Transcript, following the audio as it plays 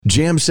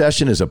Jam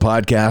Session is a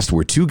podcast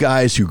where two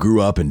guys who grew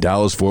up in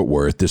Dallas-Fort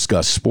Worth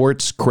discuss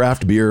sports,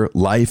 craft beer,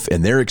 life,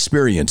 and their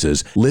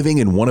experiences living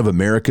in one of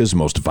America's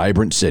most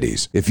vibrant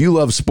cities. If you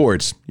love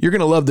sports, you're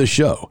going to love this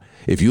show.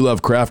 If you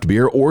love craft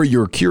beer or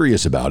you're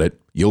curious about it,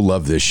 you'll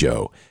love this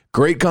show.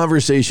 Great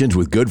conversations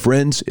with good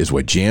friends is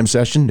what Jam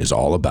Session is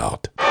all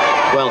about.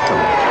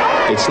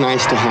 Welcome. It's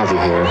nice to have you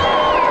here.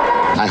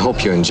 I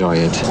hope you enjoy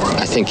it.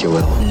 I think you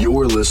will.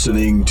 You're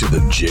listening to the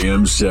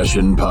Jam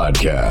Session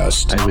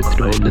Podcast. I was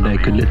told that I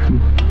could listen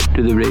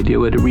to the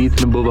radio at a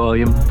reasonable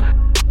volume.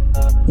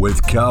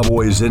 With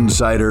Cowboys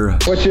insider...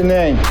 What's your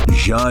name?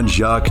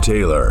 Jean-Jacques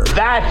Taylor.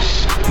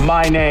 That's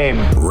my name.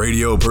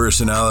 Radio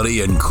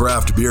personality and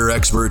craft beer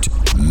expert,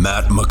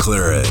 Matt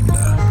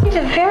McLaren. He's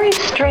a very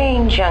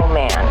strange young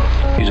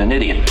man. He's an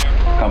idiot.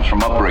 Comes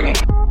from upbringing.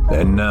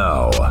 And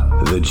now,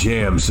 the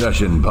Jam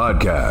Session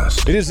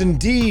Podcast. It is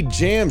indeed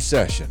Jam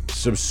Session.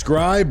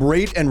 Subscribe,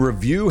 rate, and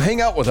review.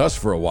 Hang out with us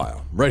for a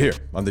while, right here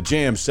on the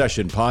Jam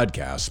Session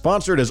Podcast.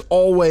 Sponsored as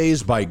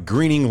always by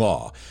Greening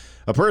Law,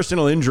 a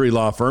personal injury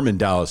law firm in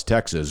Dallas,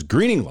 Texas.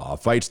 Greening Law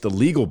fights the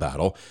legal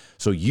battle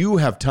so you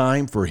have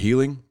time for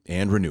healing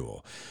and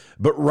renewal.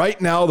 But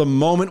right now, the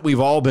moment we've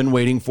all been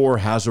waiting for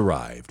has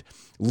arrived.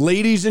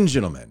 Ladies and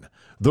gentlemen,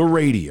 the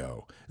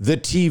radio, the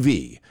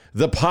TV,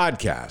 the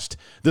podcast,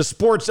 the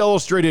Sports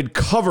Illustrated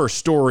cover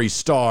story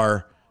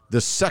star, the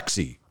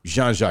sexy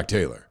Jean-Jacques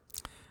Taylor.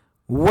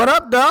 What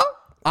up, dog?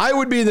 I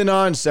would be the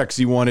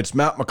non-sexy one. It's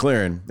Matt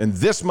McLaren. And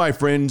this, my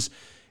friends,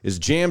 is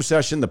Jam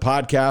Session, the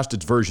podcast.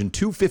 It's version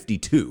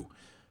 252,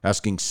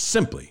 asking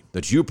simply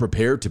that you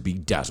prepare to be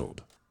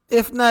dazzled.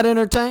 If not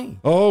entertained.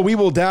 Oh, we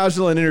will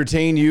dazzle and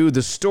entertain you.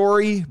 The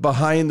story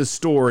behind the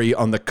story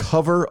on the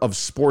cover of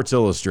Sports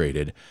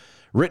Illustrated,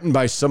 written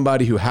by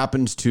somebody who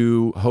happens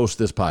to host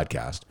this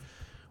podcast.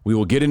 We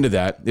will get into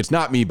that. It's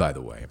not me, by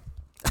the way.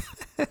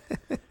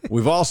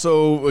 We've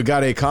also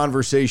got a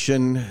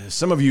conversation.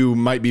 Some of you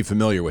might be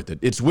familiar with it.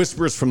 It's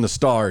Whispers from the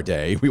Star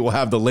Day. We will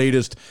have the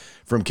latest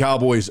from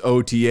Cowboys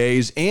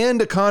OTAs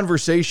and a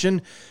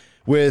conversation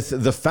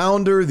with the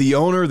founder, the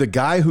owner, the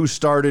guy who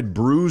started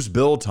Brews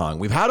Biltong.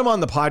 We've had him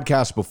on the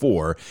podcast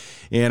before,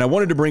 and I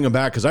wanted to bring him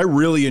back because I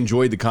really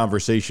enjoyed the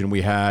conversation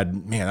we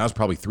had. Man, that was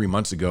probably 3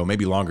 months ago,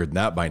 maybe longer than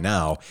that by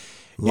now.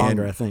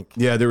 Longer, I think.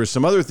 Yeah, there was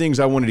some other things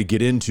I wanted to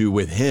get into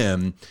with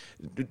him,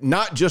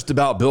 not just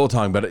about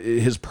Biltong, but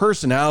his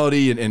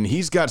personality, and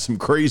he's got some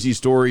crazy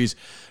stories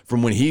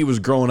from when he was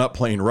growing up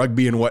playing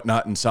rugby and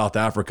whatnot in South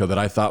Africa that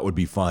I thought would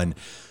be fun.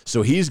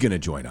 So he's going to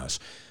join us.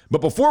 But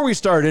before we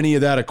start any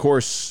of that, of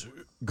course,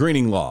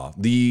 Greening Law,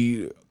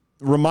 the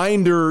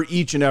reminder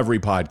each and every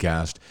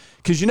podcast,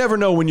 because you never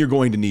know when you're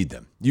going to need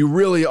them. You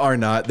really are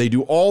not. They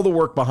do all the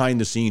work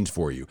behind the scenes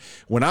for you.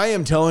 When I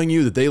am telling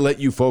you that they let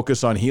you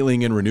focus on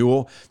healing and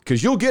renewal,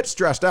 because you'll get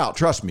stressed out,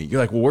 trust me.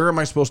 You're like, well, where am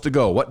I supposed to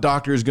go? What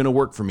doctor is going to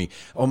work for me?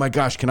 Oh my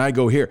gosh, can I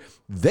go here?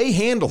 They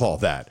handle all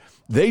that.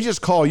 They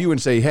just call you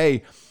and say,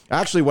 hey,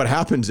 actually what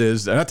happens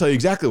is, and I'll tell you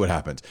exactly what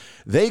happens.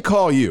 They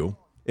call you,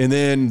 and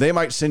then they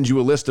might send you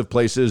a list of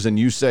places and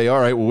you say, all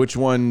right, well, which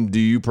one do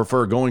you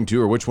prefer going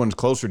to or which one's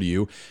closer to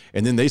you?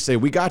 And then they say,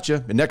 we got you.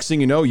 And next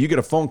thing you know, you get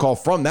a phone call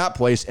from that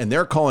place and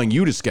they're calling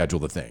you to schedule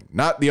the thing,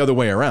 not the other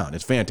way around.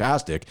 It's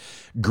fantastic.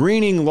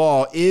 Greening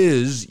Law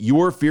is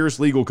your fierce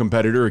legal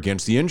competitor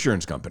against the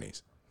insurance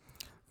companies.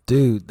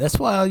 Dude, that's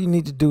why all you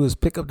need to do is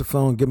pick up the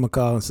phone, give them a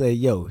call and say,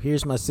 yo,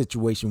 here's my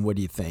situation. What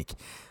do you think?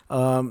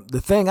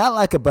 The thing I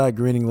like about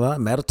Greening Law,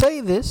 Matt will tell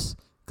you this,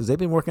 because they've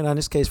been working on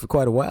this case for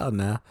quite a while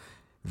now.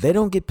 They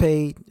don't get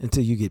paid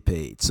until you get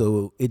paid.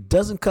 So it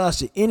doesn't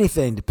cost you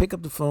anything to pick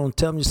up the phone,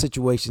 tell them your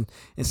situation,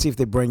 and see if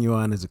they bring you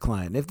on as a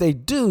client. If they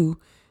do,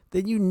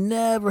 then you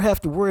never have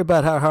to worry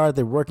about how hard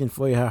they're working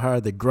for you, how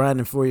hard they're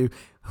grinding for you.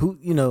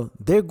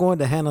 They're going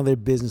to handle their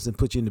business and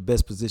put you in the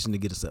best position to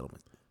get a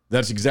settlement.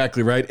 That's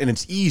exactly right. And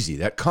it's easy.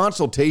 That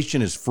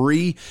consultation is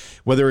free.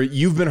 Whether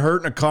you've been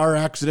hurt in a car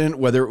accident,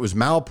 whether it was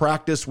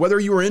malpractice,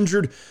 whether you were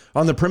injured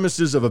on the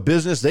premises of a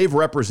business, they've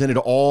represented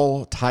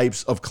all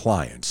types of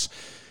clients.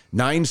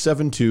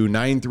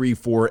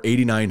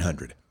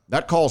 972-934-8900.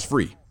 That call's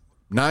free.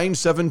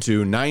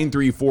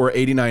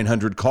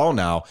 972-934-8900. Call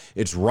now.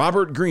 It's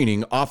Robert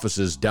Greening,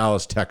 offices,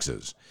 Dallas,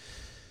 Texas.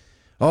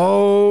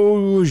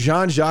 Oh,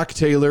 Jean-Jacques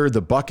Taylor,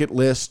 the bucket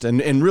list.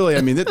 And really,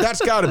 I mean,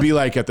 that's got to be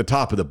like at the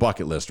top of the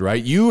bucket list,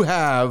 right? You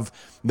have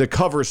the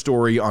cover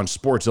story on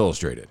Sports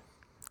Illustrated.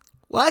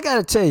 Well, I got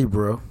to tell you,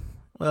 bro.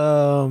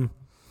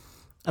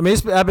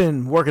 I've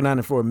been working on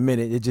it for a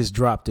minute. It just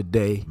dropped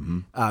today,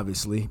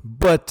 obviously.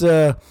 But,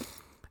 it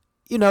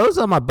was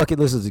on my bucket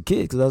list as a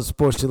kid because I was a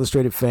Sports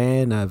Illustrated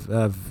fan. I've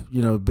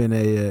been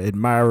a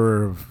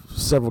admirer of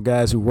several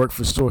guys who work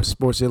for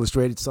Sports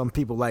Illustrated. Some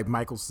people like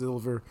Michael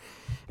Silver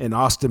and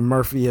Austin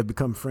Murphy have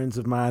become friends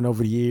of mine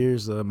over the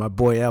years. My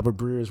boy Albert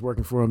Breer is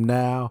working for him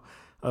now.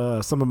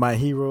 Some of my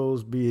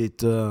heroes, be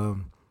it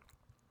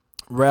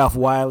Ralph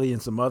Wiley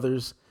and some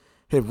others,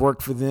 have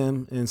worked for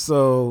them. And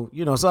so,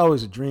 it's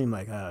always a dream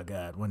like, oh,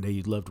 God, one day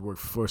you'd love to work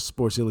for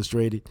Sports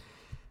Illustrated.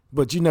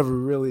 but you never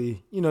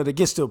really, there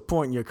gets to a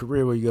point in your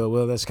career where you go,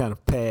 well, that's kind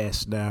of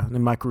past now.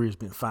 And my career's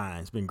been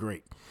fine. It's been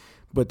great.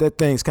 But that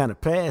thing's kind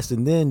of past.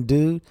 And then,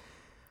 dude,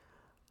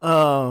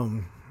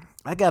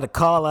 I got a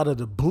call out of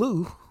the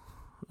blue,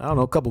 I don't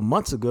know, a couple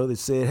months ago that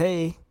said,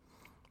 hey,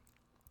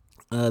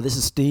 this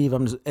is Steve.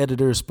 I'm the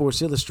editor of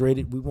Sports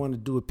Illustrated. We want to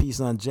do a piece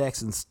on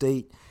Jackson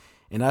State,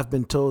 and I've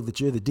been told that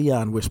you're the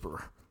Deion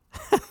Whisperer.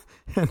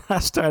 And I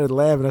started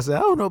laughing. I said,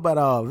 I don't know about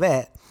all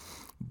that,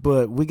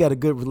 but we got a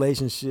good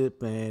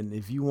relationship, and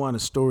if you want a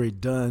story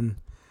done,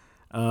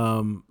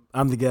 I'm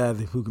the guy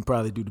who can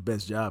probably do the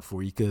best job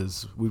for you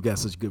because we've got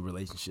such a good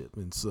relationship.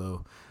 And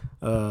so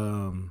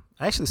I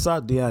actually saw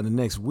Deion the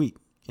next week,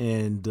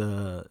 and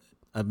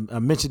I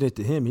mentioned it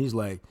to him. He's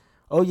like,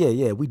 oh,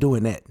 yeah, we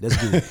doing that. That's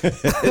good.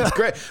 It's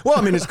great. Well,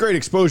 I mean, it's great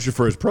exposure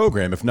for his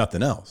program, if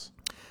nothing else.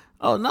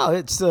 Oh no,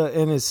 it's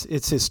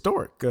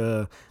historic.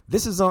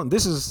 This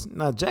is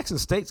now Jackson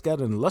State's got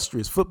an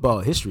illustrious football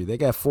history. They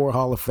got 4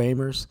 Hall of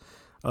Famers.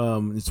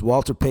 It's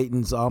Walter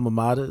Payton's alma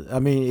mater. I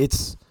mean,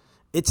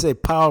 it's a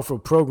powerful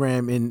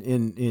program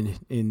in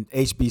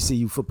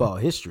HBCU football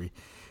history,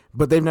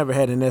 but they've never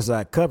had an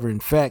SI cover. In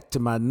fact, to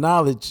my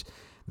knowledge,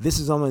 this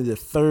is only the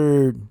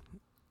 3rd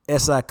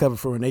SI cover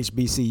for an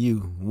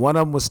HBCU. One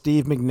of them was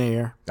Steve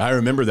McNair. I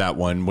remember that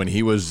one when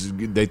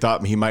they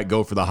thought he might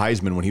go for the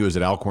Heisman when he was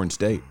at Alcorn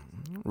State.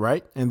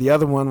 Right. And the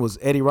other one was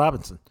Eddie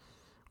Robinson,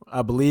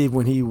 I believe,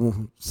 when he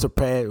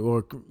surpassed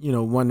or,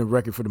 won the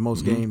record for the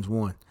most games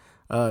won.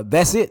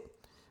 That's it.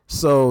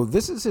 So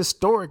this is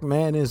historic,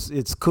 man.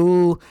 It's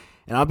cool.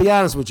 And I'll be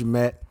honest with you,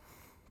 Matt.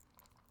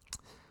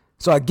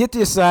 So I get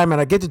the assignment.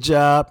 I get the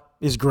job.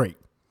 It's great.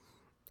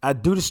 I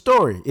do the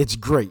story. It's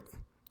great.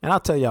 And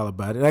I'll tell y'all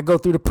about it. I go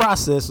through the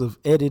process of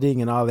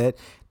editing and all that.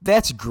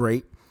 That's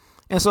great.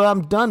 And so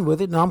I'm done with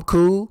it, and I'm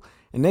cool.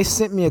 And they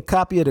sent me a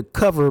copy of the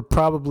cover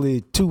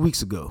probably 2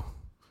 weeks ago.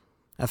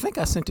 I think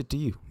I sent it to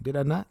you. Did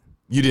I not?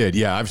 You did,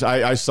 yeah.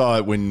 I saw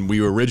it when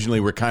we originally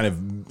were kind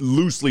of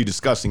loosely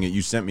discussing it.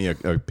 You sent me a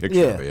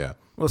picture of it, yeah.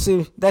 Well,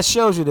 see, that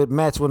shows you that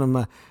Matt's one of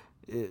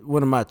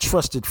my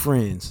trusted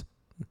friends.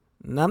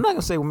 Now, I'm not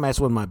going to say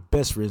Matt's one of my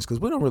best friends because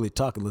we don't really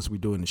talk unless we're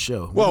doing the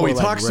show. Well, we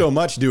talk so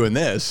much doing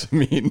this. I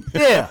mean,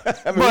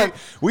 yeah.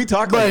 we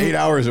talk like 8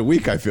 hours a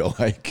week, I feel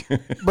like.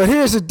 But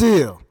here's the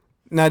deal.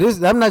 Now,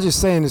 I'm not just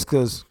saying this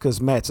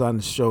because Matt's on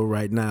the show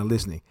right now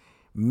listening.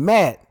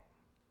 Matt,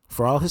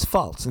 for all his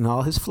faults and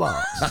all his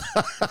flaws,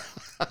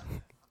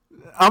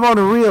 I'm on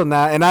the real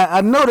now, and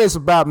I know this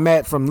about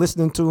Matt from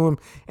listening to him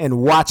and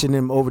watching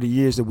him over the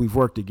years that we've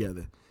worked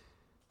together.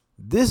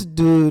 This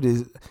dude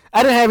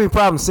I didn't have any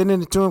problem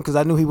sending it to him because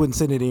I knew he wouldn't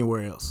send it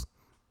anywhere else.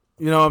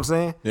 You know what I'm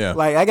saying? Yeah.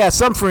 Like, I got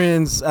some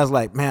friends, I was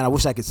like, man, I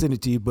wish I could send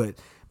it to you, but,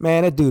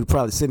 man, that dude would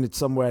probably send it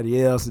somewhere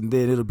else, and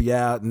then it'll be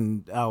out,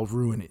 and I'll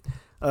ruin it.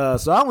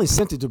 So I only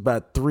sent it to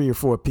about 3 or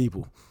 4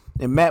 people,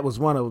 and Matt was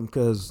one of them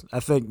because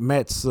I think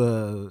Matt's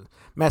all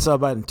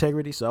about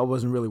integrity, so I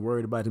wasn't really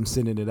worried about him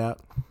sending it out.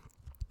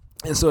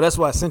 And so that's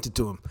why I sent it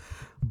to him.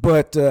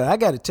 But I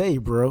got to tell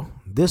you, bro,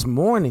 this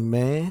morning,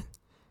 man,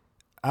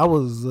 I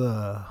was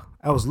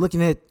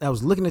looking at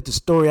the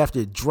story after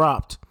it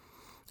dropped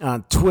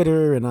on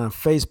Twitter and on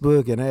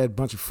Facebook, and I had a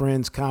bunch of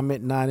friends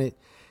commenting on it.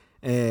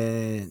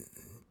 And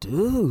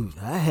dude,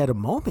 I had a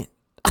moment.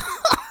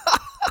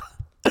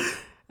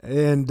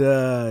 And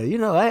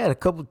I had a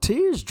couple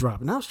tears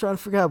drop, and I was trying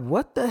to figure out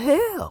what the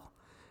hell.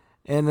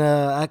 And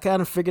I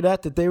kind of figured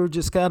out that they were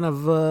just kind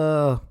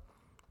of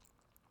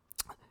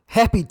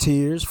happy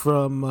tears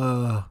from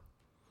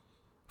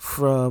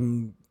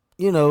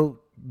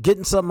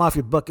getting something off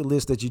your bucket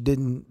list that you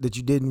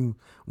didn't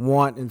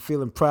want, and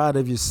feeling proud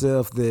of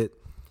yourself that,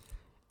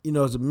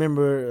 as a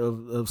member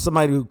of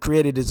somebody who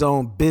created his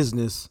own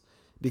business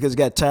because he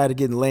got tired of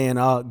getting laid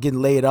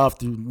off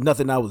through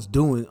nothing I was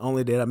doing,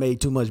 only that I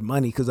made too much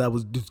money because I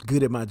was just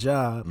good at my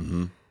job.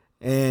 Mm-hmm.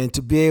 And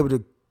to be able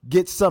to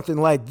get something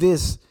like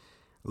this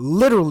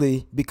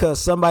literally because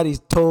somebody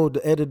told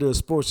the editor of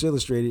Sports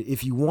Illustrated,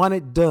 if you want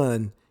it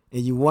done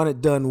and you want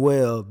it done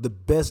well, the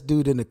best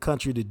dude in the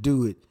country to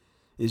do it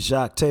is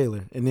Jacques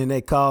Taylor. And then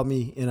they call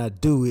me and I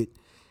do it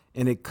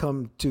and it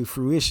come to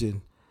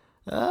fruition.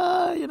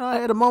 I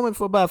had a moment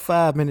for about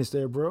 5 minutes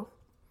there, bro.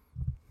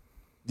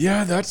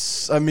 Yeah,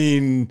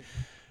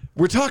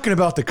 we're talking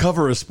about the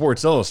cover of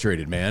Sports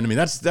Illustrated, man. I mean,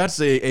 that's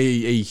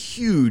a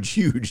huge,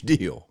 huge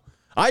deal.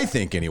 I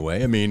think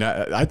anyway. I mean,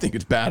 I think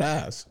it's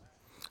badass.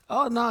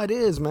 Oh, no, it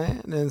is,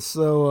 man. And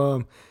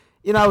so,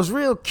 I was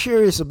real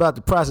curious about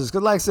the process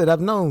because, like I said,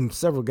 I've known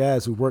several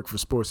guys who work for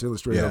Sports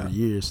Illustrated over the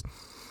years,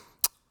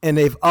 and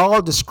they've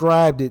all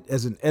described it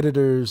as an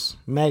editor's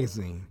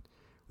magazine,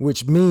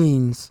 which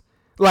means,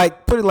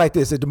 like, put it like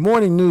this, at the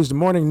morning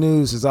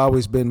news has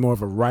always been more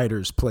of a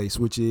writer's place,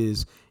 which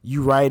is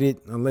you write it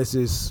unless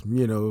it's,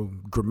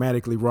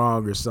 grammatically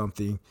wrong or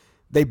something.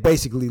 They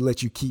basically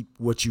let you keep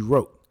what you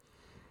wrote.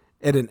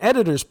 At an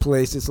editor's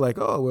place, it's like,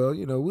 oh, well,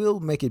 we'll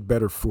make it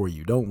better for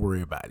you. Don't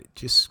worry about it.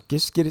 Just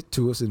get it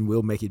to us and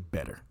we'll make it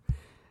better.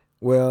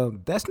 Well,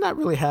 that's not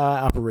really how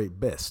I operate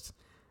best.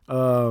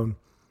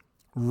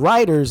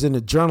 writers in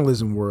the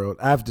journalism world,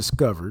 I've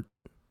discovered,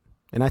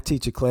 and I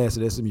teach a class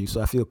at SMU,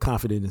 so I feel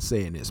confident in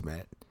saying this,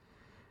 Matt.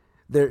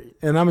 And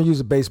I'm going to use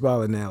a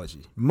baseball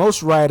analogy.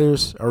 Most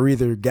writers are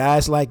either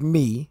guys like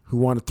me who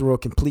want to throw a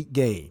complete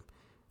game.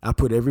 I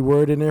put every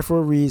word in there for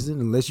a reason.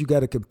 Unless you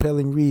got a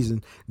compelling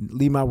reason,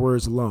 leave my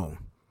words alone.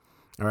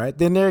 All right.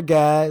 Then there are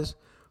guys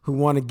who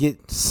want to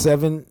get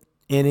 7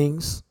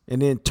 innings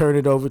and then turn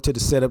it over to the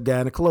setup guy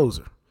and the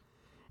closer.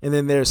 And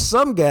then there's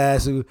some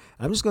guys who,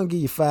 I'm just going to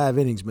give you 5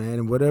 innings, man,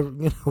 and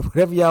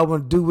whatever y'all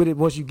want to do with it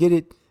once you get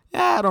it,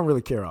 I don't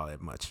really care all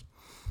that much.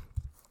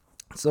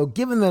 So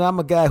given that I'm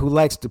a guy who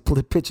likes to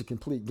pitch a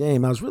complete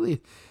game, I was really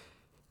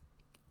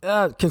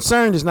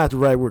concerned is not the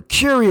right word,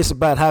 curious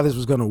about how this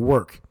was going to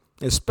work,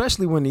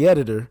 especially when the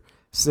editor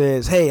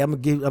says, hey,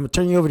 I'm gonna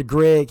turn you over to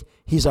Greg.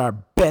 He's our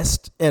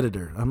best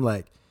editor. I'm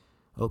like,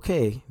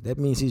 okay, that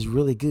means he's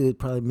really good.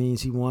 Probably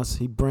means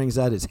he brings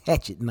out his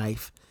hatchet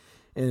knife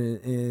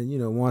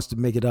and wants to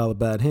make it all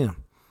about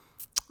him.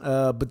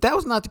 But that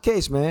was not the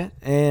case, man.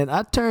 And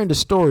I turned the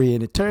story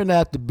in. It turned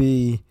out to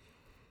be,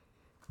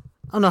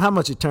 I don't know how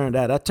much it turned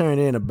out. I turned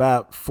in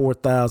about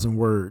 4,000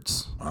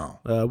 words. Wow.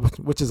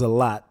 Which is a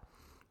lot.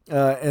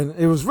 And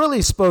it was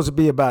really supposed to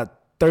be about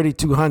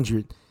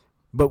 3,200.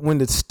 But when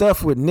the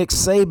stuff with Nick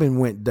Saban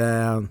went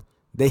down,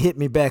 they hit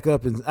me back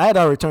up. And I had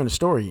already turned the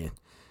story in.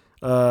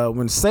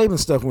 When the Saban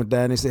stuff went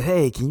down, they said,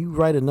 hey, can you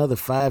write another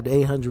 500 to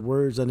 800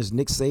 words on this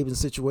Nick Saban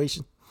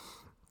situation?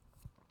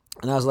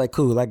 And I was like,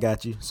 cool, I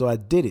got you. So I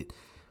did it.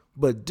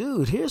 But,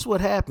 dude, here's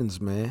what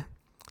happens, man.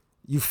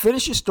 You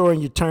finish your story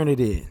and you turn it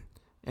in.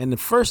 And the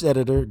first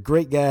editor,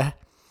 great guy,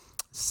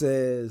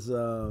 says,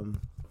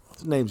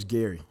 his name's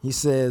Gary. He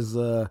says,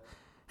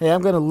 hey,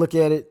 I'm going to look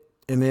at it,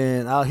 and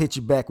then I'll hit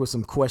you back with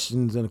some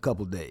questions in a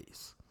couple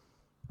days.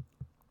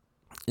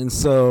 And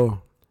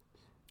so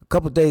a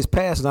couple days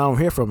passed, and I don't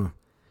hear from him.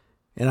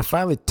 And I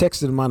finally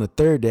texted him on the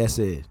third day. I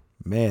said,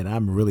 man,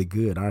 I'm really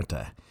good, aren't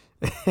I?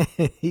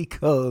 He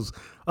goes,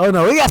 oh,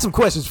 no, he got some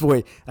questions for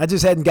you. I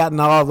just hadn't gotten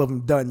all of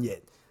them done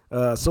yet.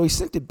 So he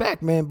sent it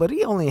back, man, but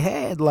he only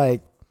had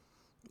like,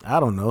 I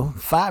don't know,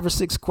 5 or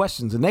 6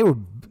 questions, and they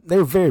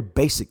were very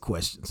basic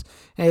questions.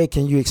 Hey,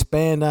 can you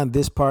expand on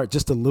this part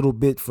just a little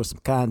bit for some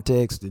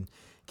context, and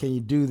can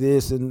you do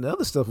this? And the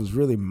other stuff was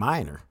really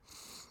minor.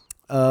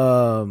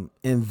 And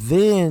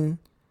then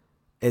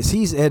as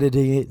he's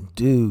editing it,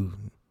 dude,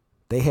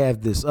 they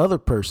have this other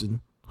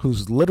person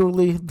who's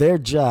literally their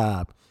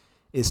job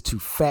is to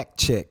fact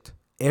check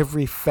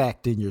every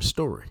fact in your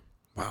story.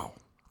 Wow.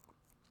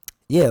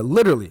 Yeah,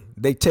 literally.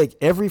 They take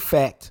every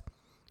fact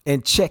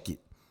and check it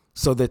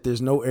so that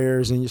there's no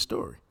errors in your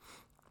story.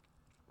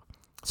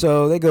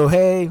 So they go,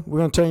 hey, we're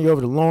going to turn you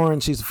over to Lauren.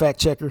 She's a fact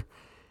checker.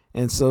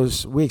 And so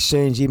we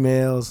exchange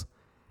emails,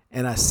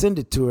 and I send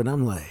it to her, and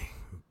I'm like,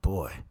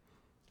 boy,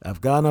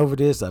 I've gone over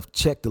this. I've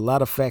checked a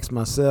lot of facts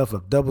myself.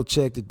 I've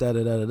double-checked it,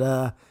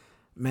 da-da-da-da-da.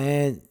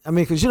 Man, I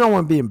mean, because you don't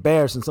want to be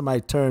embarrassed and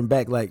somebody turn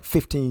back like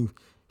 15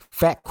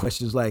 fact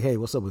questions like, hey,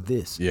 what's up with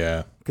this?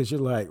 Yeah. Because you're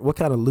like, what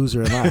kind of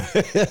loser am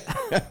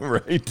I?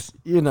 Right.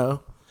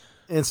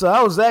 And so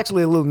I was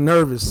actually a little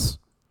nervous.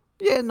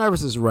 Yeah,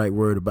 nervous is the right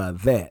word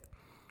about that.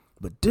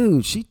 But,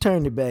 dude, she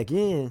turned it back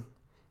in,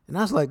 and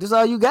I was like, this is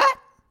all you got?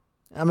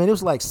 I mean, it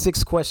was like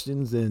 6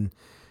 questions, and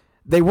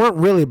they weren't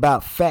really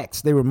about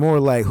facts. They were more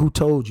like, who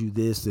told you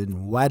this,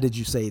 and why did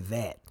you say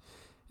that?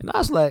 And I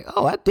was like,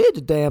 oh, I did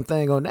the damn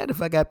thing on that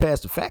if I got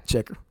past the fact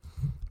checker.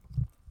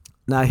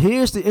 Now,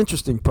 here's the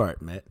interesting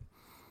part, Matt.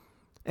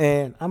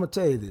 And I'm going to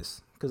tell you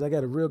this, because I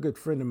got a real good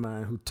friend of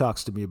mine who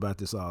talks to me about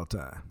this all the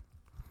time.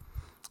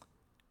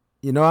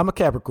 I'm a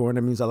Capricorn.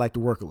 That means I like to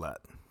work a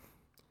lot.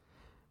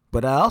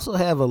 But I also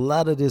have a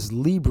lot of this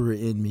Libra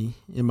in me,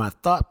 in my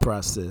thought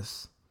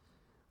process,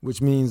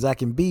 which means I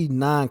can be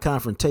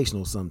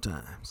non-confrontational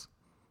sometimes.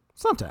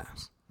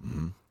 Sometimes.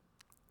 Mm-hmm.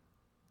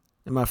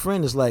 And my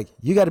friend is like,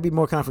 you got to be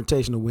more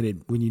confrontational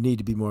when you need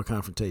to be more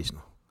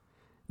confrontational.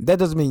 That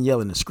doesn't mean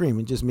yelling and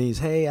screaming. It just means,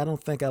 hey, I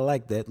don't think I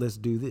like that. Let's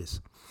do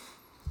this.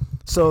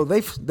 So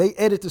they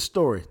edit the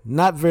story.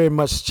 Not very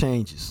much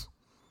changes.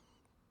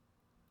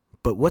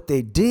 But what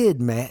they did,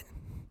 Matt,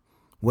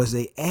 was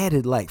they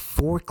added like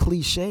 4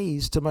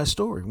 cliches to my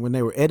story when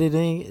they were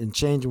editing and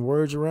changing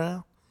words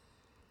around.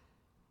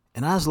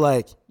 And I was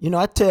like,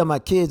 I tell my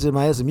kids in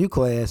my SMU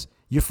class,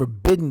 you're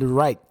forbidden to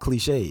write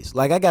cliches.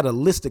 Like, I got a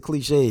list of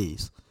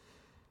cliches,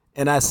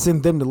 and I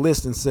send them the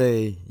list and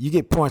say, you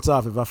get points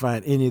off if I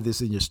find any of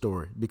this in your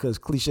story, because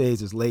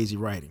cliches is lazy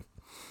writing.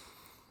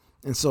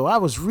 And so I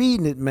was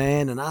reading it,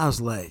 man, and I was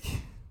like,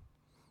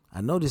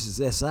 I know this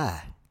is SI.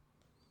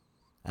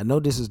 I know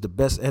this is the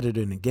best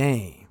editor in the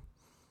game.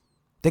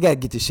 They got to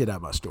get this shit out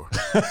of my story.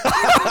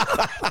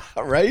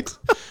 Right?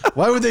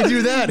 Why would they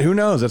do that? Who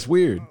knows? That's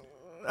weird.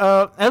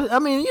 I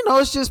mean,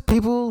 it's just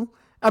people.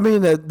 I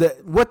mean,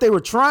 what they were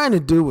trying to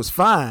do was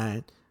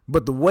fine,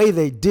 but the way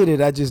they did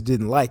it, I just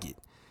didn't like it.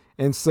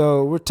 And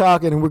so we're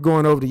talking and we're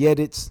going over the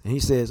edits, and he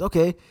says,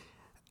 okay,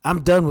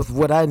 I'm done with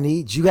what I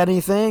need. You got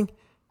anything?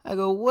 I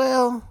go,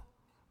 well,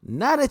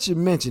 now that you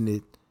mention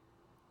it,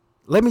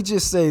 let me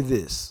just say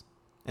this.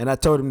 And I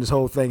told him this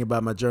whole thing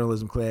about my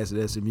journalism class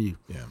at SMU.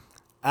 Yeah.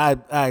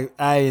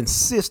 I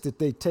insist that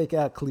they take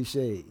out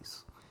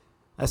cliches.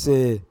 I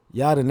said,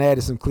 y'all done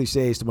added some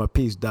cliches to my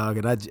piece, dog,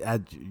 and I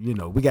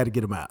we got to get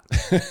them out.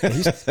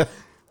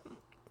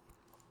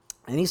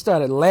 And he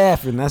started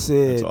laughing. I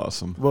said, that's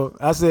awesome. Well,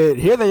 I said,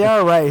 here they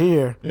are right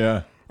here.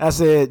 Yeah. I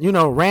said,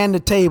 ran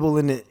the table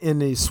in the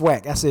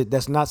SWAC. I said,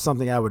 that's not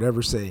something I would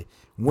ever say.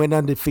 Went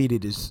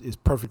undefeated is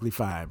perfectly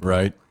fine, bro.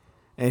 Right.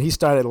 And he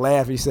started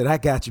laughing. He said, I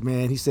got you,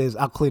 man. He says,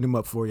 I'll clean them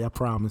up for you, I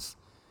promise.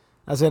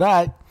 I said, all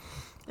right.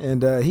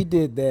 And he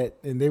did that,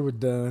 and they were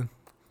done.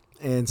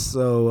 And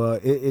so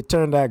it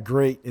turned out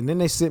great. And then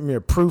they sent me a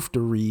proof to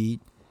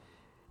read.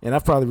 And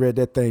I've probably read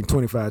that thing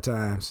 25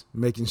 times,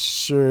 making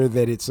sure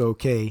that it's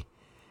okay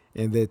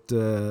and that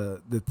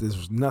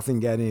there's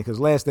nothing got in. Because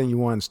last thing you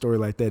want in a story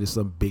like that is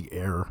some big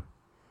error.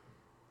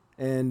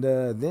 And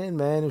then,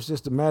 man, it was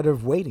just a matter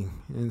of waiting.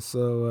 And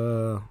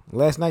so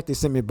last night they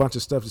sent me a bunch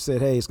of stuff that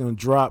said, hey, it's going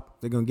to drop.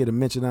 They're going to get a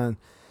mention on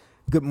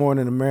Good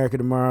Morning America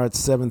tomorrow at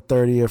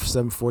 7:30 or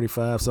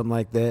 7:45, something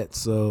like that.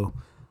 So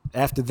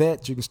after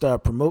that, you can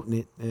start promoting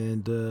it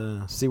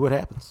and see what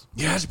happens.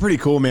 Yeah, it's pretty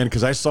cool, man,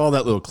 because I saw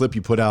that little clip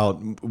you put out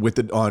with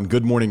it on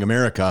Good Morning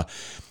America,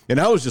 and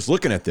I was just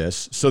looking at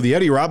this. So the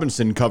Eddie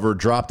Robinson cover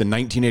dropped in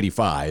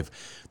 1985.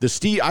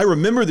 I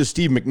remember the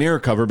Steve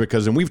McNair cover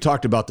because, and we've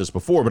talked about this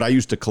before, but I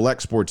used to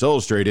collect Sports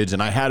Illustrateds,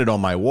 and I had it on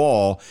my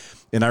wall,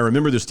 and I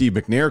remember the Steve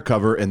McNair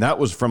cover, and that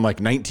was from like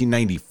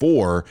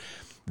 1994.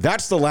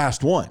 That's the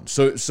last one.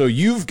 So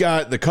you've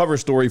got the cover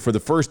story for the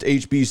first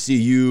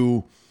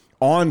HBCU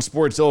on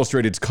Sports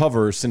Illustrated's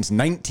cover since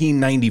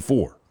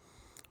 1994.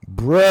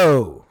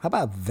 Bro, how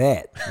about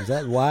that? Is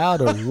that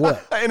wild or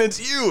what? And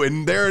it's you,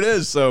 and there it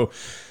is. So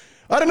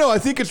I don't know. I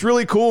think it's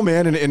really cool,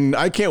 man, and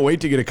I can't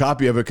wait to get a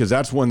copy of it because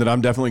that's one that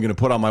I'm definitely going to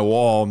put on my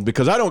wall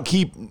because I don't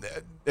keep,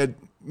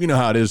 you know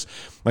how it is.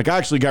 Like I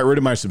actually got rid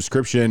of my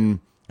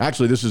subscription.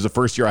 Actually, this is the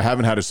first year I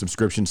haven't had a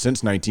subscription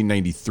since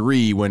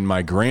 1993 when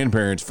my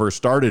grandparents first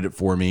started it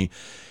for me.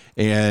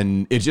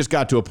 And it just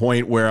got to a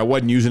point where I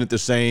wasn't using it the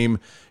same.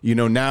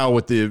 Now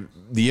with the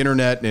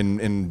internet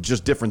and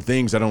just different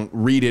things, I don't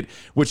read it,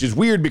 which is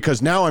weird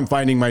because now I'm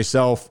finding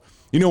myself,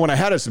 when I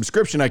had a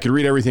subscription, I could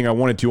read everything I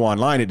wanted to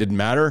online. It didn't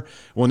matter.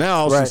 Well,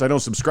 now, since I don't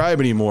subscribe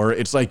anymore,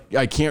 it's like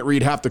I can't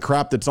read half the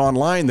crap that's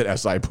online that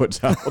SI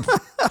puts out.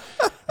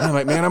 And I'm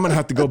like, man, I'm going to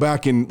have to go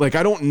back and,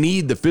 I don't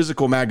need the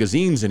physical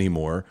magazines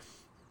anymore.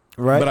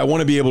 Right. But I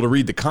want to be able to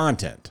read the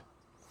content.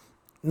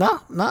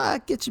 No,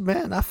 I get you,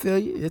 man. I feel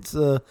you.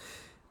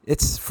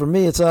 It's for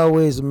me. It's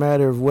always a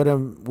matter of what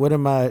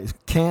am I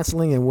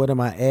canceling and what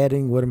am I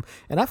adding?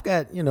 And I've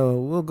got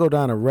we'll go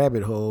down a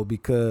rabbit hole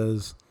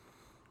because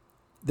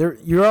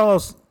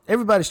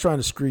everybody's trying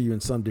to screw you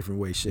in some different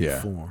way, shape,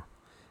 form.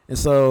 And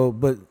so,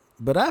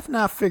 but I've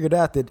now figured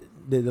out that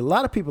a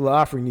lot of people are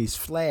offering these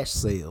flash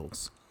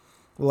sales,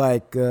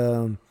 like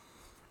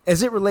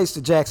as it relates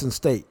to Jackson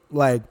State,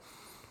 like.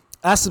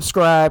 I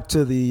subscribe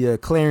to the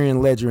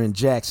Clarion Ledger in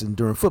Jackson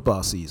during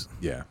football season.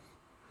 Yeah.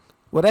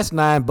 Well, that's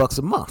 $9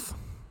 a month.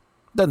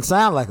 Doesn't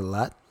sound like a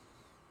lot,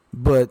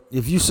 but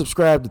if you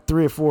subscribe to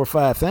 3 or 4 or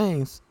 5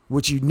 things,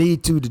 which you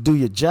need to do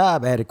your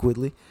job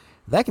adequately,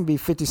 that can be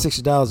 $50,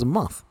 $60 a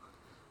month.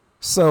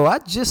 So I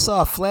just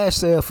saw a flash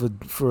sale for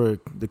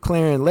the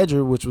Clarion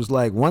Ledger, which was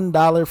like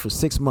 $1 for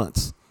 6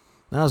 months.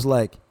 And I was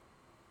like,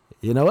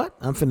 you know what?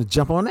 I'm finna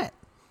jump on that.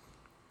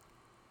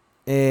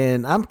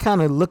 And I'm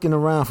kind of looking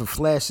around for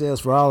flash sales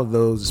for all of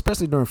those,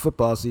 especially during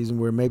football season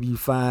where maybe you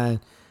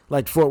find,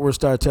 like Fort Worth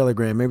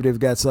Star-Telegram, maybe they've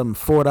got something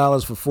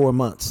 $4 for 4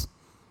 months.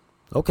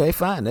 Okay,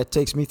 fine. That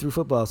takes me through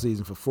football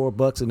season for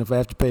 $4. And if I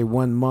have to pay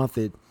 1 month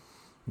at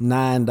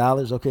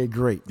 $9, okay,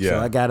 great. Yeah. So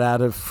I got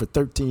out of for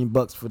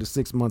 $13 for the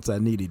 6 months I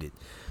needed it.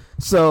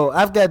 So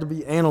I've got to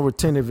be anal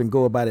retentive and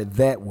go about it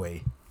that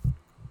way.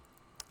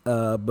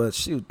 But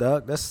shoot,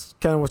 dog, that's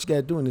kind of what you got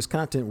to do in this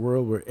content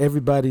world where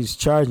everybody's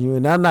charging you.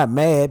 And I'm not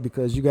mad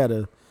because you got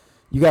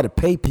to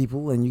pay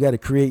people and you got to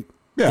create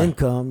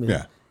income.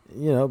 And,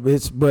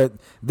 but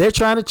they're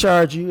trying to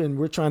charge you and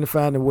we're trying to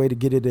find a way to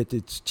get it at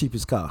its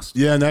cheapest cost.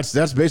 Yeah, and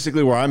that's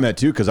basically where I'm at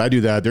too, because I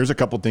do that. There's a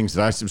couple things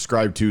that I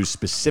subscribe to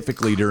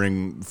specifically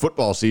during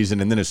football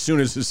season, and then as soon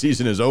as the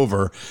season is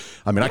over,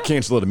 I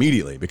cancel it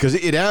immediately because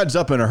it adds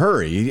up in a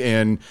hurry,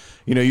 and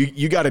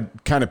you got to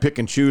kind of pick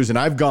and choose. And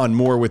I've gone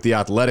more with The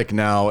Athletic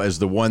now as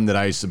the one that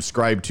I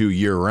subscribe to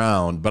year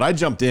round. But I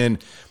jumped in,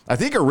 I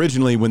think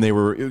originally when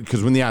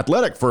The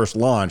Athletic first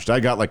launched,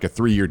 I got like a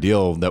 3-year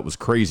deal that was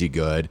crazy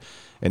good.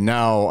 And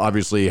now,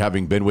 obviously,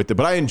 having been with it,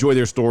 but I enjoy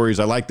their stories.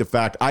 I like the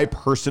fact, I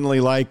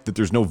personally like that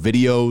there's no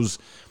videos.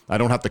 I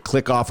don't have to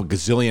click off a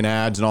gazillion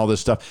ads and all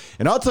this stuff.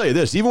 And I'll tell you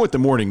this, even with the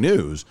morning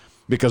news,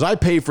 because I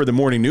pay for the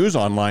morning news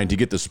online to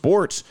get the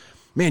sports,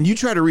 man, you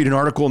try to read an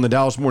article in the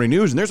Dallas Morning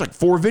News and there's like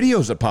 4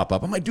 videos that pop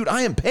up. I'm like, dude,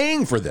 I am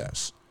paying for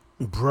this.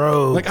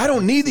 Bro. Like, I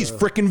don't need these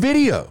freaking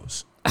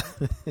videos.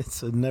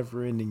 It's a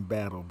never-ending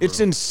battle, bro.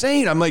 It's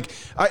insane. I'm like,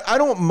 I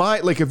don't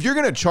mind. Like, if you're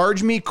going to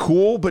charge me,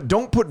 cool, but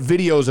don't put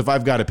videos if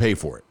I've got to pay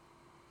for it.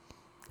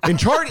 And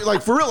charge,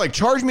 like, for real, like,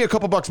 charge me a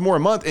couple bucks more a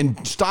month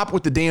and stop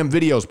with the damn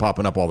videos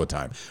popping up all the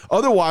time.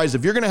 Otherwise,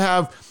 if you're going to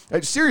have,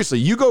 seriously,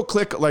 you go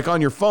click, like, on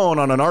your phone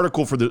on an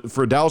article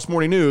for Dallas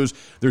Morning News,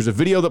 there's a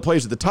video that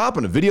plays at the top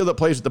and a video that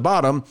plays at the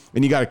bottom,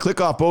 and you got to click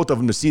off both of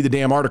them to see the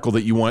damn article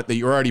that you want, that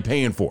you're already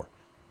paying for.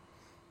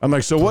 I'm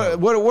like, so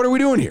what are we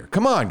doing here?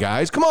 Come on,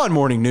 guys. Come on,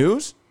 Morning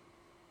News.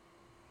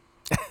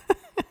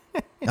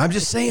 I'm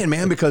just saying,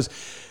 man, because...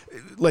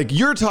 Like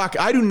you're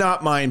talking, I do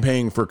not mind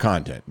paying for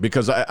content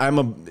because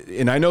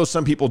and I know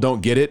some people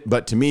don't get it,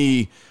 but to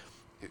me,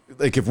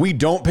 like if we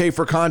don't pay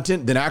for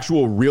content, then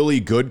actual really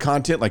good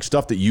content, like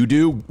stuff that you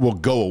do, will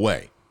go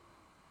away.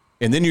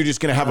 And then you're just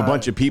going to have a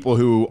bunch of people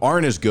who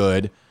aren't as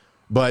good,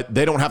 but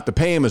they don't have to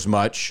pay them as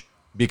much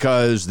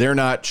because they're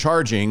not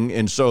charging.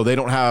 And so they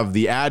don't have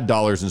the ad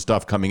dollars and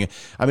stuff coming in.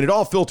 I mean, it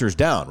all filters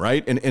down,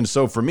 right? And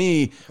so for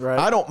me, right.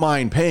 I don't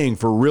mind paying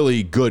for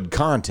really good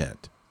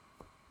content,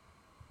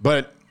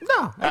 but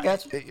no, I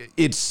got you.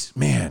 It's,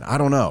 man, I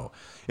don't know.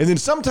 And then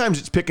sometimes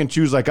it's pick and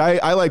choose. Like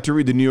I like to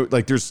read the New York,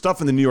 like there's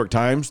stuff in the New York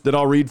Times that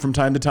I'll read from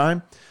time to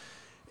time.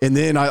 And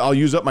then I'll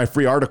use up my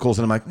free articles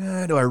and I'm like,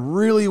 do I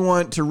really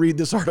want to read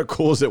this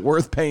article? Is it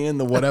worth paying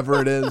the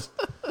whatever it is?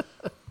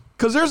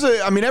 Because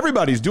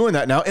everybody's doing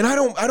that now. And I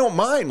don't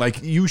mind.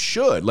 Like you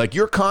should, like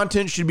your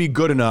content should be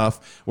good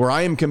enough where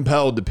I am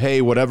compelled to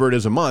pay whatever it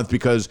is a month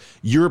because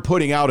you're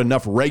putting out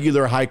enough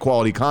regular high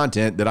quality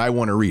content that I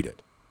want to read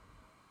it.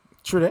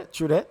 True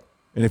that.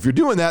 And if you're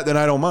doing that, then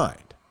I don't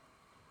mind.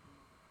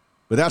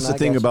 But that's the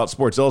thing about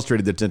Sports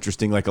Illustrated that's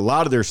interesting. Like a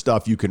lot of their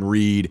stuff you can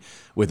read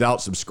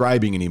without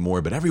subscribing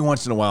anymore. But every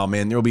once in a while,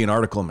 man, there'll be an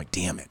article. I'm like,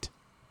 damn it.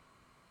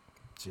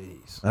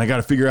 Jeez. And I got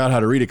to figure out how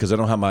to read it because I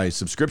don't have my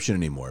subscription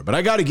anymore. But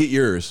I got to get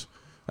yours.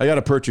 I got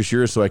to purchase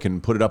yours so I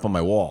can put it up on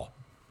my wall.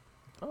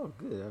 Oh,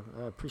 good.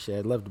 I appreciate it.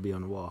 I'd love to be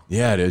on the wall.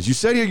 Yeah, it is. You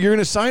said you're going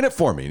to sign it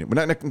for me.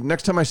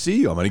 Next time I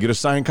see you, I'm going to get a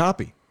signed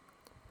copy.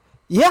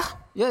 Yeah.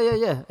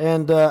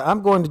 And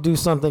I'm going to do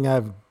something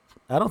I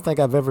don't think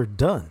I've ever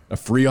done. A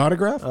free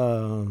autograph?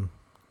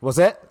 What's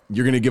that?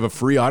 You're going to give a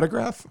free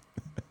autograph?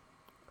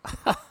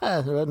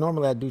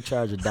 Normally I do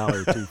charge $1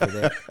 or $2 for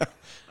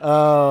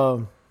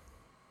that.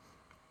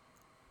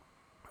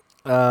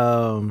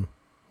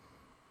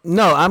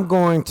 No, I'm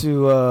going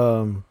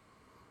to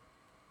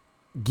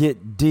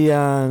get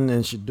Dion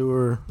and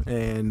Shedeur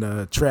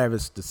and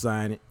Travis to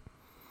sign it.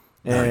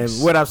 And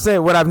nice. What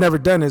I've never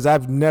done is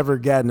I've never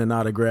gotten an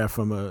autograph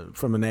from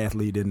an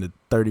athlete in the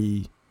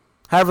 30,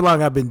 however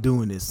long I've been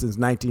doing this, since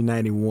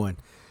 1991.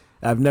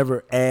 I've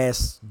never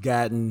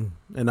gotten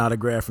an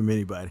autograph from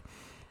anybody.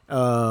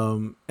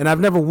 And I've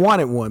never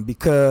wanted one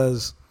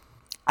because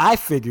I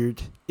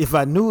figured if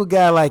I knew a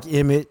guy like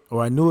Emmett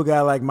or I knew a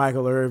guy like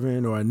Michael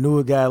Irvin or I knew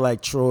a guy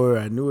like Troy or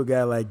I knew a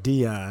guy like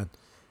Dion,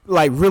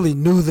 like really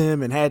knew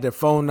them and had their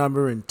phone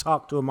number and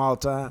talked to them all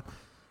the time,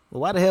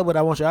 well, why the hell would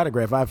I want your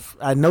autograph?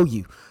 I know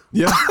you.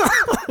 Yeah,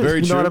 very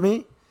you true. You know what I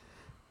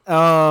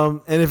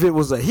mean? And if it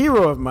was a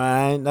hero of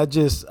mine,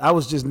 I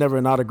was just never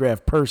an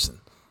autograph person.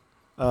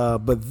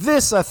 But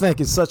this, I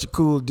think, is such a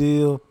cool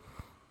deal,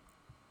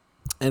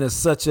 and it's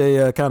such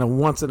a kind of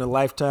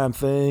once-in-a-lifetime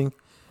thing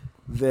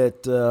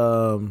that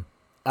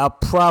I'll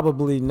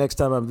probably, next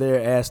time I'm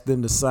there, ask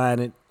them to sign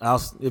it.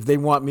 If they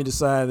want me to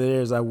sign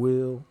theirs, I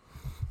will.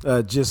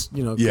 Just,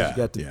 you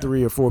got the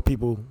 3 or 4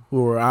 people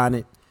who are on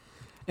it.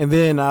 And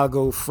then I'll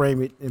go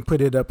frame it and put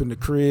it up in the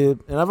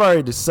crib. And I've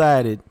already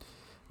decided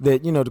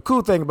that, the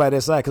cool thing about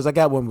SI, because I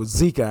got one with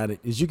Zeke on it,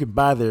 is you can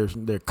buy their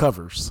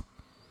covers.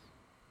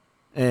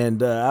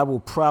 And I will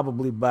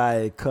probably buy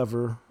a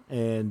cover.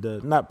 And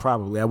not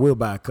probably, I will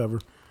buy a cover.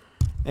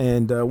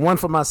 And one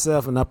for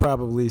myself, and I'll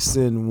probably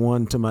send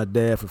one to my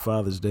dad for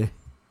Father's Day.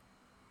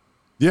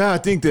 Yeah, I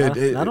think that...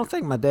 I don't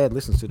think my dad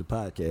listens to the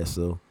podcast,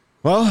 so...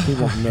 Well, he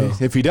won't know.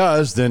 If he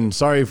does, then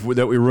sorry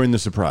that we ruined the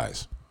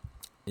surprise.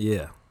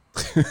 Yeah.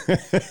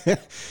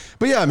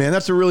 But yeah, man,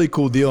 that's a really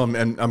cool deal,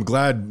 and I'm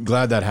glad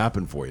that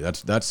happened for you.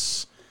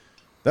 That's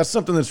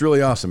something that's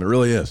really awesome. It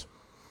really is.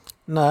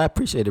 No, I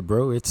appreciate it,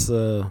 bro. It's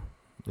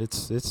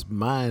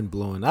mind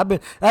blowing. I've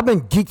been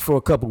geeked for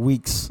a couple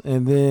weeks,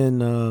 and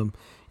then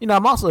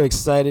I'm also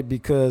excited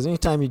because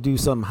anytime you do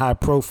something high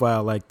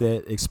profile like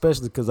that,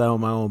 especially because I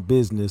own my own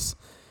business,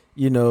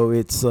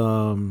 it's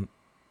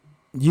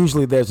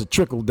usually there's a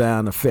trickle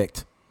down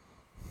effect,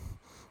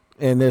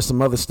 and there's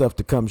some other stuff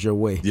that comes your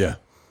way. Yeah.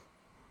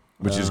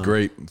 Which is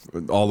great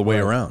all the way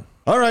around.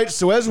 All right,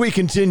 so as we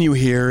continue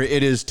here,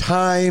 it is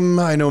time.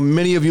 I know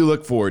many of you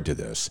look forward to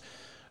this.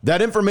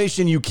 That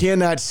information you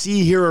cannot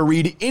see, hear, or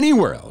read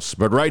anywhere else,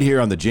 but right here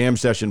on the Jam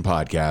Session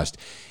podcast.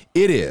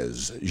 It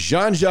is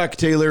Jean-Jacques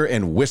Taylor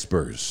and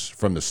Whispers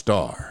from the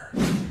Star.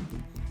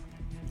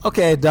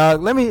 Okay,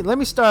 dog, let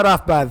me start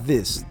off by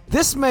this.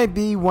 This may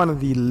be one of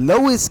the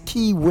lowest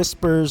key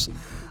whispers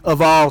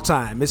of all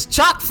time. It's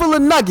chock full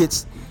of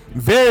nuggets,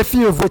 very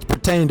few of which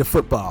pertain to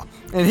football.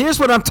 And here's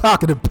what I'm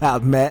talking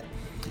about, Matt.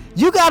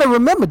 You got to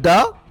remember,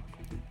 dog,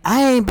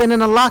 I ain't been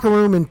in a locker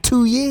room in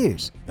 2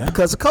 years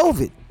because of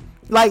COVID.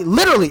 Like,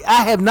 literally,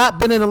 I have not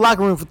been in a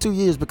locker room for 2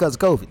 years because of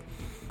COVID.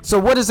 So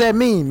what does that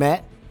mean,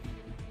 Matt?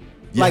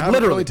 You like haven't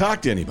literally. really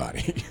talked to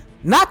anybody.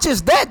 Not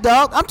just that,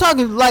 dog. I'm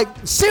talking like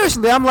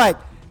seriously. I'm like,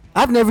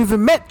 I've never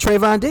even met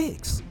Trayvon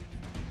Diggs.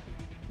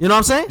 You know what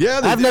I'm saying?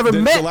 Yeah, I've never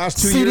met the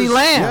last 2 CeeDee years.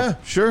 Lamb. Yeah,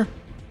 sure.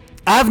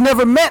 I've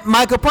never met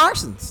Micah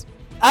Parsons.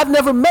 I've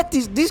never met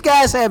these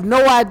guys. Have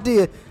no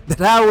idea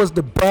that I was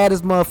the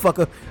baddest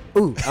motherfucker.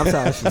 Ooh, I'm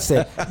sorry, I should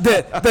say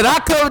that I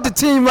covered the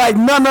team like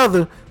none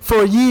other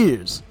for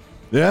years.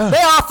 Yeah.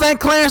 They all think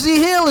Clarence E.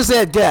 Hill is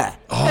that guy,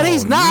 and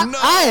he's not. no.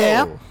 I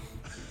am.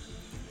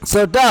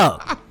 So,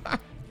 dog,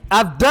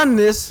 I've done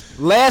this.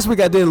 Last week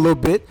I did a little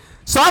bit.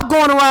 So I'm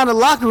going around the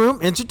locker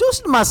room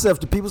introducing myself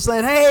to people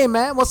saying, hey,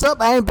 man, what's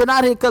up? I ain't been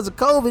out here because of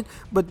COVID,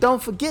 but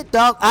don't forget,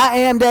 dog, I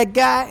am that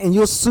guy, and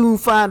you'll soon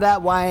find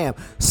out why I am.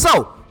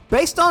 So,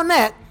 based on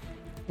that,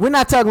 we're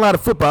not talking a lot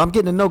of football. I'm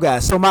getting to know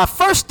guys. So my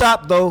first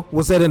stop, though,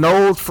 was at an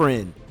old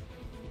friend,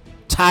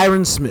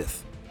 Tyron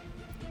Smith.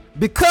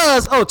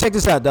 Because, check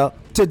this out, dog.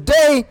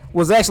 Today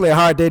was actually a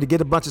hard day to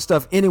get a bunch of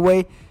stuff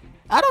anyway.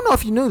 I don't know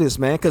if you knew this,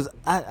 man, because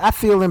I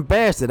feel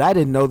embarrassed that I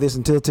didn't know this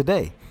until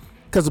today.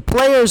 Because the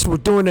players were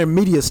doing their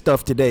media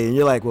stuff today, and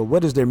you're like, well,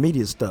 what is their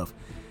media stuff?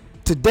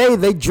 Today,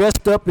 they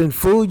dressed up in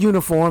full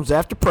uniforms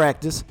after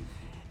practice,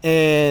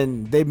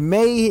 and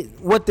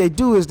what they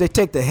do is they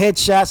take the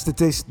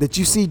headshots that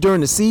you see during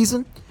the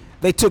season.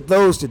 They took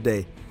those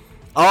today.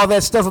 All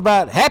that stuff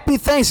about Happy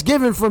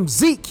Thanksgiving from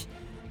Zeke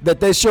that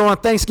they show on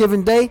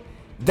Thanksgiving Day,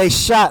 they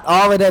shot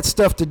all of that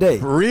stuff today.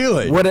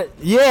 Really?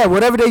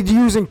 Whatever they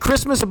use in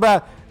Christmas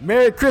about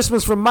Merry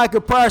Christmas from Micah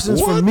Parsons,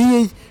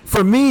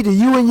 from me to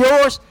you and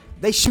yours,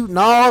 they shooting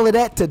all of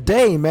that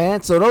today,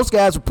 man. So those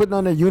guys were putting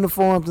on their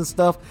uniforms and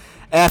stuff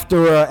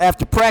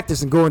after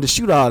practice and going to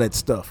shoot all that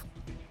stuff.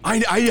 I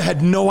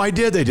had no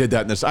idea they did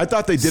that in this. I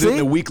thought they did it in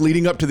the week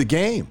leading up to the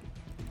game.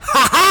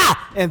 Ha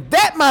ha! And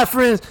that, my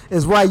friends,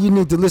 is why you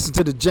need to listen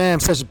to the Jam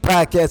Session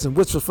podcast and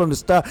Whispers from the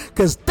Start,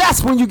 because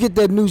that's when you get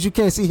that news you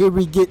can't see here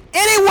we get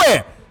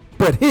anywhere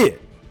but here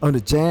on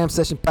the Jam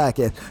Session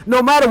podcast.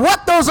 No matter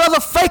what those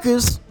other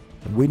fakers,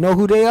 we know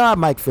who they are,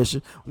 Mike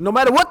Fisher, no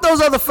matter what those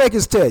other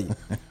fakers tell you.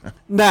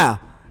 Now,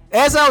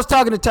 as I was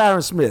talking to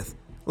Tyron Smith,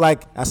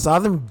 like, I saw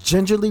them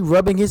gingerly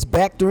rubbing his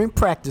back during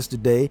practice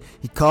today.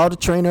 He called the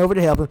trainer over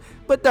to help him.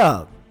 But,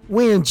 dog,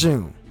 we in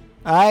June,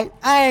 all right?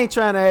 I ain't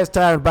trying to ask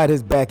Tyron about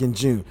his back in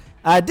June.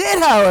 I did,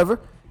 however,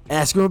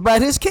 ask him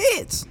about his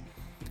kids.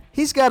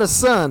 He's got a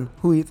son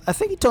who I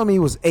think he told me he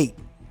was 8,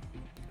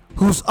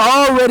 who's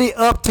already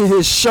up to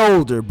his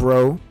shoulder,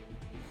 bro.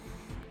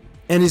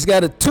 And he's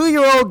got a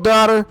 2-year-old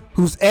daughter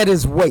who's at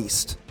his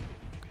waist.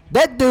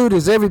 That dude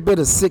is every bit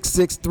of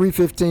 6'6",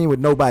 315 with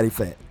no body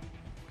fat.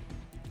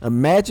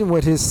 Imagine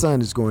what his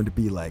son is going to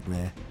be like,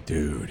 man.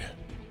 Dude.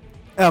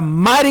 A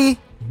mighty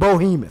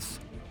behemoth.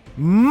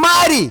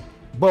 Mighty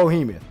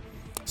behemoth.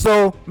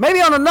 So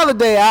maybe on another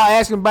day I'll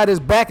ask him about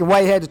his back and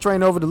why he had to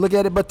train over to look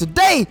at it. But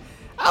today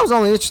I was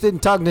only interested in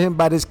talking to him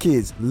about his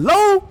kids.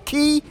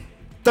 Low-key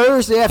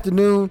Thursday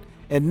afternoon.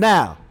 And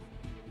now,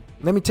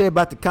 let me tell you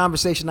about the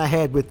conversation I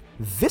had with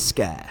this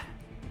guy.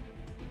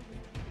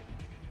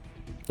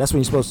 That's when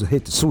you're supposed to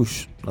hit the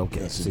swoosh.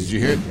 Okay. So did you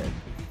hear it?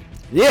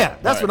 Yeah,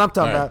 that's what I'm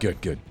talking about.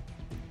 Good.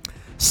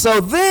 So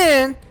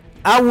then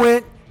I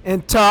went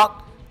and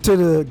talked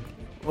to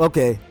I'm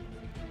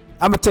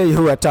going to tell you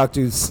who I talked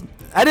to.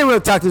 I didn't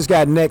really talk to this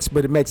guy next,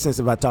 but it makes sense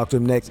if I talk to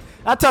him next.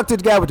 I talked to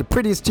the guy with the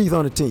prettiest teeth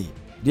on the team.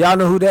 Do y'all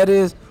know who that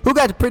is? Who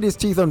got the prettiest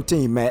teeth on the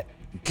team, Matt?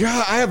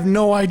 God, I have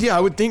no idea. I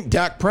would think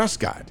Dak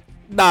Prescott.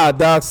 Nah,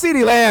 dog.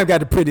 CeeDee Lamb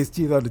got the prettiest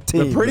teeth on the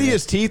team. The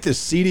prettiest teeth is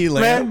CeeDee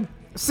Lamb? Man,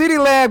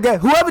 CeeDee Lamb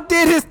got, whoever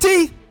did his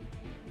teeth,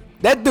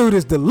 that dude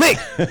is the lick.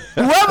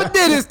 Whoever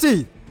did his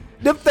teeth,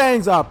 them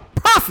things are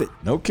perfect.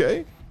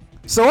 Okay.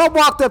 So I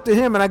walked up to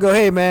him and I go,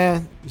 hey,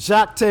 man,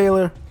 Jacques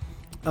Taylor,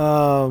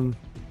 I've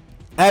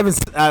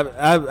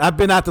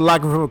been out the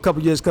locker room for a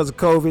couple years because of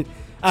COVID.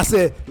 I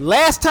said,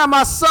 last time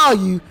I saw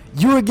you,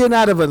 you were getting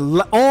out of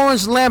an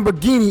orange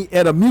Lamborghini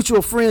at a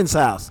mutual friend's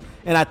house.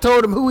 And I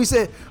told him who. He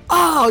said,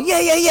 oh,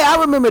 yeah,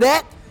 I remember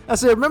that. I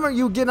said, remember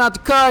you getting out the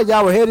car,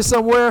 y'all were headed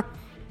somewhere?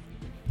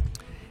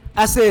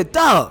 I said,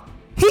 dog,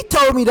 he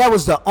told me that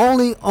was the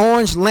only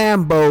orange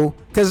Lambo,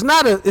 because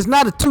it's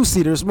not a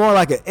two-seater, it's more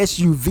like an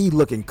SUV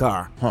looking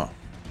car. Huh.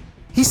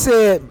 He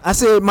said, I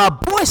said, my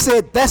boy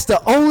said that's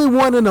the only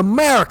one in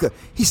America.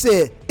 He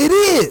said, it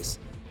is.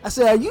 I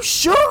said, are you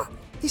sure?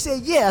 He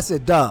said, yeah. I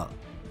said, dog,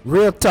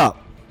 real talk.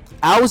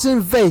 I was in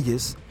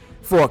Vegas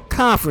for a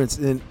conference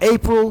in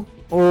April,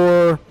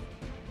 or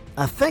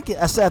I think it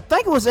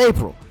was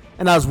April.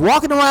 And I was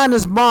walking around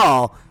this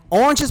mall.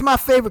 Orange is my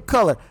favorite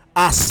color.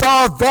 I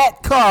saw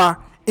that car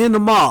in the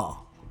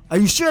mall. Are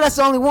you sure that's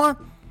the only one?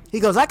 He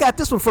goes, I got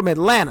this one from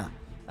Atlanta.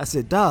 I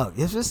said, dog,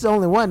 if it's the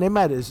only one, they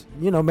might have,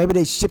 maybe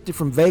they shipped it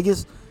from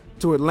Vegas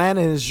to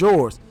Atlanta and it's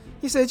yours.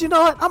 He said, you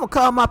know what? I'm going to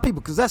call my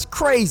people because that's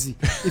crazy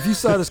if you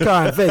saw this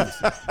car in Vegas.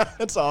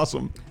 That's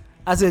awesome.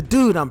 I said,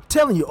 dude, I'm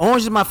telling you,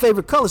 orange is my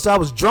favorite color. So I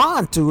was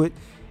drawn to it.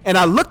 And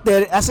I looked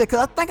at it. I said, because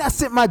I think I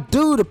sent my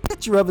dude a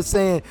picture of it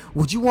saying,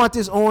 would you want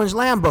this orange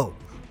Lambo?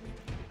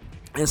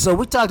 And so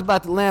we talked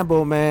about the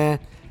Lambo, man.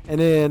 And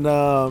then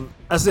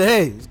I said,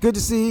 hey, it's good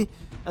to see you.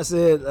 I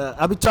said,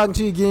 I'll be talking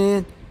to you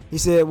again. He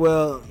said,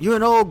 well, you're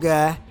an old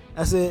guy.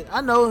 I said,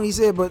 I know. He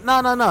said, but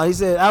no. He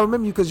said, I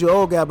remember you because you're an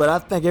old guy, but I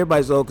think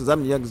everybody's old because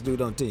I'm the youngest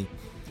dude on the team.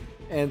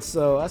 And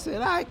so I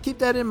said, all right, keep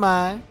that in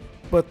mind.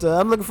 But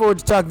I'm looking forward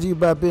to talking to you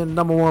about being the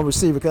number one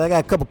receiver because I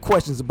got a couple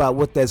questions about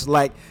what that's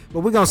like.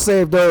 But we're going to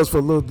save those for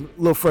a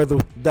little further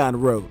down the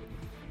road.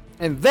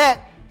 And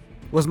that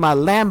was my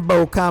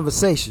Lambo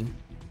conversation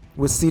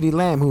with CeeDee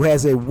Lamb, who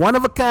has a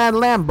one-of-a-kind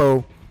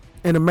Lambo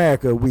in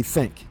America, we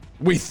think.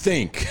 We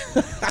think.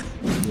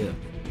 Yeah.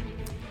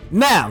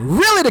 Now,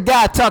 really the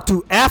guy I talked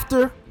to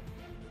after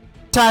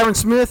Tyron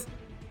Smith,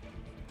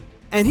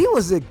 and he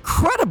was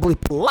incredibly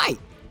polite,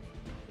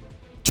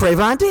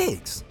 Trayvon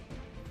Diggs.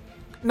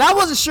 Now, I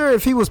wasn't sure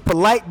if he was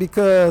polite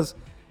because,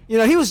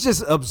 he was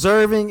just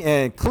observing,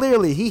 and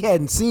clearly he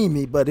hadn't seen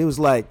me, but it was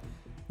like,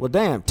 well,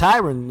 damn,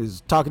 Tyron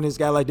is talking to this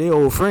guy like they're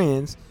old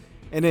friends.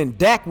 And then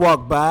Dak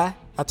walked by.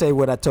 I'll tell you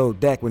what I told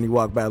Dak when he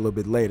walked by a little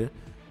bit later.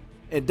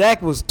 And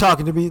Dak was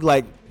talking to me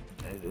like,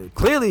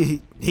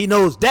 clearly he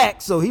knows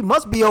Dak, so he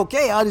must be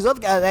okay. All these other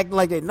guys acting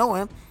like they know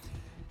him.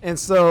 And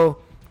so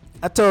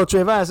I told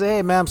Trayvon, I said,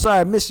 hey, man, I'm sorry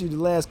I missed you the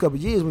last couple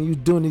of years when you were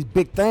doing these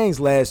big things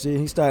last year.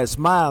 And he started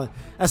smiling.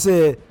 I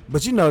said,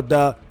 but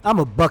dog, I'm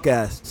a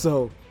Buckeye.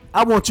 So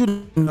I want you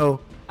to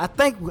know, I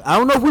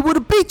don't know if we would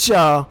have beat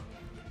y'all,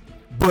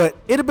 but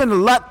it'd have been a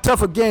lot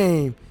tougher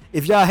game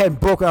if y'all hadn't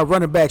broke our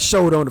running back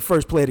shoulder on the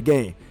first play of the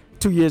game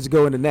 2 years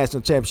ago in the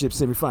national championship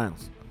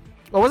semifinals.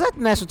 Or was that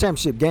the national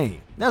championship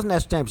game? That was the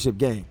national championship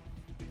game.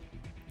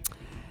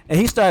 And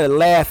he started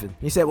laughing.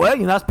 He said, well,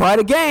 that's part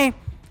of the game.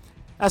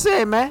 I said,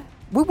 hey, man,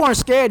 we weren't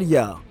scared of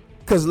y'all.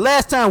 Because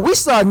last time we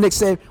saw Nick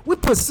Saban, we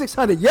put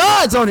 600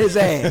 yards on his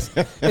ass.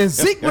 And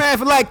Zeke ran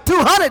for like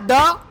 200,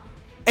 dog.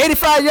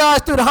 85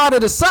 yards through the heart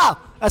of the South.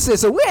 I said,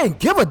 so we ain't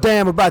give a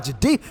damn about your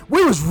deep.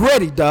 We was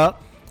ready, dog.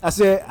 I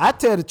said, I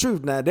tell the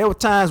truth now. There were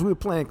times we were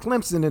playing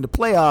Clemson in the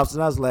playoffs,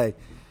 and I was like,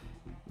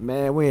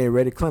 man, we ain't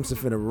ready. Clemson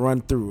finna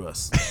run through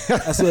us.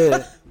 I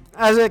said,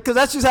 because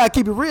that's just how I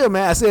keep it real,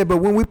 man. I said, but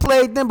when we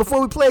played them, before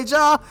we played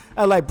y'all,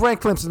 I was like, bring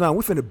Clemson on.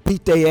 We finna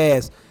beat their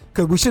ass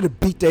because we should have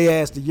beat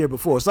their ass the year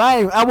before. So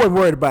I wasn't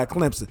worried about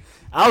Clemson.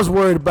 I was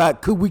worried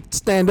about could we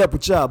stand up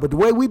with y'all. But the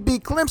way we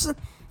beat Clemson,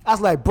 I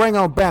was like, bring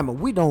on Bama.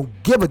 We don't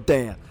give a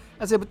damn.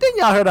 I said, but then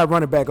y'all heard our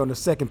running back on the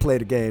second play of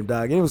the game,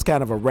 dog. And it was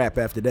kind of a wrap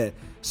after that.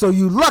 So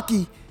you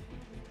lucky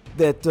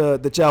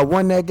that y'all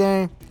won that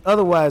game.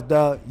 Otherwise,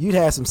 dog, you'd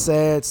have some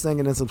sad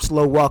singing and some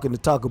slow walking to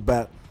talk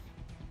about.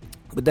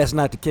 But that's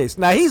not the case.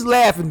 Now, he's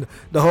laughing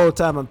the whole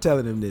time I'm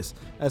telling him this.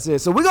 I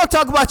said, so we're going to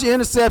talk about your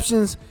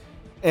interceptions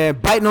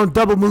and biting on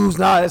double moves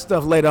and all that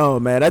stuff later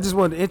on, man. I just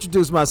wanted to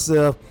introduce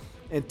myself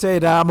and tell you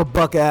that I'm a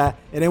Buckeye,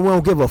 and then we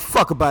don't give a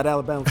fuck about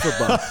Alabama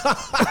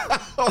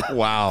football.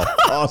 Wow.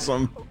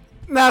 Awesome.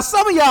 Now,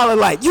 some of y'all are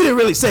like, you didn't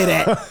really say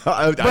that.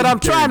 But I'm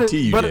trying to.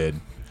 You did.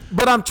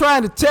 But I'm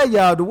trying to tell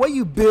y'all the way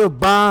you build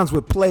bonds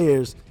with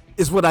players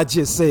is what I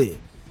just said.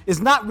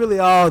 It's not really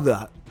all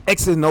the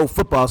X and O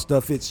football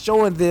stuff. It's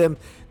showing them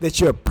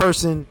that you're a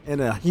person and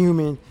a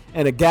human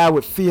and a guy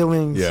with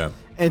feelings. Yeah.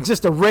 And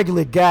just a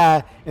regular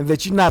guy, and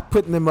that you're not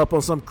putting them up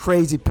on some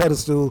crazy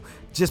pedestal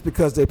just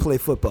because they play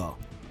football.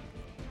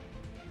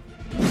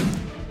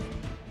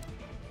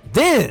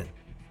 Then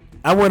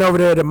I went over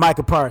there to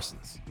Micah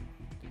Parsons.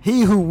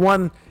 He who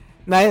won.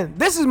 Now,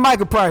 this is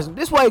Micah Parsons.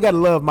 This is why you got to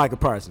love Micah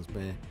Parsons,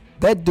 man.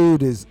 That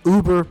dude is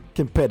uber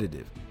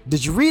competitive.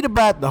 Did you read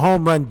about the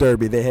home run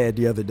derby they had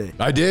the other day?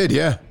 I did,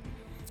 yeah.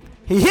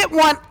 He hit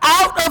one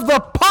out of the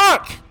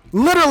park,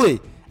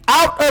 literally,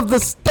 out of the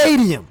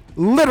stadium,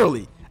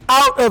 literally,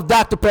 out of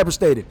Dr. Pepper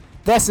Stadium.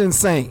 That's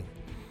insane.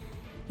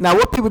 Now,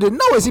 what people didn't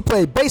know is he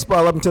played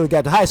baseball up until he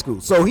got to high school.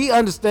 So he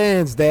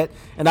understands that,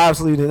 and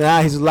obviously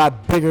now he's a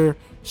lot bigger,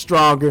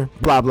 stronger,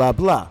 blah, blah,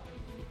 blah.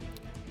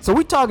 So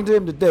we talking to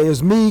him today. It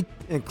was me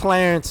and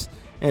Clarence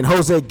and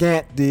Jose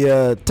Gant,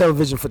 the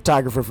television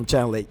photographer from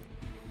Channel 8.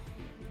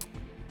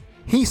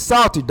 He's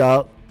salty,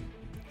 dog,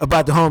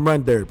 about the home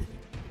run derby.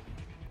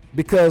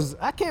 Because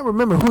I can't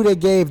remember who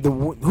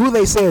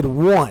they said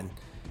won,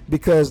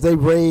 because they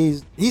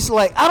raised. He's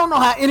like, I don't know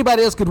how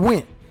anybody else could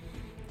win.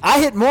 I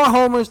hit more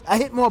homers. I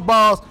hit more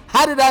balls.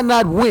 How did I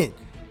not win?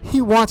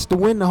 He wants to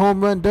win the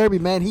home run derby,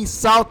 man. He's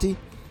salty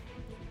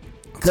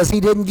because he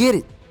didn't get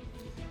it.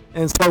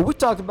 And so we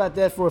talked about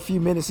that for a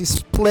few minutes.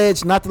 He's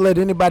pledged not to let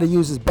anybody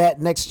use his bat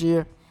next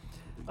year.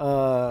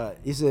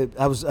 He said,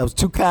 I was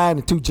too kind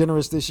and too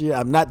generous this year.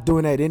 I'm not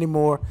doing that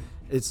anymore.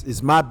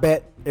 It's my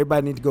bat.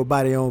 Everybody need to go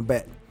buy their own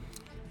bat.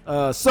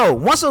 So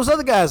once those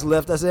other guys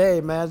left, I said,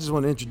 hey, man, I just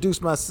want to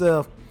introduce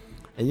myself.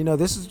 And,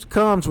 this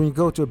comes when you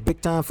go to a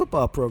big-time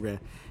football program.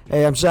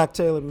 Hey, I'm Jacques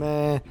Taylor,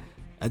 man.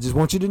 I just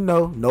want you to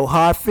know, no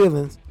hard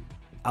feelings.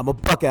 I'm a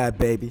Buckeye,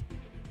 baby.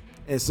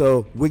 And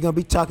so we're going to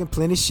be talking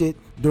plenty shit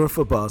during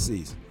football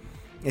season.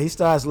 And he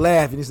starts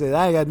laughing. He said,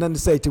 I ain't got nothing to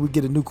say till we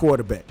get a new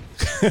quarterback.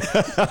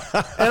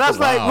 And I was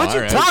like, what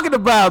you talking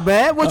about,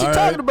 man? What you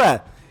talking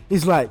about?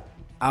 He's like,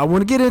 I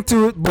want to get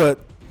into it, but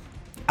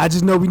I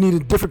just know we need a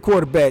different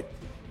quarterback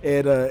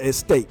at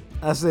State.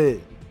 I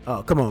said,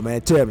 Oh, come on,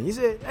 man. Tell me. He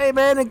said, hey,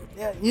 man,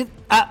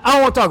 I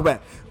don't want to talk about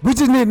it. We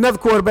just need another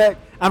quarterback.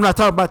 I'm not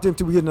talking about them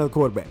until we get another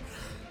quarterback.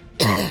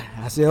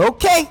 I said,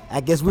 okay.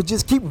 I guess we'll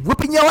just keep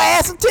whipping your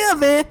ass until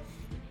then.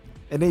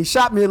 And then he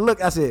shot me a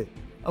look. I said,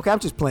 okay, I'm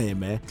just playing,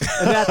 man.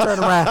 And then I turned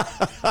around.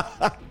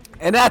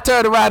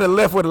 And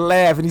left with a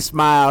laugh, and he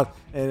smiled,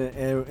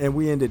 and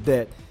we ended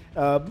that.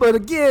 But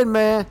again,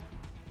 man,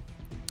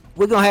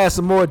 we're going to have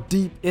some more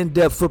deep,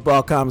 in-depth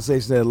football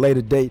conversations at a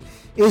later date.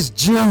 It's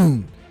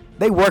June.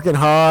 They working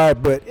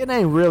hard, but it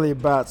ain't really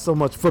about so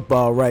much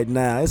football right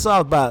now. It's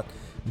all about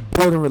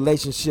building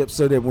relationships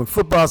so that when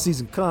football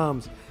season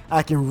comes,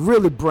 I can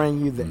really bring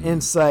you the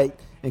insight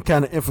and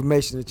kind of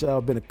information that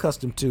y'all been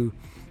accustomed to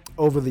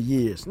over the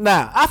years.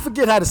 Now, I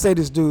forget how to say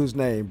this dude's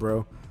name,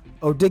 bro.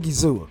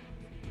 Odigizua.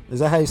 Is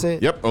that how you say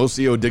it? Yep,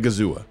 Osi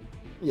Odigizua.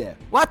 Yeah.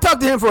 Well, I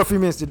talked to him for a few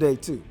minutes today,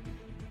 too.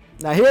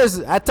 Now,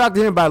 I talked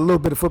to him about a little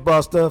bit of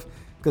football stuff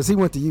because he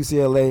went to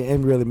UCLA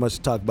and really much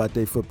to talk about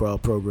their football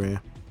program.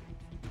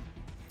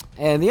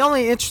 And the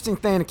only interesting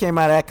thing that came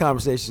out of that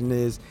conversation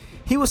is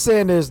he was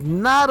saying there's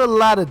not a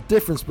lot of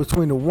difference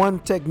between the 1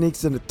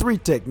 techniques and the 3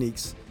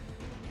 techniques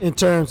in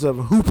terms of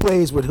who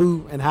plays with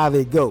who and how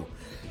they go.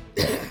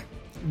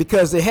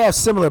 Because they have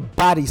similar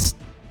body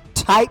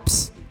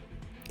types,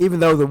 even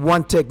though the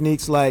 1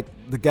 techniques like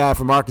the guy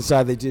from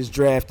Arkansas they just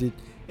drafted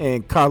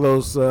and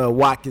Carlos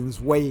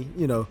Watkins weigh,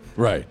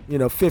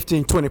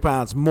 15, 20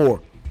 pounds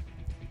more.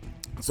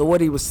 So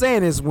what he was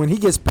saying is when he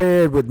gets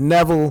paired with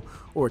Neville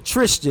or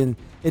Tristan,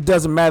 it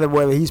doesn't matter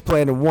whether he's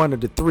playing the 1 or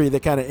the 3.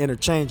 They're kind of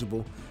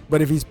interchangeable.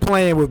 But if he's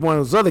playing with one of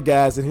those other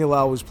guys, then he'll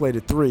always play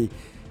the 3.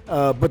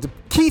 But the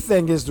key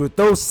thing is with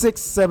those 6,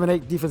 7,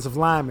 8 defensive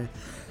linemen,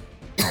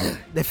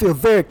 they feel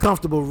very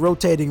comfortable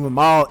rotating them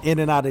all in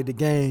and out of the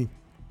game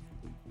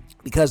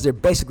because they're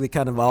basically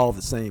kind of all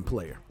the same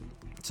player.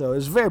 So it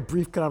was a very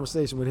brief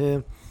conversation with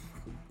him.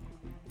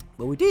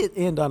 But we did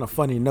end on a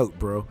funny note,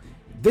 bro.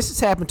 This has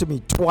happened to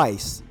me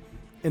twice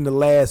in the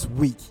last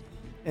week.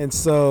 And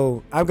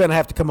so I'm going to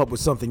have to come up with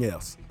something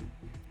else.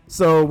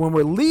 So when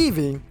we're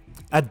leaving,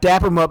 I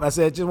dap him up. I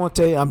said, I just want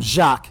to tell you I'm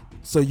Jacques,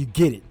 so you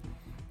get it.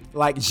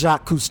 Like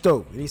Jacques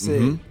Cousteau. And he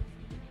said,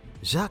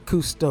 Jacques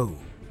Cousteau.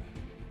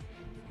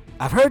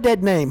 I've heard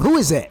that name. Who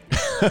is that?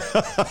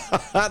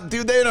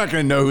 Dude, they're not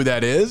going to know who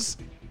that is.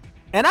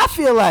 And I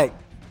feel like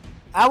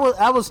I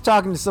was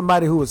talking to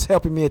somebody who was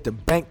helping me at the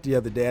bank the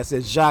other day. I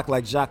said, Jacques,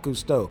 like Jacques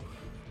Cousteau.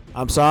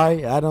 I'm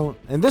sorry, I don't.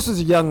 And this was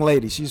a young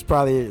lady. She's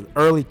probably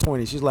early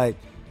 20s. She's like,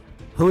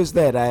 who is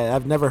that?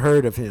 I've never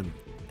heard of him.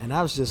 And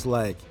I was just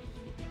like,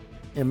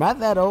 am I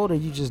that old or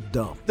you just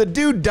dumb? The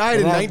dude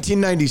died in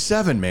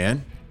 1997,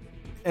 man.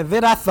 And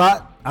then I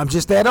thought, I'm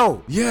just that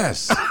old.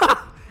 Yes.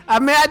 I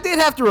mean, I did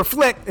have to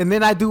reflect, and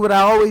then I do what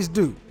I always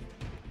do.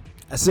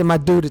 I send my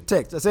dude a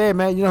text. I say, hey,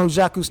 man, you know who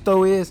Jacques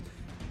Cousteau is?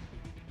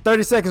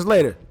 30 seconds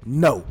later,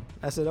 no.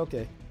 I said,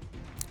 okay.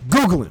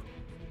 Google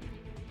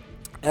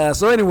him.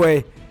 So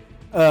anyway,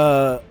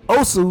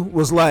 Osu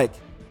was like,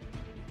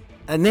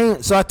 a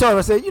name. So I told him,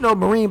 I said,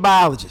 marine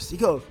biologist. He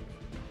goes,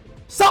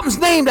 something's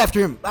named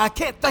after him. I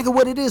can't think of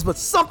what it is, but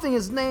something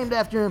is named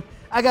after him.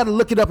 I got to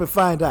look it up and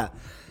find out.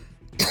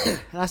 And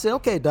I said,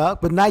 okay, dog,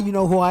 but now you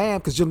know who I am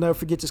because you'll never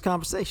forget this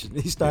conversation.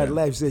 And he started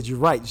laughing. He said, you're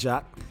right,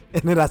 Jacques.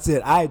 And then I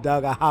said, all right,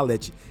 dog, I'll holler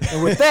at you.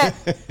 And with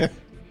that,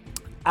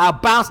 I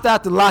bounced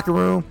out the locker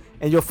room,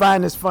 and you'll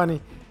find this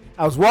funny.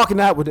 I was walking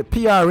out with a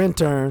PR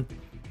intern,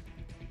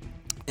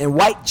 and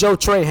White Joe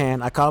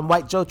Trahan, I call him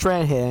White Joe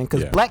Trahan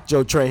because Black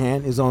Joe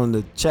Trahan is on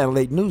the Channel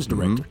 8 news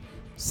director.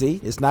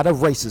 See, it's not a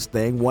racist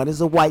thing. One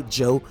is a white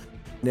Joe,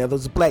 and the other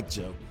is a black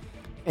Joe.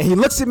 And he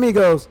looks at me and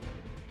goes,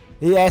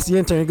 he asked the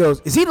intern, he goes,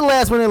 is he the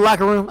last one in the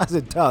locker room? I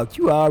said, dog,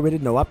 you already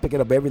know. I'm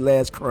picking up every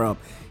last crumb.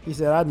 He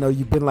said, I know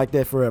you've been like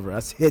that forever. I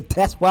said,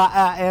 that's why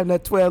I am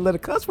that 12-letter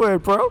cuss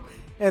word, bro.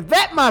 And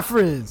that, my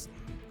friends,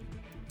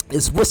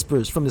 is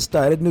whispers from the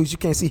start of the news you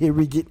can't see here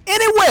we get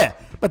anywhere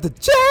but the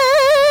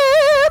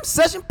Jam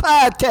Session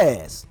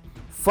Podcast.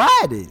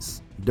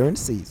 Fridays during the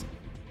season.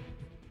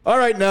 All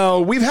right, now,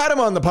 we've had him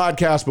on the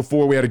podcast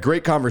before. We had a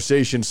great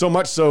conversation, so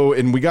much so,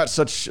 and we got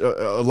such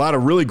a lot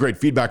of really great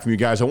feedback from you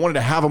guys. I wanted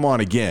to have him on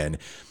again.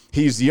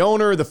 He's the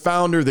owner, the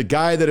founder, the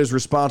guy that is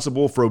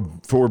responsible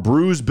for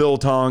Brews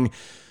Biltong.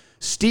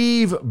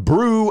 Steve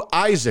Brew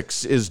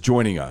Isaacs is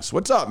joining us.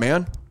 What's up,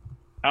 man?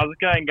 How's it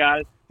going,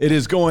 guys? It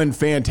is going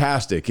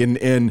fantastic.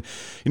 And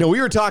we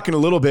were talking a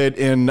little bit,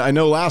 and I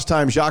know last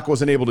time Jacques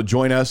wasn't able to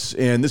join us,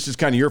 and this is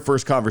kind of your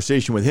first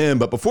conversation with him.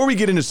 But before we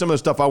get into some of the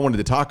stuff I wanted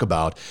to talk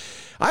about,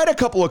 I had a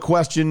couple of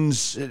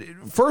questions.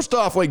 First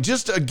off,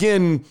 just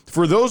again,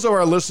 for those of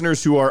our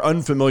listeners who are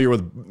unfamiliar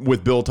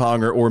with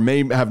Biltong or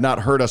may have not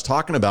heard us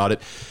talking about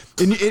it,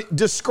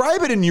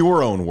 describe it in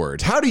your own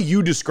words. How do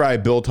you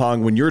describe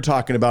Biltong when you're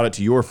talking about it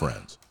to your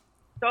friends?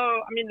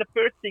 So, the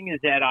first thing is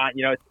that,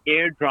 it's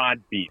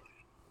air-dried beef,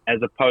 as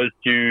opposed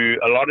to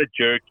a lot of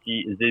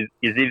jerky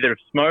is either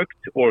smoked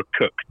or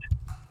cooked.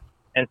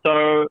 And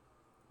so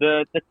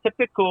the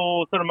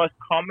typical sort of most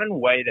common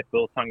way that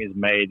biltong is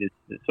made is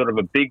sort of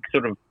a big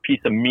sort of piece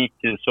of meat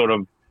is sort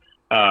of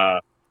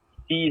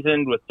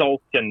seasoned with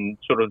salt and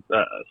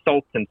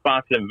salt and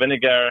spices and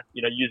vinegar.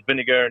 Use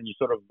vinegar and you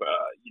sort of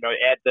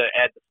add the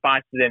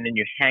spices and then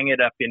you hang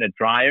it up in a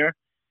dryer.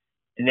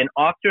 And then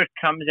after it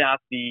comes out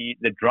the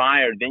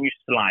dryer, then you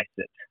slice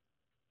it.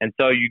 And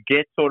so you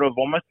get sort of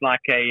almost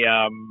like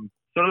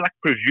sort of like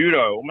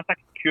prosciutto, almost like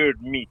a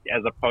cured meat,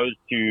 as opposed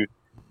to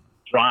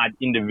dried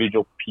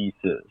individual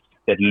pieces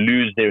that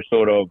lose their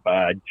sort of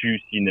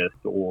juiciness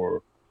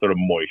or sort of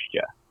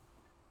moisture.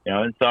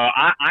 And so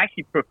I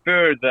actually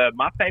prefer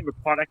my favorite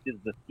product is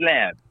the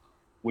slab,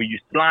 where you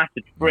slice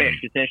it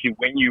fresh. Essentially,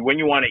 when you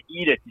want to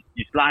eat it,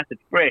 you slice it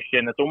fresh,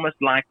 and it's almost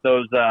like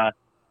those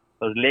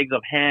legs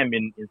of ham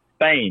in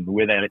Spain,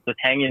 where they're just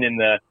hanging in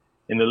the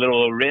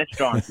little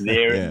restaurants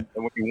there. And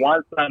when you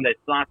want some, they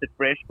slice it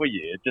fresh for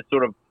you. It just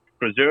sort of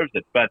preserves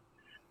it. But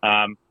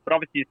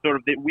obviously,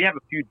 we have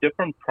a few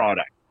different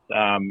products,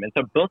 and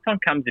so biltong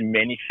comes in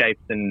many shapes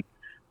and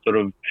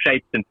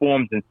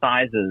forms and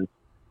sizes.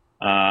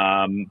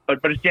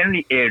 But it's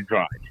generally air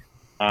dried.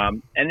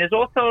 And there's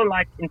also,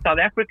 like in South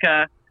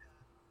Africa,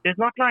 there's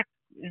not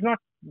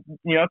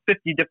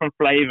 50 different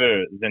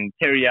flavors and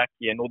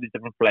teriyaki and all these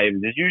different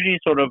flavors. There's usually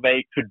sort of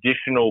a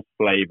traditional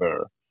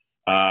flavor,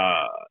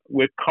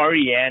 where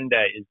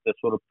coriander is the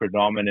sort of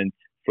predominant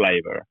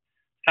flavor.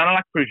 Kind of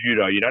like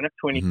prosciutto. You don't have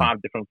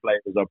 25 different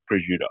flavors of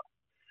prosciutto,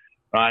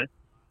 right?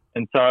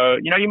 And so,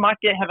 you might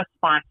have a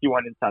spicy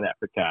one in South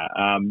Africa.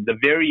 The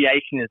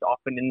variation is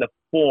often in the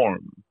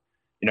form.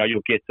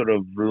 You'll get sort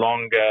of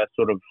longer,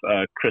 sort of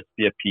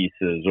crispier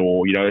pieces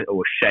or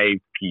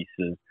shaved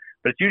pieces.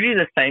 But it's usually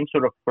the same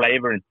sort of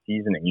flavor and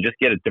seasoning. You just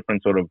get a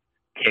different sort of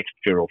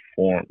texture or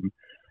form.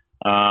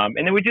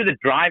 And then we do the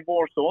dry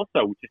wors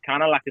also, which is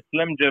kind of like a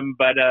Slim Jim,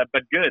 but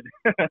good.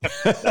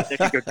 That's actually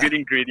got good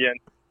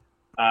ingredients.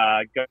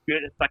 Good.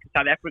 It's like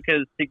South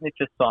Africa's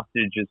signature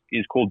sausage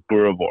is called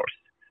boerewors.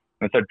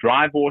 And so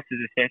dry wors is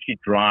essentially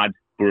dried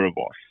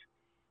boerewors.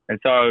 And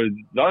so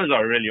those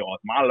are really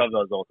awesome. I love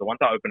those also. Once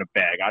I open a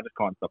bag, I just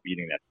can't stop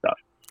eating that stuff.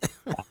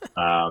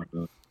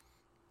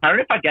 I don't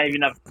know if I gave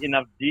enough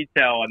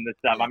detail on this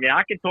stuff. I mean,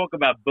 I can talk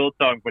about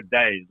biltong for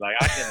days. Like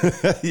I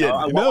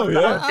can. One of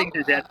the other things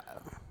is that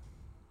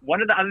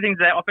one of the other things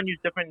they often use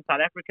different in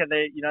South Africa.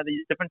 They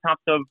use different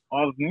types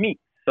of meat.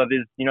 So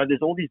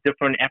there's all these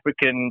different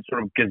African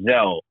sort of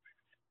gazelle,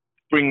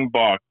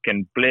 springbok,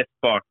 and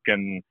blesbok,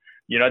 and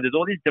there's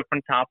all these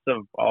different types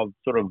of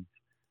sort of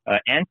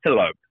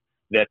antelope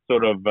that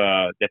sort of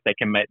that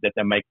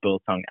they make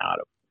biltong out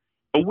of.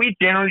 But we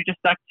generally just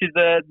stuck to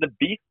the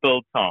beef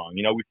biltong.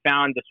 We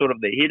found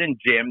the hidden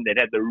gem that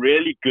had the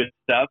really good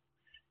stuff,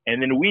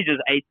 and then we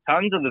just ate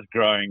tons of this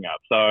growing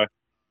up. So,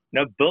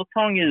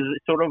 biltong is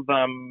sort of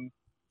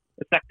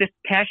it's like this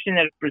passion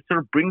that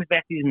sort of brings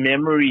back these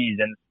memories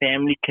and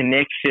family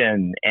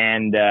connection,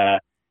 and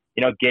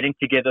getting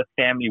together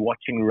family,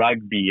 watching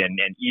rugby and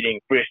eating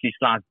freshly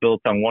sliced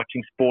biltong,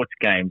 watching sports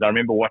games. I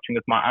remember watching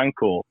with my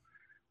uncle,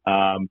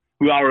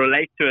 who I'll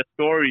relate to a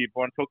story if I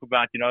want to talk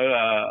about,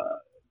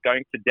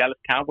 going to Dallas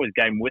Cowboys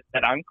game with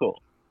that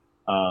uncle,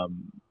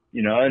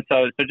 and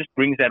so it just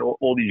brings out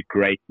all these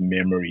great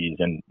memories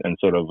and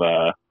sort of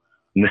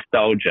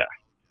nostalgia.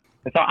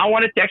 And so I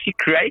wanted to actually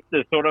create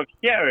this sort of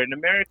here in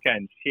America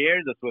and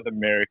share this with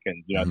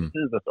Americans. This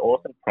is this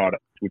awesome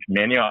product which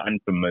many are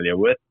unfamiliar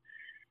with,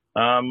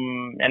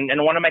 and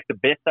I want to make the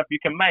best stuff you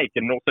can make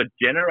and also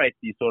generate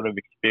these sort of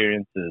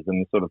experiences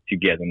and sort of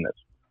togetherness.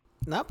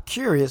 Now, I'm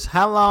curious,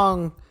 how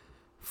long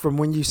from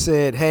when you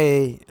said,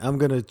 hey, I'm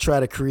going to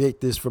try to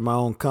create this for my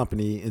own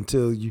company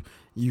until you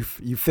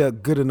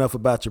felt good enough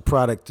about your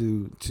product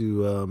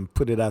to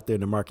put it out there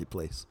in the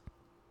marketplace?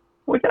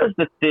 Well, that was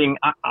the thing.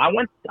 I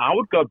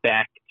would go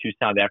back to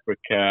South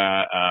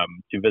Africa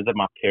to visit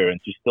my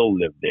parents who still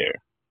live there.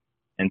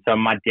 And so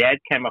my dad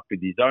came up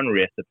with his own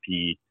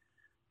recipe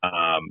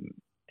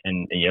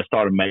and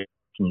started making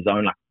his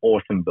own like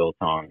awesome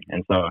biltong.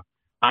 And so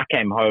I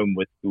came home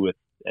with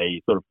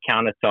a sort of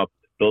countertop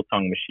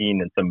biltong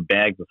machine and some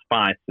bags of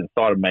spice and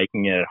started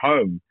making it at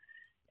home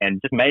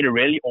and just made a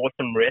really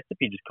awesome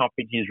recipe, just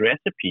copied his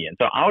recipe. And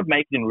so I would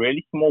make it in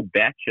really small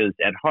batches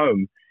at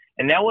home.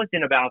 And that was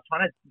in about, I was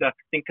trying to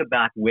think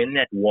about when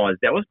that was.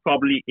 That was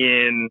probably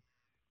in,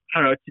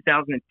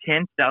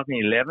 2010,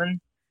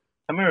 2011,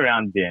 somewhere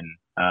around then.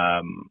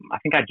 I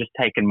think I'd just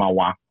taken my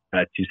wife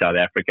to South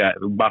Africa,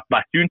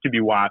 my soon-to-be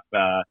wife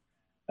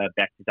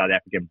back to South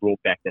Africa and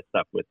brought back that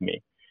stuff with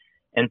me.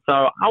 And so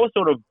I was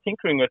sort of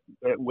tinkering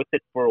with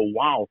it for a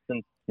while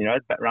since,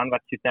 around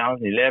about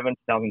 2011,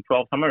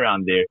 2012, somewhere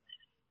around there.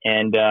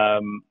 And,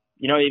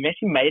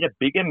 eventually made a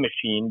bigger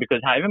machine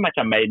because however much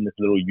I made in this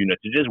little unit,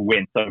 it just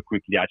went so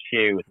quickly. I'd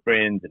share with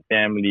friends and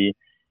family.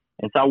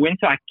 And so I went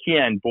to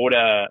IKEA and bought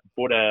a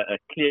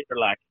clear,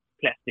 like,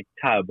 plastic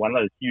tub, one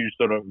of those huge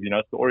sort of,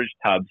 storage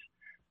tubs.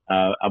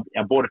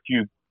 I bought a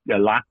few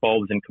light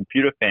bulbs and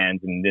computer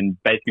fans and then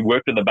basically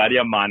worked with a buddy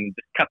of mine and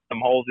just cut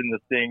some holes in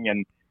this thing.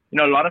 And,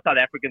 a lot of South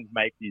Africans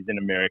make these in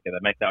America. They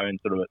make their own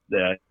sort of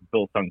the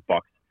biltong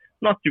box.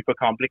 Not super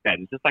complicated.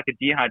 It's just like a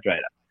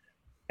dehydrator.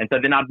 And so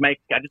then I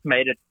just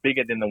made it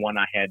bigger than the one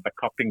I had by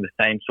copying the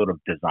same sort of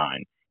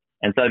design.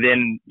 And so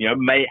then,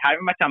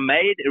 however much I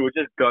made, it would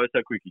just go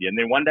so quickly. And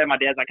then one day my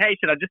dad's like, hey,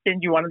 should I just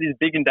send you one of these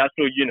big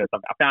industrial units?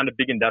 I found a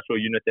big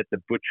industrial unit that the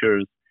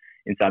butchers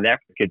in South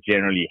Africa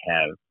generally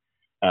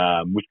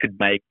have, which could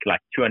make like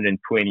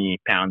 220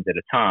 pounds at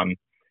a time.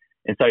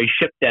 And so he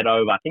shipped that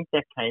over. I think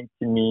that came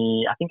to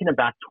me, in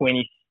about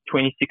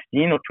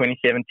 2016 or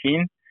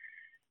 2017.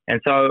 And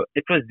so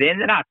it was then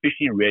that I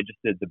officially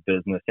registered the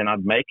business, and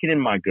I'd make it in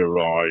my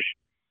garage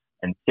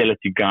and sell it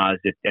to guys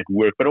at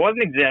work. But it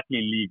wasn't exactly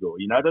legal,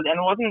 and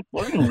it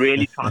wasn't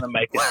really trying to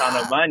make a ton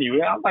of money.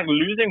 I was like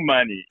losing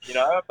money,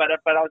 but it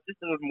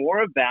was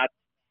more about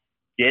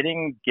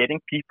getting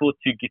people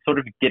to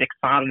get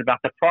excited about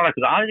the product,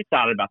 because I was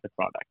excited about the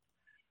product.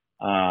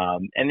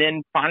 And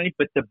then finally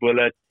bit the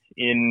bullet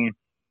in,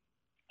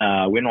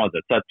 when was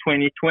it? So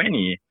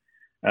 2020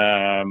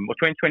 or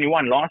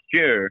 2021, last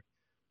year,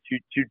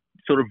 to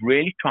sort of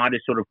really try to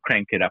sort of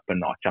crank it up a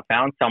notch. I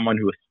found someone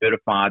who was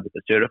certified with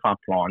a certified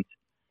plant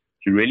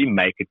to really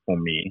make it for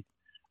me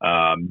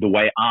the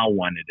way I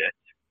wanted it.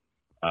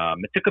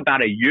 It took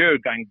about a year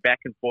going back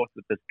and forth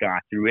with this guy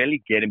to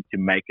really get him to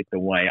make it the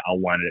way I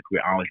wanted it,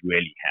 where I was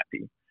really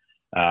happy.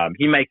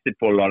 He makes it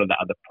for a lot of the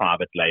other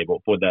private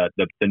label, for the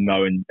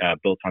known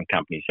Biltong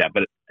companies here,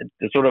 but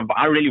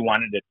I really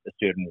wanted it a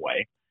certain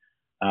way.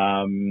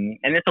 And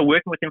then so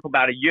working with him for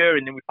about a year,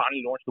 and then we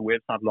finally launched the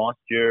website last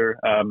year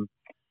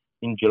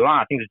in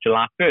July. I think it's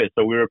July 1st.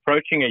 So we're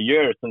approaching a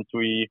year since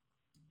we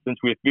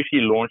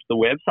officially launched the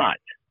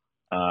website.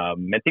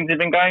 And things have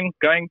been going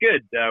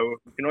good.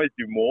 We can always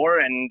do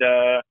more,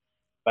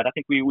 but I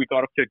think we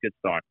got off to a good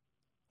start.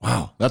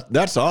 Wow,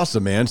 that's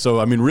awesome, man. So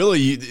I mean,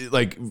 really,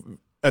 like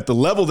at the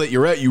level that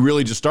you're at, you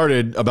really just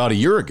started about a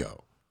year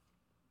ago.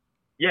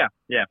 Yeah.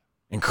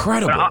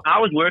 Incredible. But I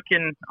was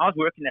working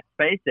at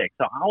SpaceX,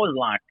 so I was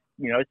like,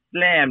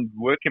 slammed,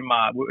 working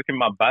my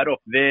butt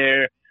off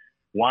there.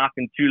 Wife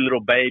and 2 little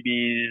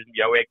babies.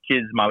 We had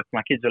kids. My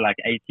kids are like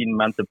 18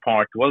 months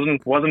apart.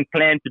 Wasn't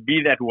planned to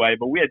be that way,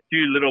 but we had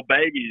 2 little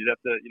babies at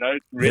the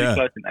really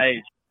close in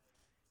age.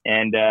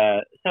 And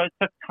so it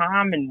took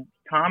time.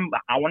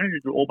 I wanted to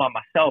do it all by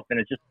myself, and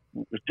it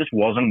just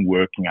wasn't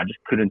working. I just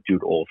couldn't do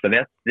it all. So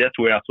that's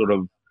where I sort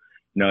of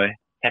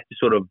had to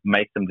sort of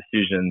make some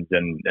decisions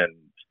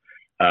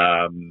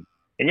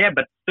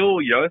but still,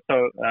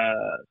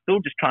 still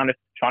just trying to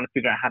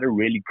figure out how to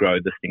really grow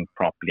this thing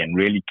properly and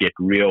really get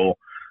real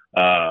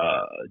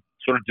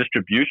sort of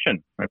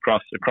distribution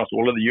across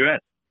all of the U.S.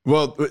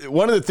 Well,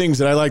 one of the things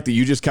that I like that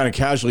you just kind of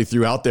casually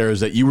threw out there is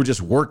that you were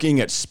just working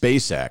at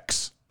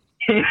SpaceX.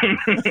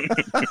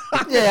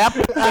 Yeah,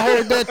 I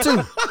heard that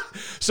too.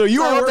 So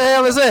what the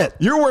hell is that?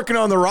 You're working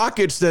on the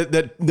rockets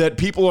that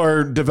people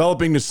are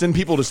developing to send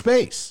people to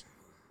space.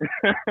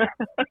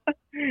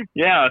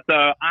 Yeah, so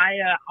I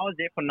was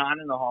there for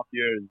 9.5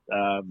 years.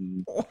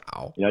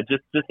 Wow.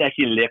 Just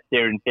actually left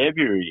there in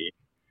February.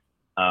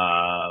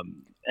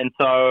 And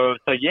so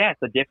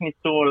definitely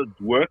still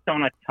worked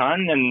on a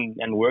ton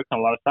and worked on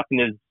a lot of stuff. And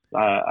there's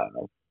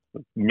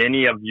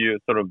many of you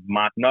sort of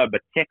might know,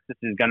 but Texas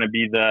is going to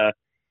be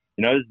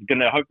is going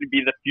to hopefully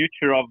be the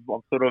future of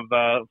sort of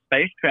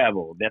space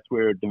travel. That's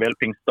where we're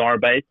developing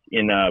Starbase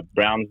in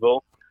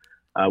Brownsville,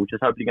 which is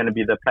hopefully going to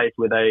be the place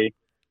where they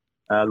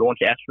launch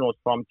astronauts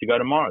from to go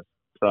to Mars.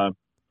 So a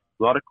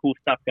lot of cool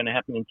stuff going to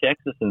happen in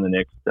Texas in the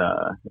next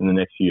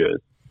few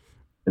years.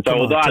 And so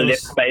although I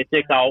left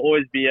SpaceX, I'll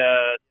always be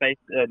X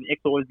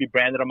will always be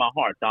branded on my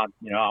heart. I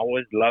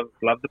always love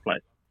the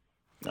place.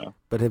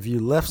 But have you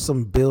left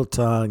some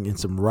biltong and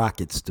some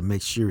rockets to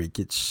make sure it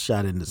gets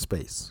shot into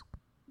space?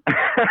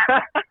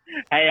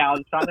 Hey, I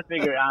was trying to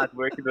figure out,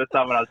 working with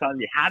someone, I was trying to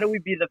see, how do we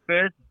be the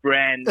first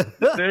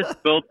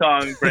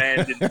biltong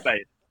brand in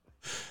space?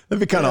 That'd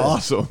be kind of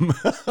awesome.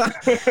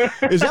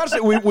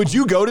 Would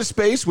you go to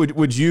space?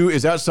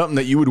 Is that something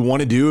that you would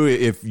want to do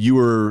if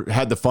you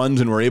had the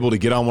funds and were able to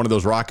get on one of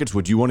those rockets?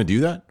 Would you want to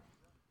do that?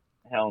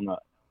 Hell no.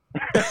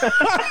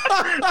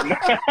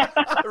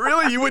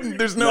 Really? You wouldn't?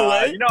 There's no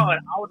way?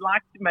 I would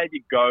like to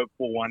maybe go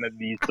for one of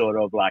these sort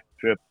of like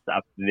trips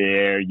up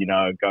there,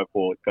 go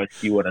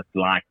see what it's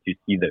like to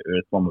see the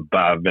Earth from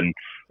above and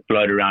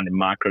float around in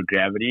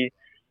microgravity.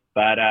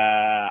 But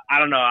I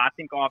don't know. I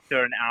think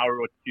after an hour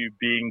or two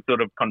being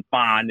sort of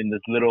confined in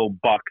this little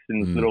box, in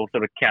this little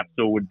sort of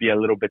capsule, would be a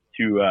little bit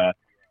too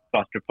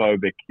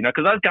claustrophobic.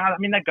 Because those guys,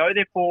 they go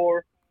there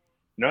for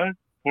a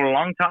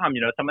long time.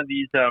 Some of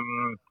these,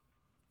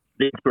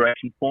 the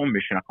Inspiration 4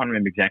 mission, I can't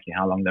remember exactly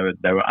how long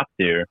they were up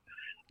there.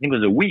 I think it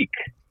was a week.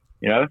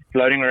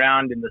 Floating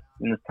around in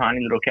this tiny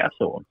little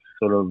capsule.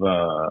 Sort of,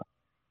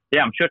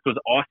 I'm sure it was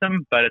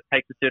awesome, but it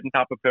takes a certain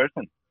type of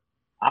person.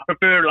 I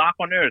prefer life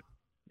on Earth.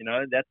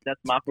 That's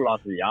my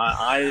philosophy.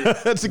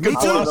 That's a good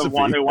philosophy.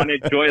 I want to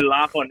enjoy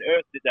life on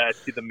Earth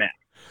to the max.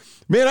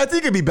 Man, I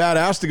think it'd be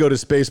badass to go to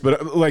space,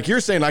 but like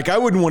you're saying, like I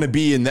wouldn't want to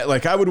be in that.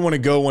 Like I would want to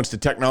go once the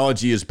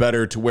technology is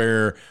better to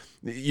where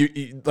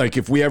you like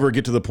if we ever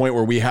get to the point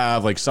where we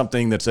have like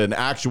something that's an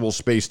actual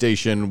space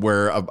station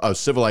where a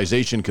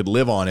civilization could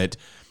live on it.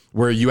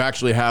 where you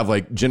actually have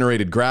like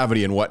generated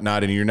gravity and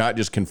whatnot, and you're not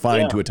just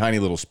confined to a tiny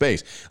little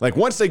space. Like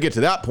once they get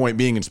to that point,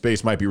 being in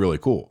space might be really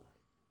cool.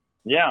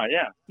 Yeah.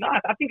 No,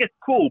 I think it's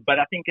cool, but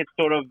I think it's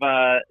sort of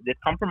there's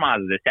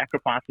compromises, there's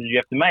sacrifices you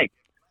have to make,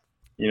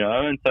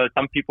 and so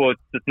some people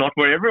it's not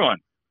for everyone.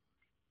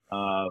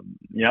 But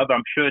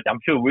I'm sure it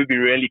would be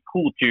really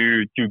cool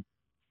to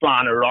fly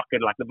on a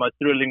rocket, like the most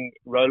thrilling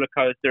roller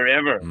coaster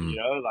ever,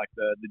 like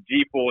the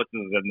G-forces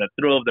and the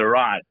thrill of the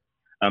ride.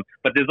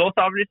 But there's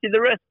also obviously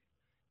the risk.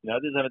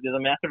 There's a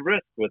massive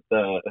risk with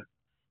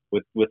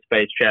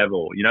space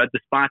travel.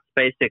 Despite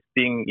SpaceX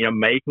being,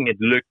 making it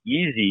look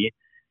easy,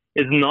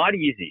 it's not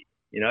easy.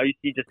 You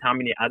see just how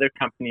many other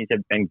companies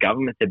and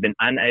governments have been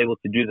unable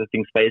to do the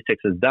things SpaceX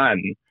has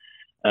done.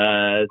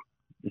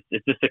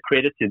 It's just a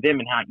credit to them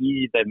and how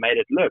easy they've made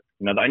it look.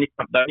 The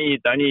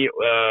only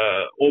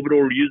orbital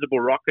reusable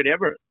rocket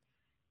ever.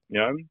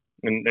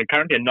 And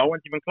currently no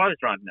one's even close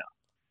right now.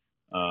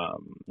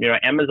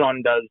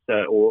 Amazon does,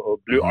 or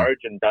Blue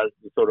Origin does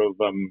sort of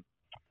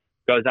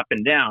goes up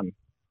and down.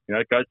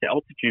 It goes to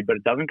altitude, but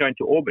it doesn't go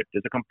into orbit.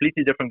 It's a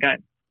completely different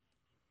game.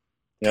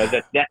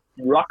 That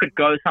rocket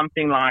goes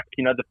something like,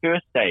 the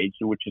first stage,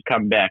 which has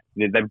come back.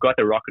 They've got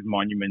the rocket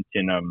monument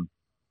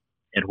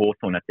at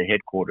Hawthorne at the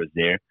headquarters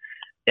there.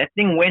 That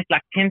thing went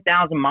like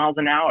 10,000 miles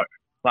an hour.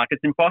 Like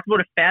it's impossible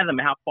to fathom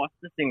how fast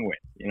this thing went.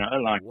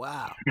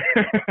 Wow.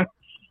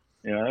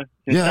 Yeah,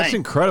 that's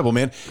incredible,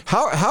 man.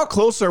 How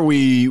close are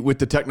we with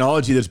the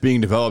technology that's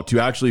being developed to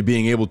actually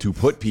being able to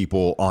put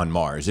people on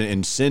Mars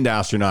and send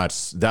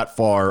astronauts that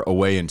far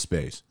away in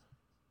space?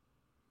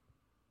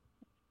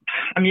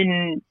 I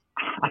mean,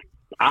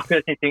 I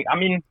personally think, I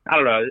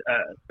don't know,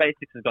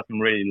 SpaceX has got some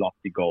really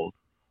lofty goals.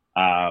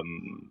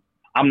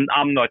 I'm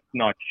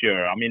not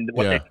sure.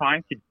 What they're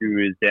trying to do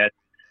is that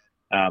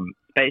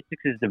SpaceX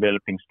is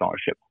developing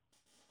Starship.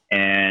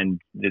 And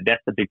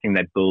that's the big thing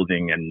they're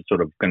building and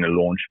sort of going to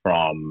launch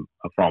from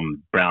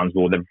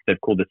Brownsville.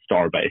 They've called it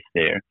Starbase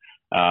there.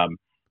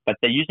 But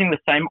they're using the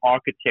same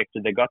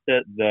architecture. They got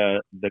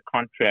the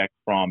contract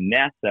from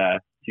NASA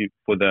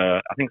for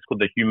I think it's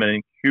called the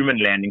human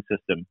landing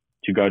system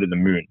to go to the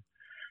moon.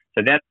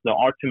 So that's the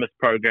Artemis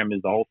program,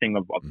 is the whole thing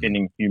of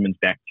sending humans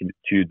back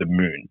to the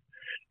moon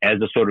as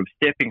a sort of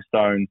stepping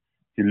stone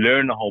to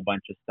learn a whole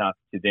bunch of stuff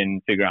to then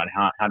figure out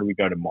how do we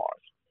go to Mars.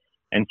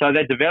 And so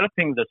they're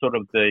developing the sort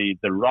of the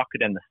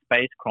rocket and the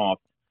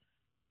spacecraft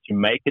to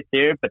make it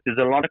there, but there's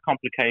a lot of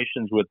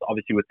complications with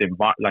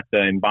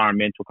the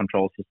environmental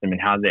control system and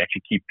how they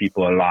actually keep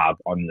people alive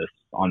on the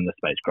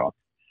spacecraft.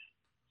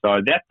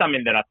 So that's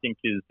something that I think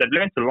they've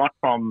learned a lot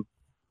from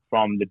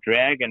the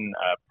Dragon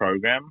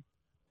program,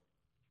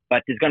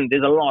 but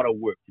there's a lot of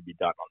work to be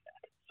done on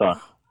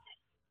that.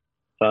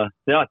 So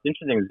yeah, it's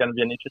interesting. It's going to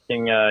be an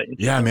interesting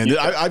yeah, man.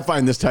 I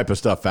find this type of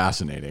stuff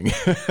fascinating,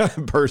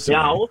 personally.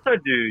 Yeah, I also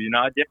do.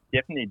 I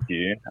definitely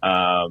do.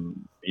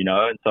 And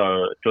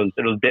so it was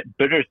a bit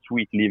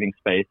bittersweet leaving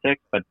SpaceX,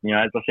 but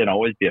as I said, I'll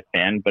always be a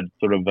fan. But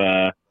sort of,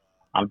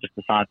 I've just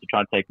decided to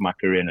try to take my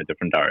career in a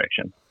different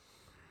direction.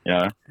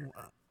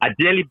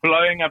 Ideally,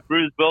 blowing up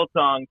Bruce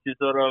Biltong to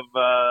sort of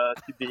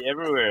to be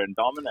everywhere and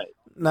dominate.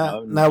 Now,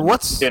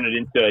 turn it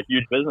into a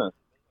huge business.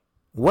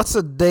 What's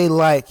a day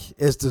like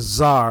as the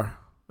czar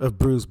of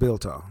Bruce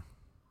Biltong?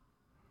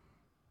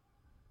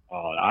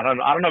 Oh, I don't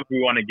know if we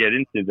want to get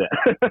into that.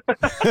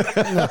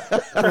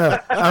 No.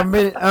 I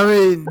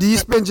mean, do you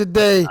spend your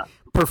day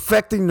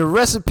perfecting the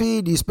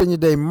recipe? Do you spend your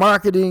day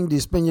marketing? Do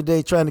you spend your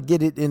day trying to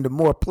get it into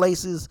more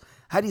places?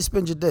 How do you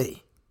spend your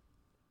day?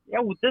 Yeah,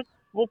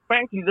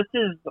 frankly, this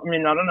is. I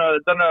don't know.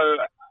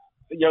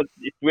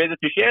 Whether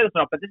to share this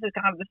or not, but this is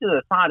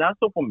a side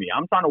hustle for me.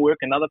 I'm trying to work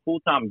another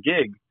full-time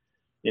gig,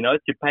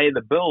 to pay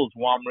the bills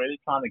while I'm really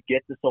trying to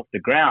get this off the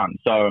ground.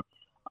 So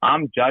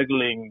I'm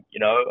juggling,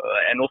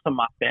 and also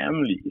my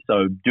family.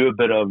 So do a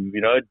bit of,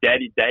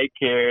 daddy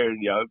daycare,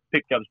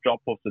 pickups,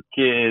 drop-offs with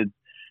kids,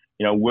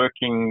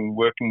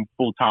 working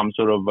full-time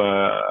sort of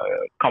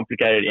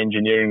complicated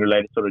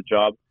engineering-related sort of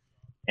job.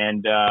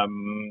 And,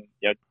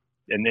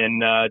 and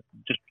then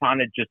just trying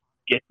to just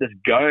get this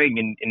going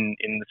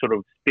in the sort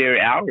of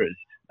spare hours,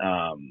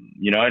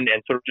 and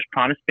sort of just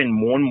trying to spend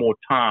more and more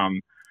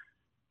time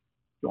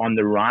on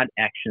the right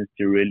actions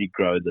to really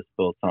grow this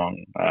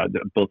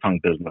Biltong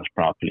business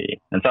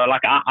properly. And so,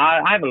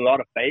 I have a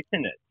lot of faith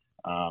in it,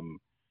 and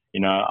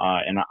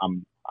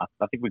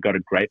I think we've got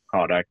a great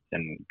product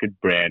and good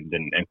brand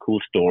and cool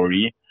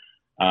story.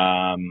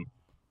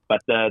 But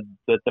the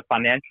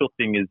financial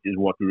thing is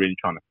what we're really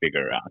trying to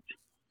figure out.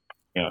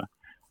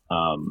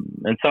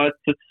 And so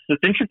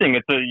it's interesting.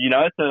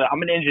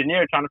 I'm an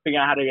engineer trying to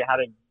figure out how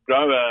to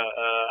grow a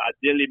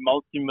ideally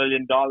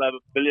multi-million-dollar,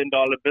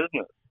 billion-dollar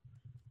business.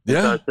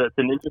 Yeah, so it's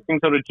an interesting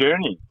sort of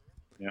journey.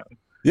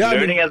 Yeah,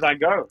 learning as I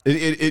go.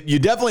 You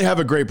definitely have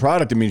a great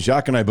product.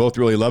 Jacques and I both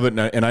really love it,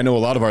 and I know a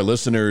lot of our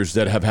listeners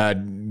that have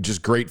had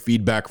just great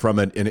feedback from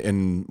it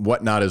and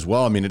whatnot as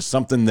well. It's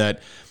something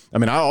that.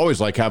 I always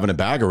like having a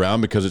bag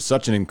around because it's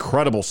such an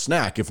incredible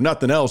snack. If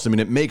nothing else,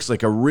 it makes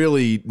like a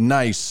really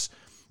nice.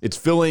 It's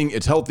filling.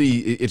 It's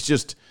healthy. It's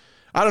just.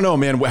 I don't know,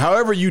 man.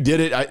 However you did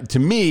it, to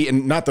me,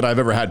 and not that I've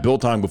ever had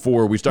biltong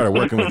before we started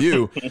working with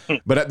you,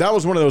 but that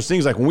was one of those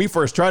things. Like when we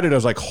first tried it, I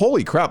was like,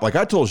 holy crap. Like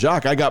I told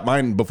Jacques, I got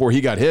mine before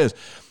he got his.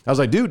 I was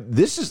like, dude,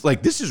 this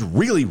is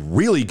really,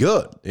 really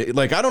good.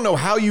 Like, I don't know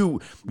how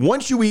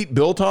once you eat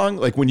biltong,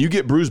 like when you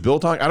get bruised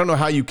biltong, I don't know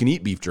how you can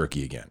eat beef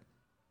jerky again.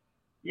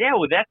 Yeah,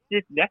 well, that's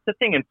the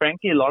thing. And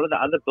frankly, a lot of the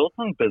other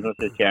biltong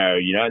businesses here,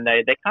 you know, and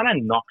they kind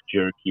of knock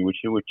jerky, which,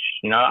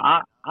 you know,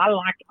 I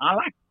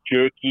like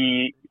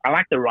jerky. I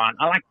like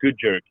I like good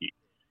jerky.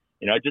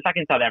 You know, just like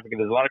in South Africa,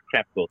 there's a lot of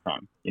crap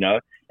biltong, you know.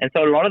 And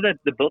so a lot of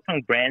the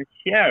biltong brands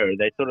here,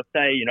 they sort of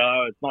say, you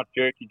know, it's not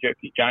jerky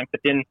junk,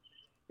 but then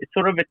it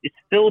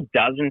still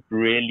doesn't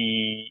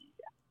really,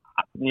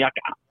 like,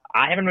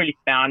 I haven't really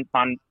found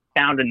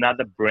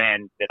another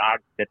brand that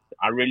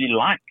I really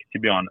like, to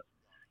be honest,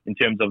 in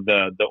terms of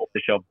the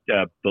off-the-shelf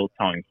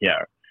biltong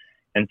here.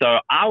 And so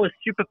I was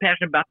super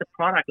passionate about the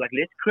product. Like,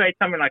 let's create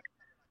something like,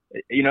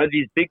 you know,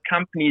 these big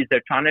companies,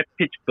 they're trying to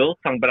pitch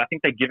biltong, but I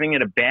think they're giving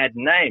it a bad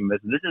name.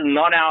 This is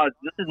not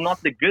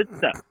the good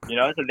stuff, you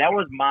know? So that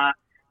was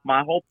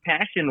my whole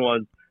passion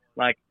was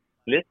like,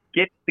 let's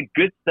get the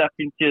good stuff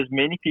into as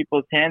many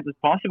people's hands as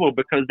possible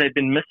because they've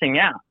been missing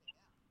out.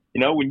 You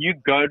know, when you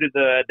go to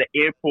the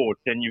airport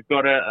and you've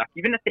got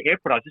even at the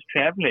airport, I was just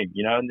traveling,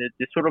 you know, and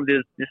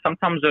there's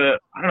sometimes a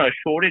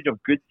shortage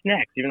of good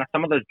snacks. Even like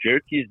some of those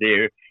jerkies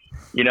there,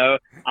 you know,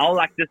 I'll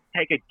like just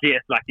take a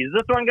guess, like, is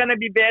this one going to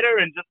be better?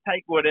 And just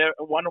take whatever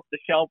one off the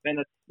shelf, and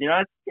it's, you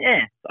know,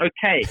 it's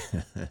okay,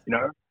 you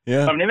know.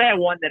 Yeah. I've never had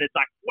one that it's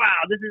like, wow,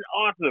 this is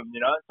awesome,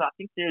 you know. So I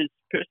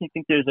personally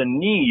think there's a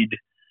need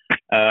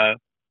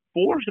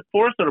for a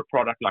sort of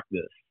product like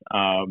this,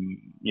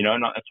 you know,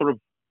 not sort of.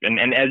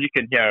 And as you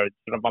can hear,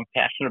 sort of I'm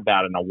passionate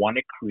about it, and I want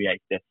to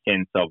create that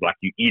sense of like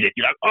you eat it,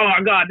 you're like, oh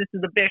my God, this is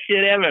the best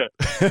shit ever.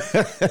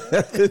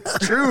 It's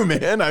true,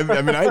 man. I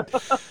mean,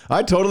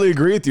 I totally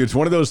agree with you. It's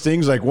one of those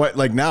things like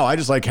now I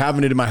just like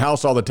having it in my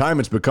house all the time.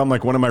 It's become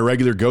like one of my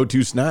regular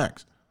go-to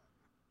snacks.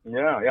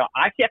 Yeah.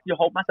 I actually have to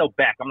hold myself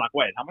back. I'm like,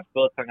 wait, how much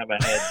biltong have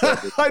I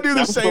had? I do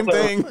the same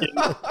thing.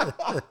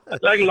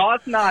 Like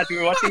last night, we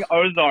were watching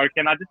Ozark,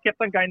 and I just kept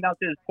on going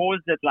downstairs,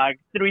 paused it like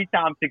 3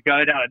 times to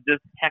go down and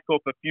just hack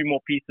off a few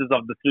more pieces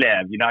of the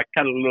slab. You know, I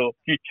cut a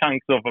few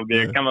chunks off of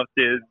there, come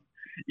upstairs,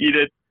 eat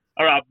it.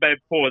 All right, babe,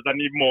 pause. I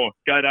need more.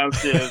 Go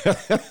downstairs.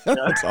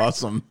 That's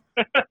awesome.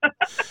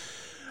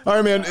 All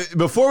right, man,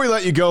 before we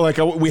let you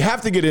go, we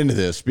have to get into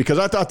this because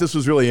I thought this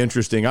was really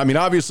interesting. I mean,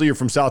 obviously you're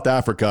from South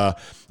Africa,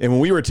 and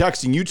when we were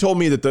texting, you told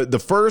me that the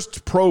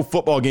first pro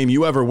football game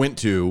you ever went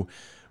to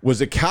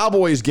was a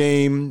Cowboys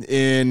game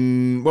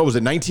in,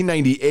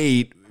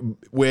 1998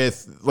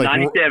 with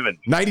like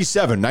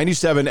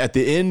 97 at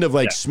the end of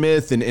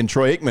Smith and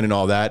Troy Aikman and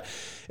all that.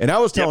 And I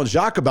was telling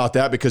Jacques about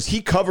that because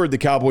he covered the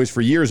Cowboys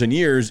for years and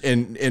years.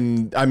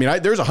 And I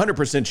mean, there's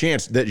 100%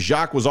 chance that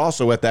Jacques was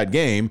also at that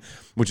game,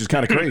 which is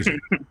kind of crazy.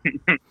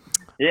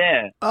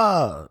 Yeah.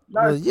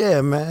 Well, yeah,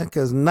 man,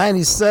 because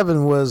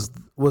 97 was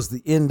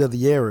the end of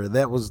the era.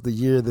 That was the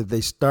year that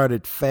they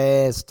started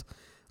fast,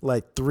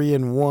 like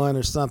 3-1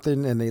 or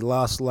something, and they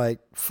lost like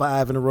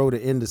 5 in a row to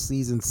end the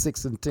season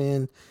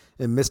 6-10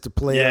 and missed the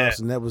playoffs. Yeah.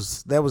 And that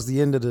was the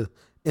end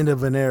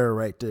of an era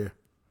right there.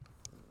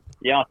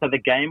 Yeah, so the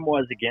game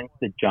was against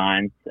the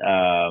Giants,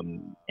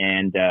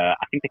 and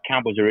I think the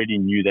Cowboys already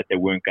knew that they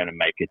weren't going to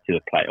make it to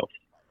the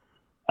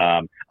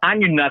playoffs. I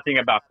knew nothing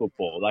about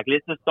football. Like,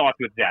 let's just start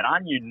with that. I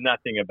knew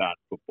nothing about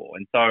football.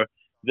 And so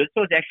this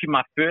was actually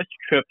my first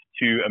trip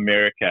to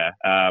America.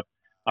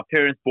 My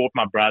parents brought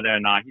my brother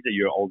and I, he's a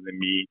year older than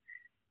me,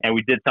 and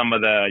we did some of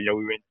the, you know,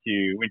 we went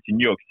to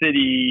New York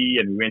City,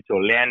 and we went to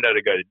Orlando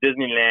to go to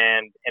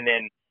Disneyland. And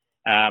then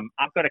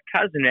I've got a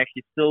cousin who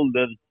actually still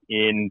lives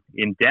in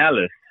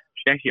Dallas.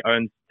 She actually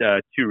owns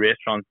 2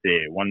 restaurants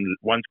there.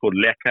 One's called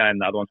Lekker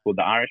and the other one's called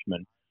The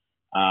Irishman.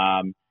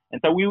 And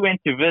so we went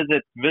to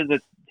visit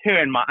her,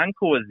 and my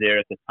uncle was there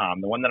at the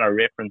time, the one that I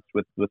referenced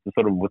with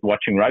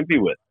watching rugby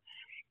with.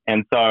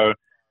 And so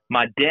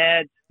my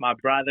dad, my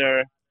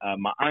brother,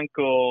 my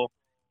uncle,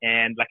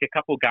 and like a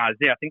couple guys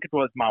there. I think it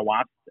was my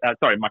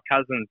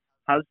cousin's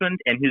husband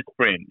and his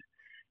friend.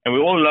 And we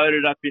all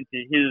loaded up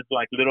into his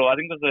like little, I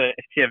think it was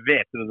a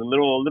Chevette. It was a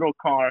little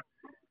car.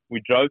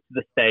 We drove to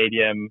the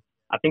stadium.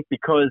 I think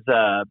because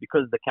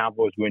the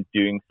Cowboys weren't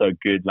doing so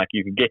good, like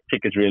you could get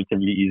tickets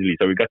relatively easily.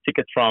 So we got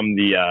tickets from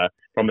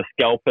a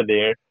scalper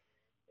there,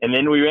 and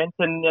then we went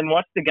and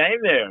watched the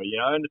game there. You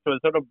know, and it was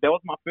that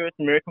was my first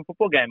American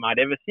football game I'd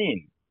ever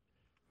seen.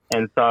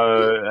 And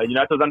so you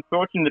know, it was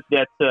unfortunate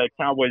that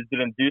Cowboys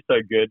didn't do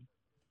so good.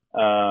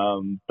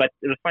 But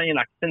it was funny,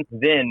 like since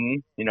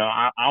then, you know,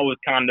 I was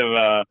kind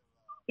of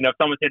you know, if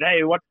someone said,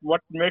 "Hey, what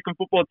American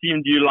football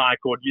team do you like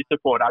or do you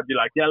support?" I'd be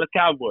like, "Yeah, the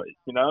Cowboys."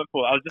 You know, I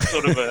was just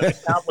sort of a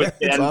Cowboys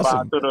fan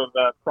awesome. By sort of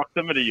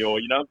proximity or,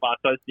 you know, by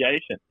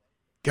association.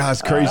 God,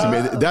 it's crazy,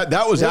 man.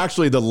 That was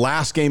actually the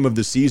last game of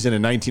the season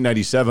in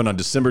 1997 on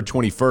December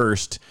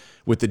 21st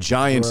with the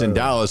Giants in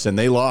Dallas, and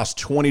they lost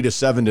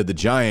 20-7 to the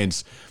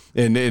Giants.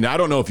 And I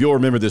don't know if you'll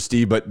remember this,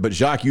 Steve, but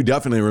Jacques, you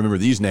definitely remember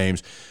these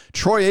names.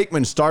 Troy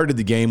Aikman started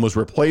the game, was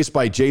replaced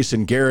by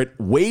Jason Garrett.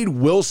 Wade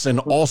Wilson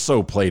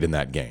also played in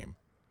that game.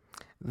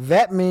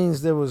 That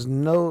means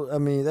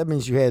that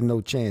means you had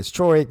no chance.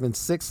 Troy Aikman,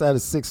 6 out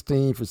of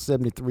 16 for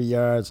 73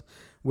 yards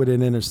with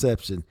an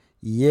interception.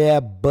 Yeah,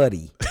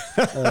 buddy.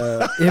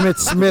 Emmitt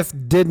Smith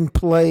didn't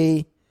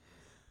play.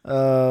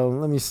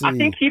 Let me see. I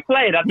think he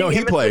played.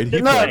 He played.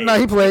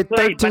 He played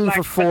 13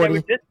 for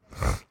 40.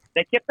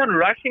 They kept on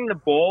rushing the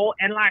ball,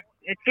 and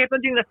it kept on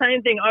doing the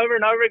same thing over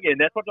and over again.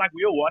 That's what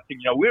we were watching.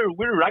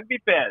 We're rugby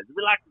fans.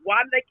 We're like,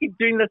 why do they keep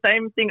doing the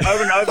same thing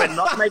over and over and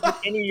not making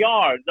any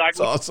yards? Like,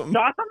 awesome.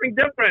 Try something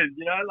different.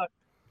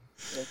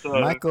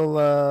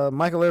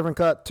 Michael Irvin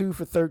caught 2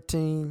 for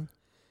 13.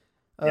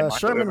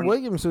 Sherman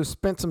Williams, who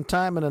spent some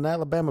time in an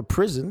Alabama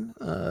prison,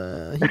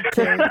 he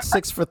carried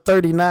 6 for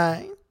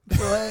 39.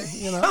 So,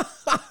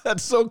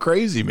 That's so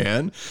crazy,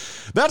 man.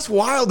 That's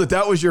wild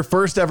that was your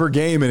first ever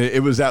game, and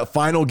it was that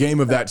final game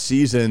of that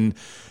season,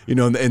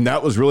 and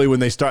that was really when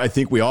they start. I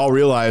think we all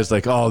realized,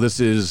 like, oh,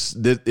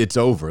 it's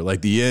over.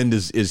 Like, the end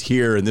is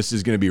here, and this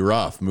is going to be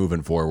rough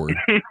moving forward.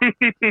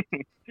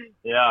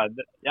 Yeah.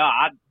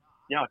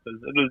 It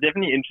was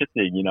definitely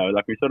interesting.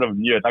 Like, we sort of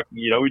knew it. Like,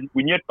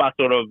 we knew it by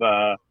sort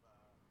of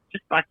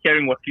just by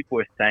hearing what people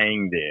were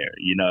saying there,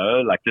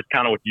 like just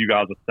kind of what you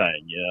guys are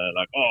saying,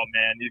 like, oh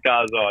man, these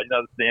guys are,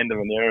 it's the end of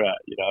an era,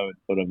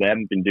 sort of, they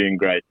haven't been doing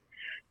great.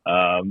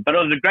 But it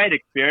was a great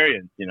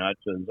experience, it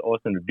was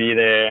awesome to be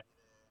there.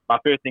 My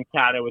first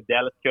encounter with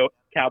Dallas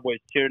Cowboys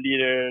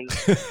cheerleaders.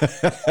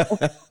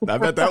 I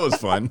bet that was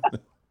fun.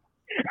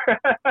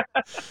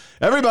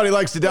 Everybody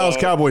likes the Dallas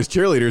Cowboys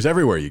cheerleaders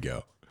everywhere you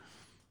go.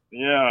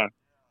 Yeah.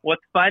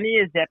 What's funny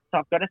is that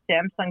I've got a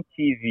Samsung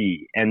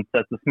TV, and so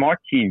it's a smart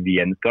TV,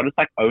 and it's got its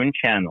own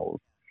channels.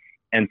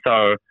 And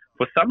so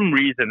for some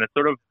reason, it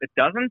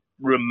doesn't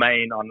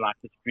remain on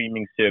the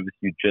streaming service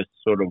you just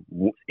sort of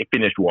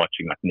finished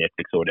watching, like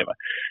Netflix or whatever.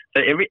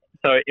 So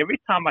every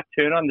time I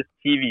turn on this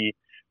TV,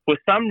 for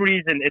some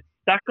reason, it's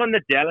stuck on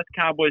the Dallas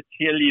Cowboys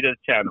cheerleaders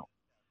channel.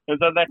 And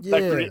so that's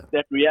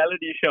that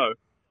reality show.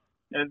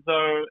 And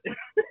so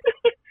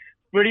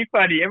pretty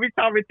funny. Every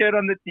time we turn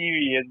on the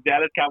TV, it's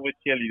Dallas Cowboys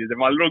cheerleaders, and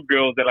my little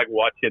girls, they're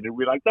watch it, and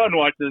we're like, don't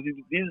watch this.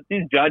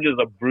 These judges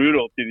are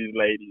brutal to these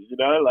ladies,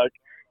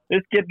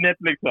 let's get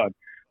Netflix on.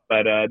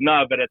 But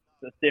it's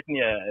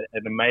definitely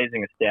an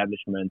amazing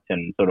establishment,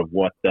 and sort of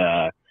what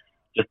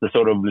just the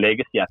sort of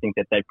legacy I think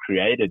that they've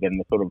created, and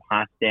the sort of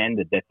high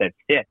standard that they've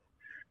set.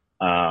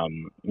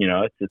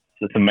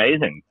 It's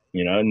amazing,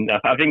 and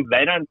I think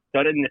they don't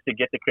necessarily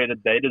get the credit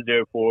they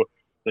deserve for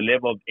the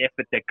level of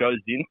effort that goes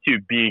into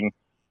being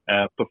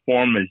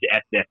performers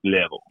at that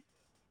level.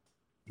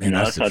 Man,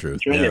 that's the truth.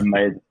 It's really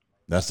amazing.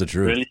 That's the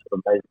truth. Really sort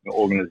of amazing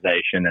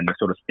organization, and the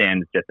sort of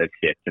standards that they've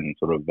set, and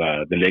sort of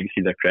the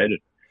legacy they've created.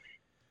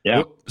 Yeah.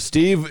 Well,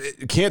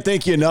 Steve, can't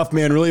thank you enough,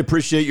 man. Really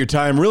appreciate your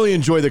time. Really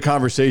enjoy the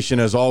conversation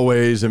as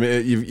always. I mean,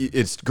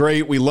 it's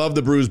great. We love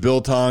the Bruce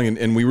Biltong,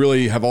 and we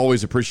really have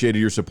always appreciated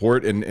your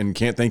support, and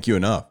can't thank you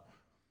enough.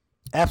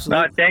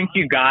 Absolutely. No, thank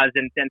you, guys,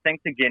 and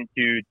thanks again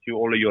to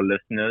all of your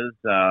listeners.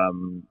 I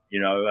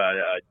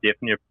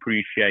definitely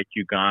appreciate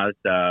you guys.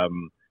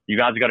 You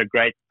guys have got a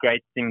great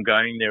thing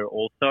going there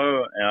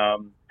also. I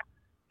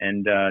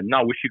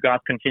wish you guys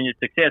continued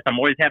success. I'm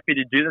always happy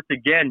to do this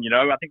again.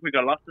 I think we've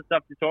got lots of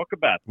stuff to talk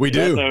about. We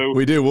do. So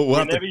we do.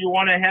 Whenever you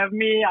want to have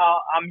me,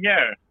 I'm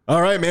here.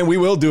 All right, man. We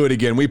will do it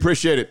again. We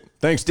appreciate it.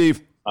 Thanks,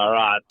 Steve. All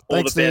right.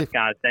 Thanks, the best, Steve.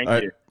 guys.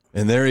 Thank you.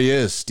 And there he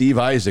is, Steve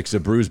Isaacs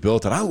of Bruce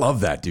Biltong. I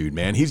love that dude,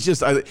 man. He's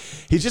just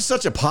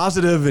such a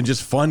positive and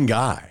just fun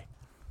guy.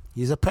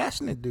 He's a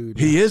passionate dude.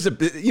 He is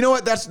you know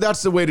what?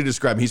 That's the way to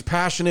describe him. He's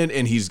passionate,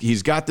 and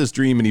he's got this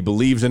dream, and he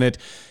believes in it,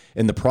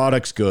 and the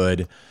product's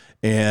good.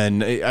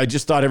 And I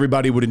just thought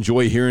everybody would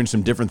enjoy hearing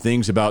some different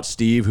things about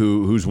Steve,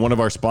 who's one of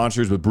our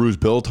sponsors with Bruce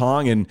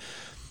Biltong. And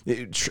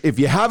if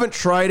you haven't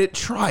tried it,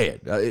 try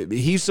it.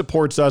 He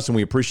supports us, and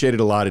we appreciate it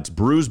a lot. It's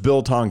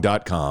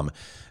brucebiltong.com.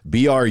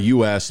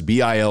 BRUSBILTONG.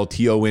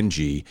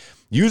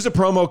 Use the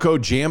promo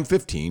code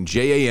JAM15,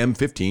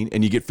 JAM15,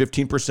 and you get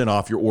 15%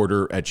 off your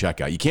order at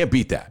checkout. You can't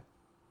beat that.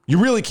 You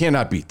really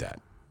cannot beat that.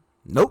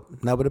 Nope,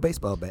 not with a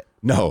baseball bat.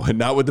 No,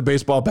 not with the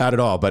baseball bat at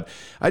all. But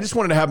I just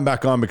wanted to have him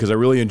back on because I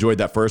really enjoyed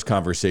that first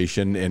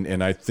conversation,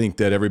 and I think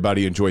that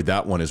everybody enjoyed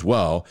that one as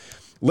well.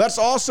 Let's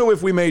also,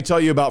 if we may, tell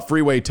you about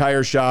Freeway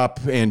Tire Shop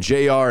and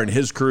JR and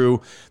his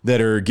crew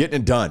that are getting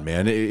it done,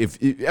 man. If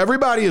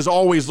everybody is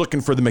always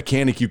looking for the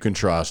mechanic you can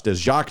trust, as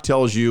Jacques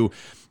tells you,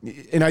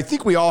 and I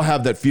think we all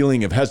have that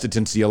feeling of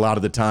hesitancy a lot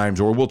of the times,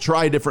 or we'll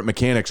try different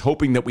mechanics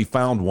hoping that we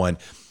found one.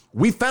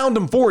 We found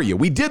them for you.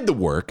 We did the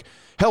work.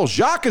 Hell,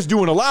 Jacques is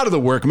doing a lot of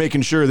the work,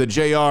 making sure that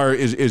JR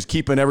is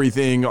keeping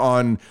everything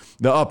on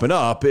the up and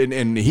up,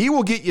 and he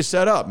will get you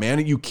set up,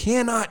 man. You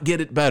cannot get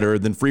it better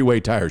than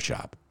Freeway Tire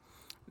Shop.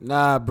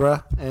 Nah,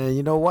 bruh. And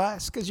you know why?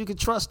 It's because you can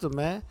trust them,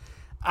 man.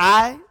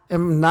 I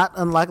am not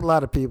unlike a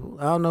lot of people.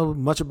 I don't know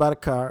much about a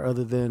car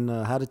other than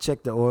how to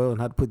check the oil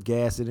and how to put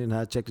gas in it and how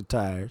to check the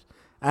tires.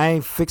 I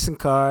ain't fixing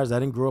cars. I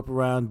didn't grow up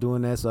around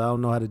doing that, so I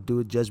don't know how to do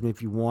it. Judge me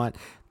if you want.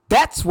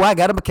 That's why I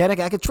got a mechanic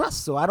I can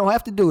trust, so I don't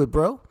have to do it,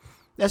 bro.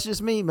 That's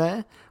just me,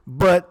 man.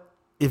 But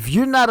if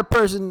you're not a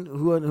person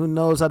who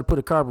knows how to put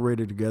a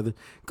carburetor together,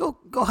 go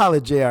holler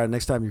at JR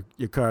next time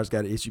your car's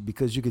got an issue,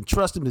 because you can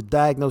trust him to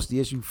diagnose the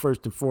issue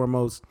first and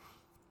foremost.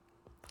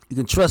 You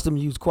can trust him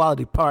to use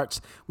quality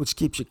parts, which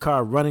keeps your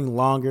car running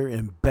longer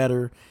and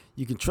better.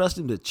 You can trust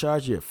him to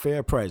charge you a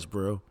fair price,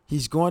 bro.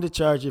 He's going to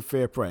charge you a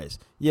fair price.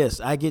 Yes,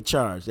 I get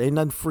charged. Ain't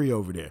nothing free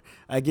over there.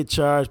 I get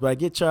charged, but I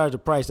get charged a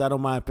price I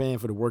don't mind paying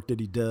for the work that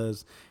he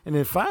does. And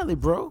then finally,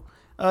 bro,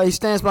 he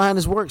stands behind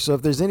his work. So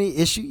if there's any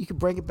issue, you can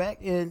bring it back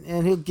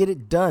and he'll get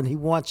it done. He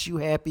wants you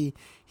happy.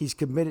 He's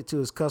committed to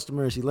his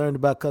customers. He learned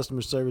about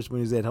customer service when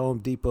he was at Home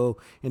Depot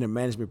in a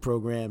management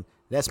program.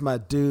 That's my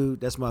dude.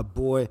 That's my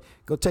boy.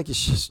 Go take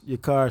your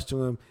cars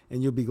to him,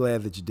 and you'll be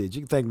glad that you did. You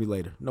can thank me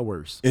later. No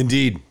worries.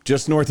 Indeed.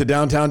 Just north of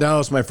downtown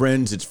Dallas, my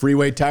friends, it's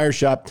Freeway Tire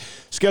Shop.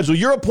 Schedule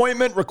your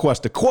appointment.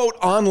 Request a quote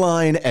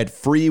online at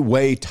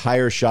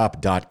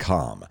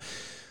freewaytireshop.com.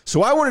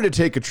 So I wanted to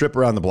take a trip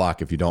around the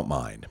block, if you don't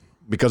mind,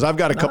 because I've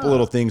got a couple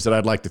little things that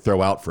I'd like to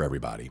throw out for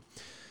everybody.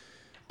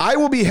 I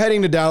will be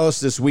heading to Dallas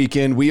this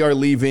weekend. We are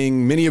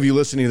leaving, many of you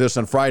listening to this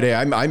on Friday,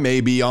 I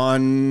may be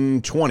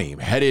on 20,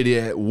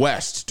 headed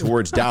west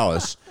towards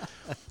Dallas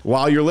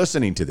while you're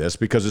listening to this,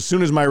 because as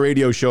soon as my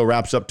radio show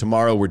wraps up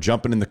tomorrow, we're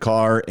jumping in the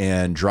car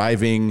and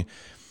driving.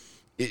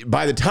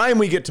 By the time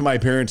we get to my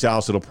parents'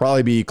 house, it'll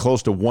probably be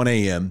close to 1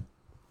 a.m.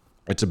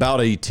 It's about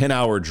a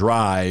 10-hour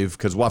drive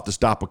because we'll have to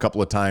stop a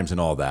couple of times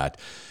and all that.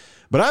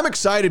 But I'm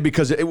excited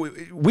because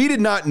we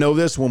did not know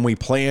this when we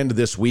planned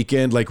this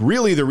weekend. Like,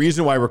 really, the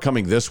reason why we're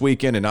coming this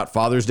weekend and not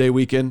Father's Day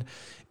weekend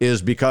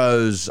is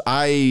because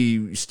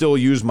I still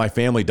use my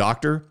family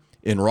doctor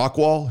in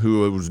Rockwall,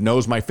 who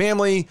knows my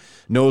family,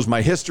 knows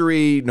my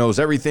history, knows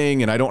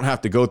everything, and I don't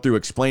have to go through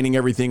explaining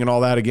everything and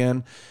all that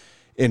again.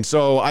 And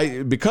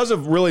so because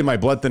of really my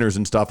blood thinners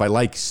and stuff, I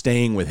like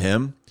staying with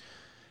him.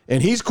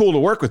 And he's cool to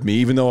work with me,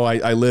 even though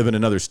I live in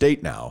another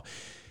state now.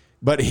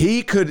 But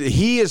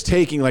he is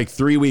taking like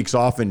 3 weeks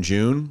off in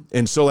June.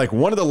 And so like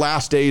one of the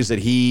last days that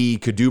he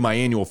could do my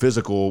annual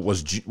physical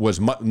was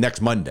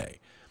next Monday.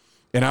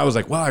 And I was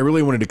like, well, I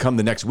really wanted to come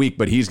the next week,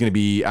 but he's going to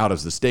be out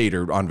of the state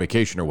or on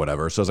vacation or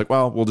whatever. So I was like,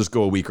 well, we'll just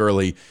go a week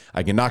early.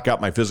 I can knock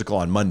out my physical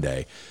on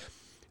Monday.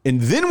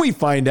 And then we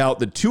find out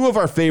that two of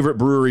our favorite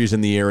breweries in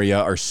the area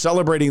are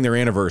celebrating their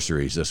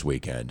anniversaries this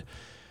weekend.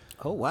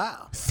 Oh,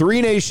 wow.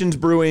 Three Nations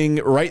Brewing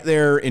right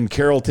there in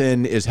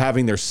Carrollton is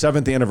having their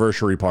 7th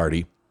anniversary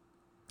party.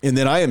 And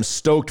then I am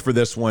stoked for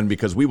this one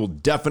because we're going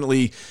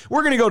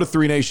to go to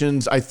Three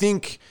Nations. I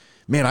think,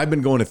 man, I've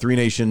been going to Three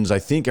Nations, I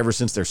think, ever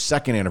since their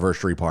 2nd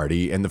anniversary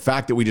party. And the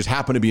fact that we just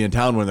happen to be in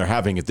town when they're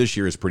having it this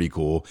year is pretty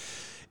cool.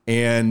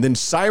 And then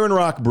Siren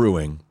Rock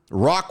Brewing,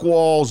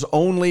 Rockwall's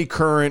only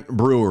current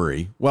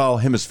brewery. Well,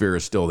 Hemisphere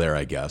is still there,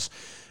 I guess.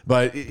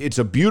 But it's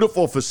a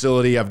beautiful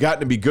facility. I've gotten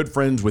to be good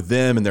friends with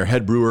them and their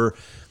head brewer.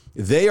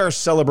 They are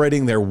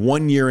celebrating their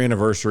 1-year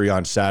anniversary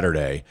on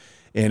Saturday.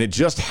 And it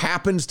just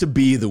happens to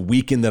be the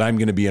weekend that I'm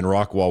going to be in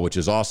Rockwall, which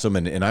is awesome.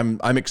 And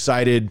I'm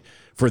excited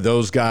for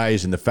those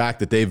guys. And the fact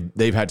that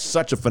they've had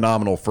such a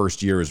phenomenal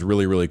first year is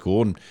really, really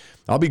cool. And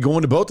I'll be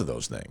going to both of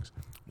those things.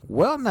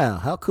 Well, now,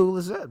 how cool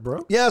is that,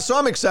 bro? Yeah, so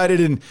I'm excited.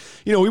 And,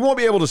 we won't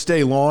be able to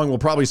stay long. We'll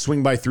probably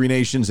swing by Three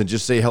Nations and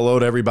just say hello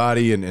to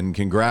everybody and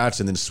congrats,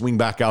 and then swing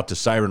back out to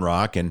Siren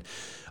Rock. And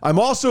I'm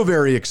also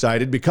very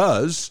excited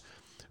because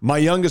my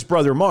youngest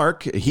brother,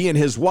 Mark, he and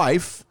his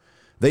wife,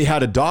 they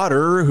had a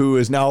daughter who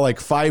is now like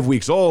 5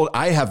 weeks old.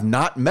 I have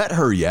not met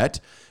her yet,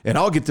 and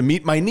I'll get to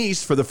meet my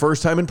niece for the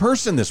first time in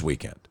person this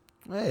weekend.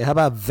 Hey, how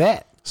about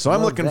that? So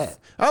I'm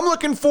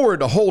looking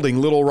forward to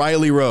holding little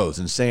Riley Rose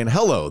and saying,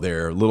 hello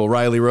there, little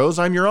Riley Rose.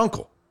 I'm your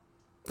uncle.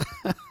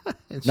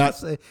 And she'll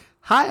say,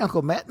 hi,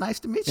 Uncle Matt. Nice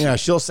to meet you. Yeah,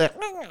 she'll say,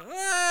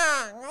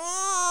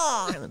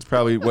 that's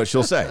probably what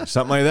she'll say,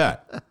 something like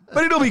that.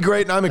 But it'll be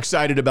great, and I'm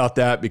excited about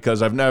that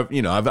because I've never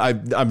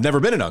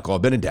been an uncle.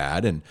 I've been a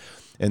dad, and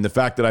the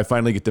fact that I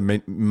finally get to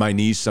meet my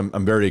niece,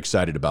 I'm very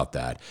excited about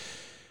that.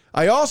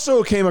 I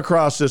also came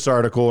across this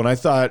article, and I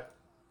thought,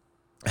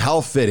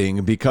 how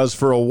fitting, because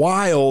for a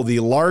while,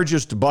 the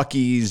largest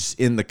Buc-ee's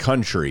in the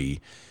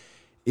country,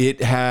 they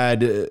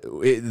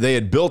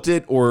had built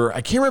it, or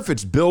I can't remember if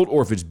it's built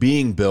or if it's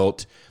being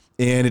built,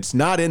 and it's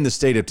not in the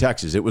state of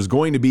Texas. It was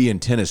going to be in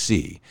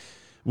Tennessee.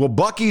 Well,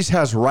 Buc-ee's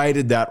has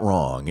righted that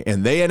wrong,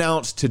 and they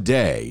announced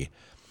today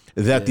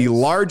that the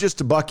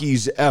largest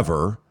Buc-ee's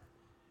ever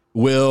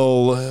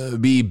will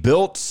be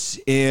built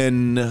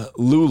in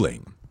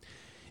Luling.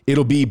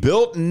 It'll be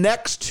built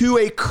next to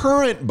a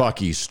current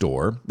Buc-ee's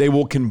store. They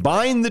will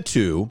combine the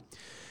two.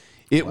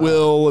 It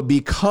will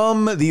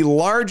become the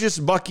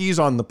largest Buc-ee's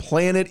on the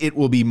planet. It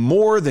will be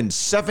more than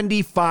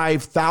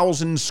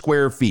 75,000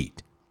 square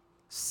feet.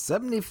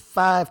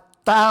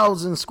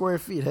 75,000 square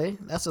feet, hey?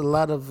 That's a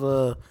lot of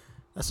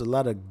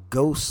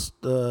ghost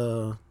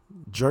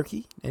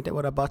jerky. Ain't that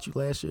what I bought you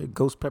last year?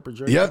 Ghost pepper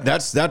jerky? Yeah,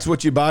 that's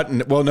what you bought.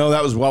 And well, no,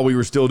 that was while we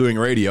were still doing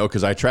radio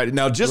because I tried it.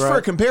 Now, just for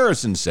a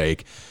comparison's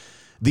sake,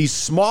 The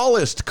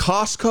smallest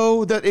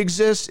Costco that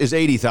exists is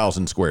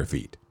 80,000 square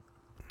feet.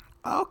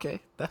 Oh, okay,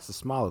 that's the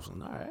smallest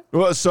one. All right.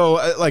 Well, so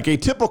like a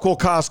typical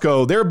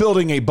Costco, they're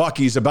building a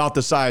Buc-ee's about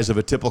the size of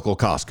a typical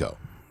Costco.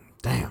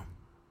 Damn.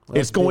 Well,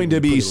 it's going to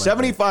be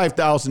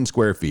 75,000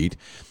 square feet.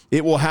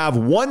 It will have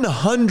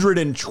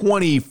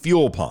 120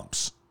 fuel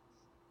pumps.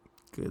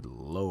 Good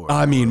Lord.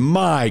 I mean,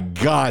 my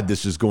God,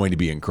 this is going to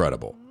be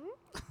incredible.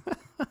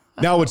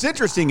 Now, what's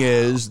interesting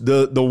is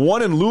the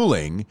one in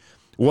Luling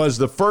was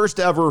the first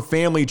ever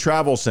family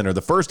travel center,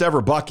 the first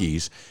ever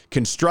Buc-ee's,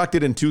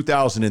 constructed in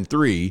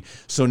 2003.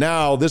 So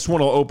now this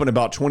one will open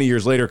about 20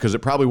 years later because it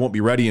probably won't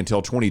be ready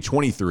until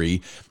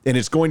 2023. And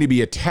it's going to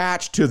be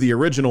attached to the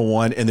original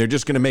one, and they're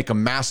just going to make a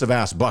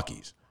massive-ass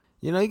Buc-ee's.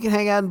 You know, you can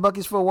hang out in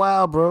Buc-ee's for a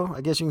while, bro. I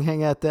guess you can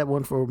hang out that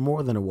one for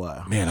more than a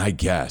while. Man, I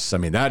guess. I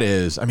mean,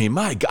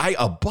 my guy,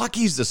 a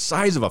Buc-ee's the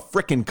size of a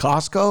freaking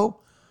Costco?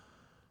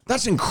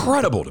 That's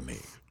incredible to me.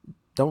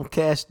 Don't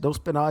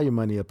spend all your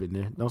money up in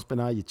there. Don't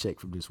spend all your check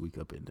from this week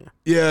up in there.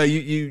 Yeah,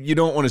 you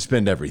don't want to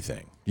spend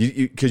everything.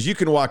 Because you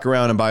can walk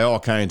around and buy all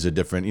kinds of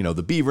different,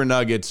 the beaver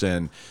nuggets,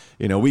 and,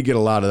 we get a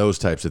lot of those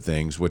types of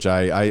things, which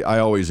I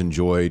always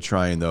enjoy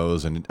trying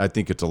those, and I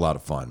think it's a lot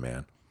of fun,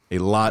 man. A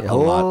lot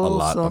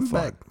of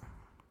fun.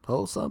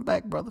 Hold something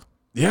back, brother.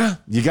 Yeah,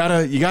 you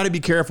gotta be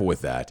careful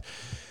with that.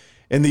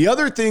 And the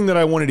other thing that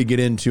I wanted to get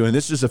into, and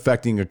this is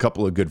affecting a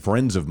couple of good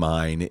friends of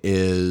mine,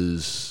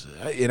 is,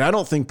 and I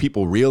don't think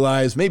people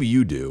realize, maybe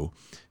you do,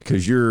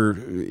 because you're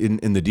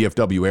in the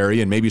DFW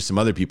area, and maybe some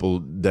other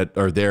people that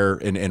are there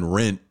and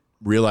rent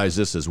realize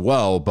this as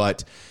well,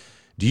 but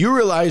do you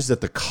realize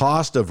that the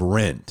cost of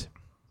rent,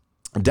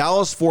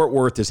 Dallas-Fort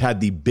Worth has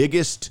had the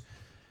biggest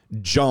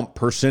jump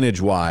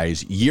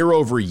percentage-wise year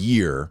over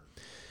year.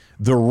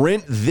 The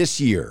rent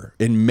this year,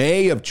 in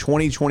May of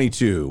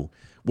 2022,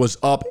 was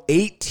up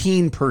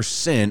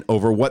 18%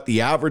 over what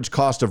the average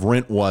cost of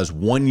rent was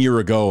 1 year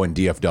ago in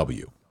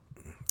DFW.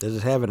 Does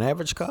it have an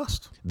average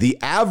cost? The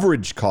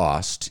average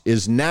cost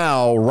is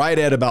now right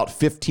at about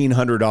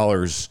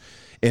 $1,500,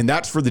 and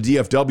that's for the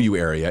DFW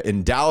area.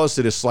 In Dallas,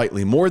 it is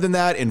slightly more than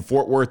that. In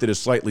Fort Worth, it is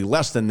slightly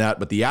less than that,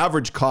 but the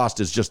average cost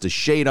is just a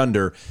shade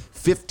under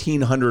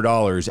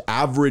 $1,500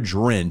 average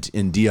rent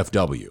in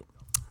DFW.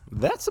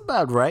 That's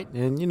about right.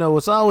 And,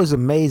 what's always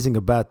amazing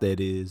about that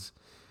is,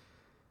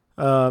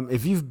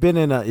 if you've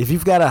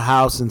got a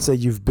house and say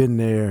you've been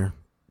there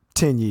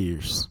 10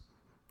 years,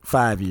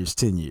 5 years,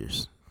 10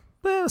 years,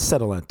 let's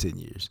settle on 10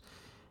 years.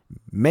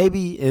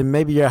 Maybe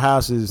your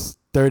house is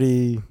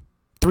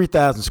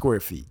 3,000 square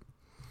feet.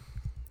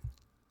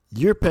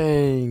 You're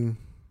paying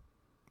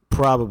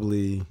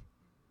probably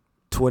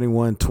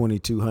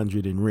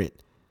 $2,200 in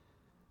rent.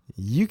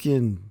 You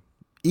can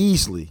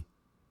easily,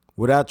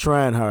 without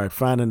trying hard,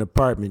 find an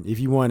apartment if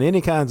you want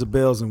any kinds of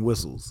bells and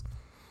whistles.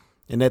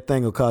 And that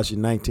thing will cost you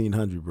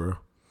 $1,900, bro.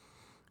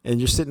 And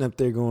you're sitting up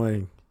there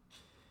going,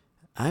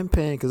 I'm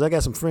paying, because I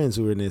got some friends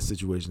who are in this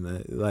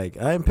situation.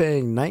 Like, I'm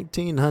paying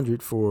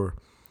 $1,900 for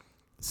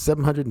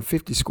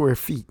 750 square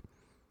feet.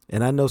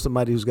 And I know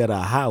somebody who's got a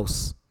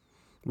house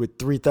with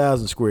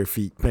 3,000 square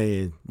feet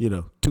paying,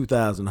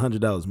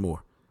 $2,100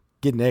 more,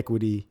 getting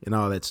equity and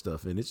all that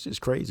stuff. And it's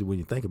just crazy when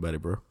you think about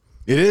it, bro.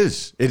 It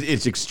is.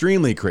 It's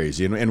extremely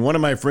crazy. And one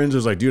of my friends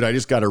was like, dude, I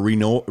just got a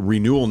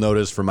renewal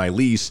notice for my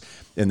lease,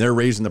 and they're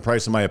raising the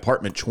price of my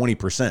apartment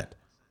 20%.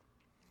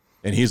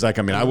 And he's like,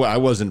 I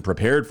wasn't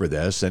prepared for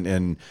this.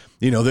 And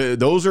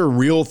those are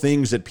real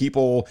things that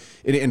people,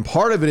 and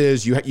part of it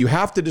is you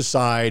have to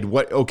decide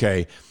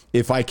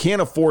if I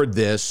can't afford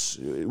this,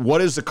 what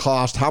is the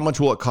cost? How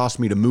much will it cost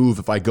me to move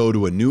if I go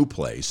to a new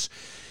place?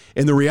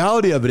 And the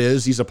reality of it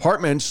is these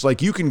apartments,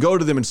 like, you can go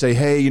to them and say,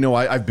 hey,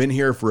 I've been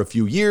here for a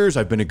few years.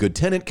 I've been a good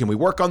tenant. Can we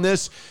work on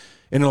this?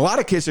 And in a lot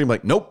of cases, I'm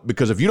like, nope,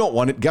 because if you don't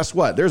want it, guess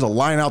what? There's a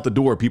line out the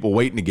door, people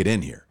waiting to get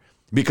in here.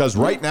 Because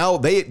right now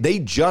they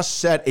just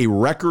set a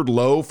record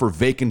low for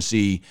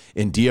vacancy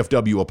in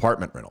DFW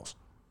apartment rentals.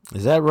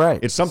 Is that right?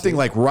 It's something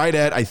like right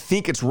at, I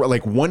think it's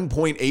like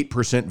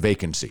 1.8%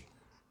 vacancy.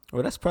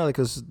 Well, that's probably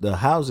because the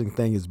housing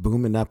thing is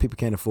booming. Now people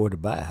can't afford to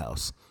buy a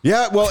house.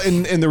 Yeah, well,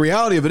 and the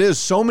reality of it is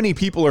so many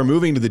people are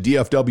moving to the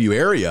DFW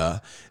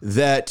area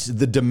that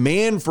the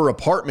demand for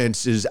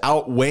apartments is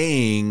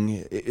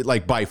outweighing,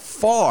 like, by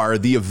far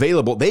the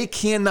available. They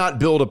cannot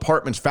build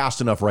apartments fast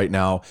enough right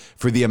now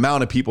for the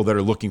amount of people that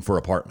are looking for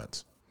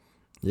apartments.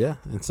 Yeah,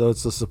 and so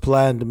it's a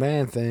supply and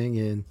demand thing.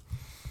 And,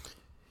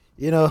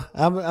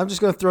 I'm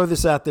just going to throw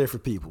this out there for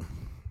people.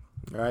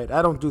 All right,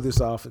 I don't do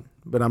this often,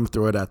 but I'm going to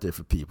throw it out there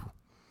for people.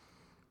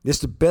 It's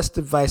the best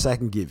advice I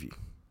can give you.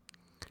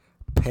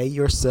 Pay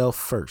yourself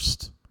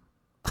first.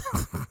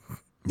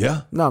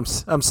 Yeah. No,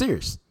 I'm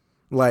serious.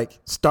 Like,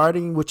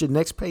 starting with your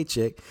next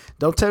paycheck.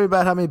 Don't tell me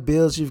about how many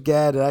bills you've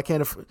got that I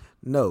can't afford.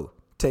 No,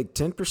 take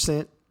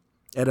 10%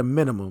 at a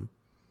minimum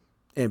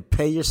and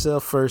pay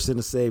yourself first in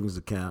a savings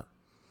account.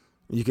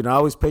 You can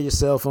always pay your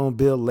cell phone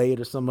bill late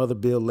or some other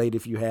bill late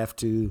if you have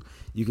to.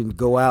 You can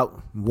go out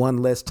one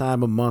less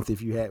time a month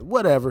if you have,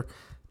 whatever.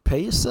 Pay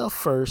yourself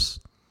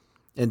first.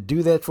 And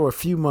do that for a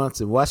few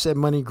months and watch that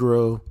money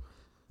grow.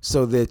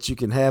 so that you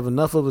can have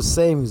enough of a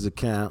savings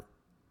account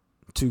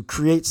to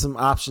create some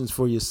options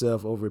for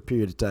yourself over a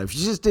period of time. If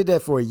you just did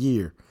that for a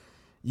year,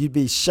 you'd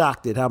be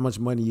shocked at how much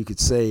money you could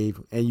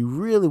save, and you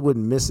really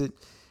wouldn't miss it.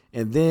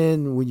 And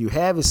then when you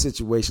have a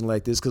situation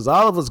like this, because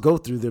all of us go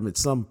through them at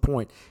some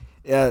point,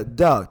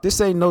 Doug,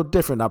 this ain't no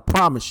different, I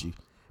promise you,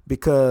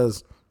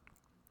 because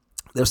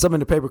there's something in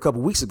the paper a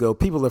couple weeks ago.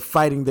 People are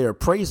fighting their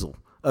appraisal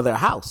of their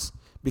house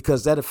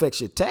because that affects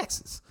your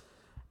taxes.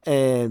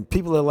 And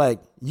people are like,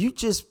 you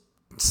just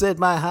said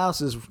my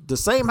house is the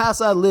same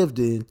house I lived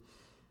in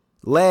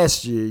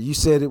last year. You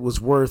said it was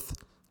worth,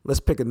 let's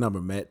pick a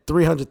number, Matt,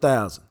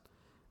 $300,000.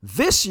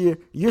 This year,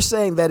 you're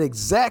saying that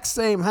exact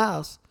same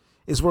house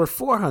is worth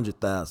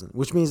 $400,000,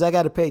 which means I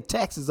got to pay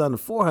taxes on the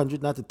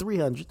 $400,000, not the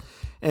 $300,000.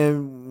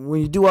 And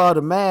when you do all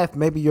the math,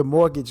 maybe your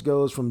mortgage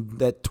goes from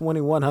that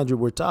 $2,100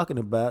 we're talking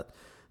about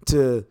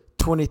to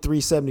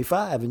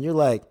 $2,375, and you're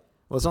like,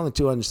 well, it's only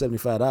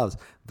 $275.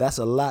 That's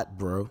a lot,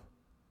 bro.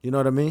 You know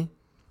what I mean?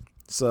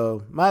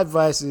 So my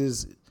advice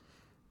is,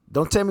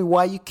 don't tell me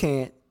why you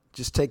can't.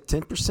 Just take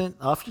 10%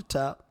 off your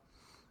top,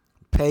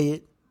 pay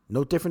it.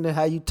 No different than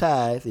how you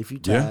tithe, if you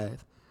tithe,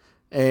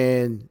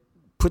 and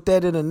put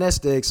that in a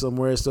nest egg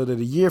somewhere so that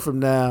a year from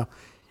now,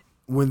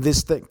 when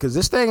this thing, because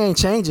this thing ain't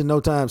changing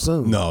no time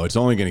soon. No, it's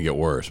only going to get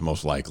worse,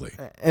 most likely.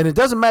 And it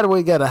doesn't matter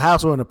whether you got a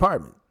house or an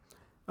apartment,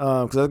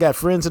 because I've got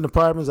friends in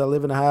apartments. I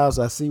live in a house.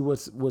 I see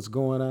what's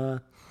going on,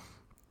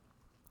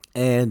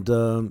 and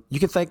you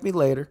can thank me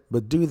later,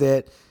 but do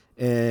that,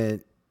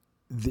 and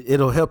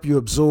it'll help you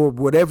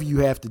absorb whatever you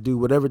have to do,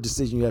 whatever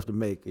decision you have to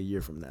make a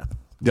year from now.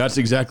 That's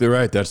exactly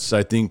right. That's,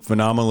 I think,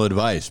 phenomenal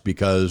advice,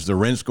 because the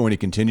rent's going to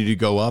continue to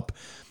go up.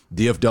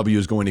 DFW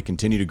is going to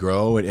continue to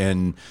grow.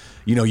 And,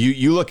 you know,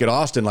 you look at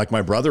Austin, like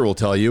my brother will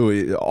tell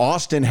you,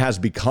 Austin has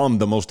become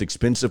the most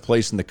expensive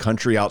place in the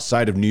country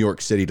outside of New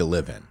York City to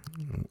live in.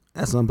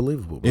 That's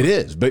unbelievable, bro. It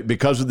is, but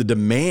because of the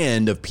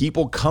demand of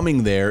people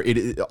coming there,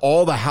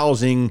 all the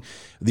housing,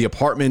 the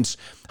apartments.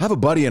 I have a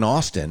buddy in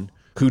Austin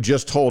who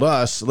just told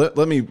us,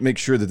 let me make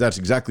sure that that's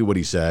exactly what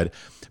he said.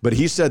 But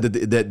he said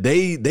that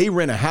they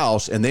rent a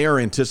house, and they are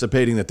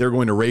anticipating that they're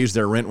going to raise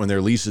their rent when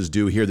their lease is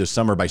due here this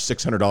summer by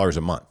 $600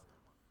 a month.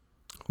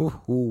 Ooh,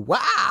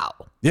 wow.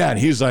 Yeah, and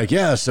he's like,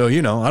 yeah, so,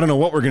 you know, I don't know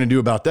what we're going to do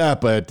about that,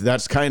 but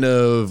that's kind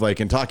of like,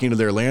 in talking to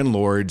their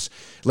landlords,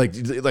 like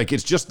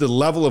it's just the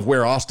level of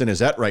where Austin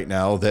is at right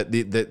now, that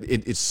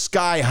it's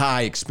sky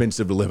high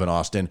expensive to live in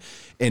Austin.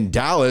 And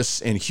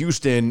Dallas and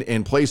Houston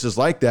and places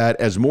like that,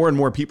 as more and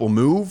more people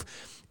move,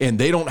 and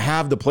they don't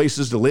have the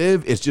places to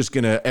live, it's just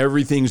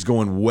everything's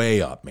going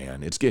way up,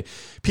 man.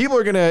 People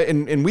are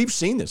and we've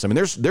seen this. I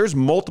mean, there's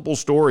multiple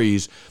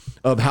stories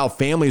of how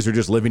families are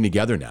just living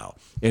together now.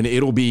 And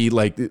it'll be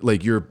like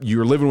you're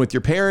living with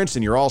your parents,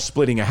 and you're all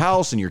splitting a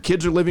house, and your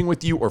kids are living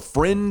with you, or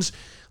friends.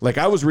 Like,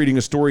 I was reading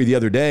a story the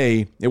other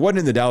day. It wasn't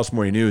in the Dallas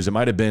Morning News. It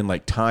might've been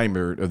like Time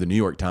or the New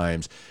York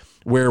Times,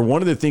 where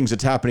one of the things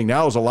that's happening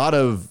now is a lot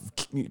of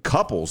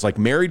couples, like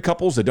married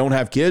couples that don't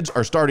have kids,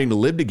 are starting to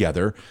live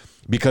together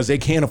because they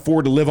can't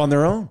afford to live on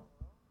their own.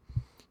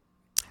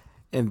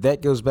 And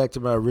that goes back to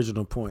my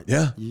original point.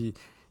 Yeah. You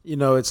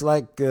know, it's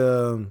like,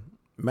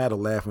 Matt will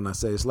laugh when I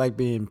say it's like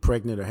being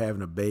pregnant or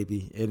having a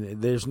baby,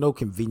 and there's no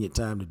convenient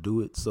time to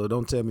do it. So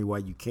don't tell me why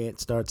you can't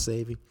start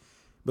saving.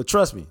 But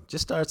trust me,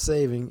 just start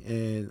saving,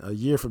 and a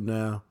year from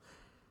now,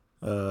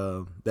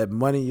 that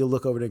money, you'll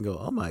look over there and go,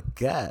 oh my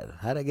God,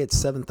 how'd I get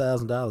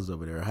 $7,000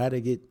 over there? How'd I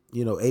get,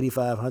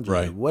 $8,500?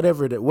 Right.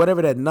 Whatever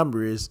that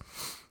number is.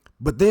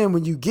 But then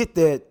when you get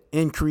that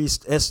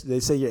increased, they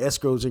say your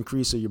escrow's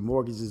increased, or your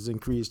mortgage is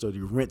increased, or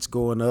your rent's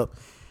going up,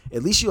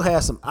 at least you'll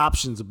have some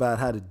options about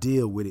how to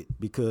deal with it,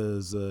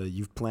 because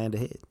you've planned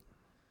ahead.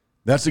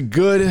 That's a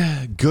good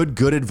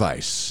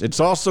advice. It's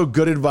also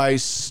good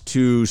advice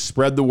to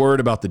spread the word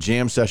about the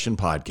Jam Session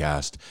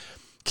podcast.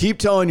 Keep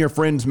telling your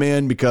friends,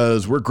 man,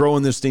 because we're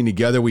growing this thing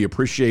together. We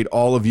appreciate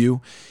all of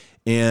you.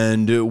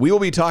 And we will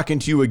be talking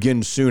to you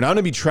again soon. I'm going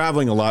to be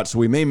traveling a lot, so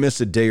we may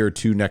miss a day or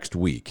two next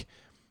week.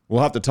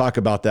 We'll have to talk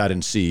about that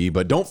and see.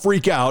 But don't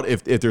freak out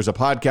if there's a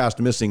podcast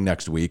missing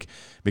next week,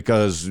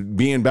 because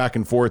being back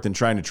and forth and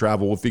trying to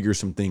travel, we'll figure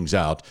some things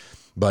out.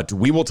 But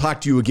we will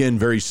talk to you again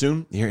very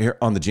soon here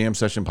on the Jam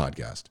Session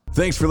Podcast.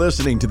 Thanks for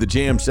listening to the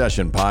Jam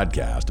Session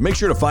Podcast. Make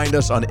sure to find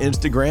us on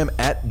Instagram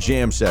at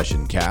Jam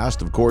Session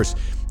Cast. Of course,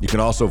 you can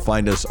also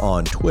find us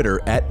on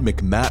Twitter at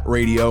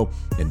McMattRadio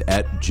and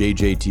at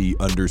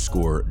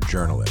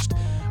JJT_journalist.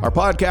 Our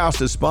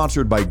podcast is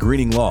sponsored by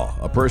Greening Law,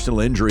 a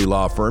personal injury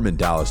law firm in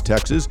Dallas,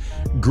 Texas.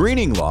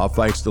 Greening Law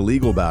fights the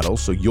legal battle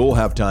so you'll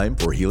have time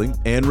for healing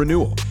and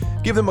renewal.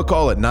 Give them a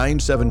call at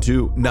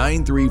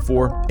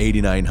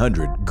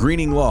 972-934-8900.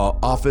 Greening Law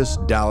Office,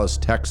 Dallas,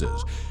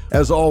 Texas.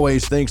 As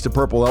always, thanks to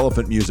Purple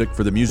Elephant Music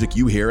for the music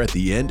you hear at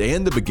the end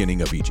and the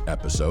beginning of each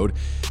episode.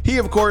 He,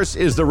 of course,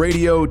 is the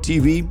radio,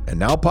 TV, and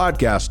now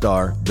podcast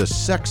star, the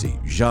sexy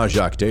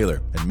Jean-Jacques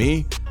Taylor. And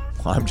me,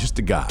 I'm just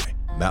a guy,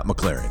 Matt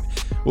McLaren.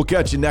 We'll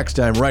catch you next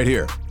time right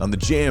here on the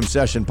Jam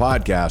Session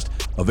Podcast,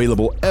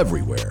 available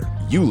everywhere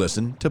you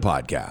listen to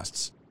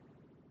podcasts.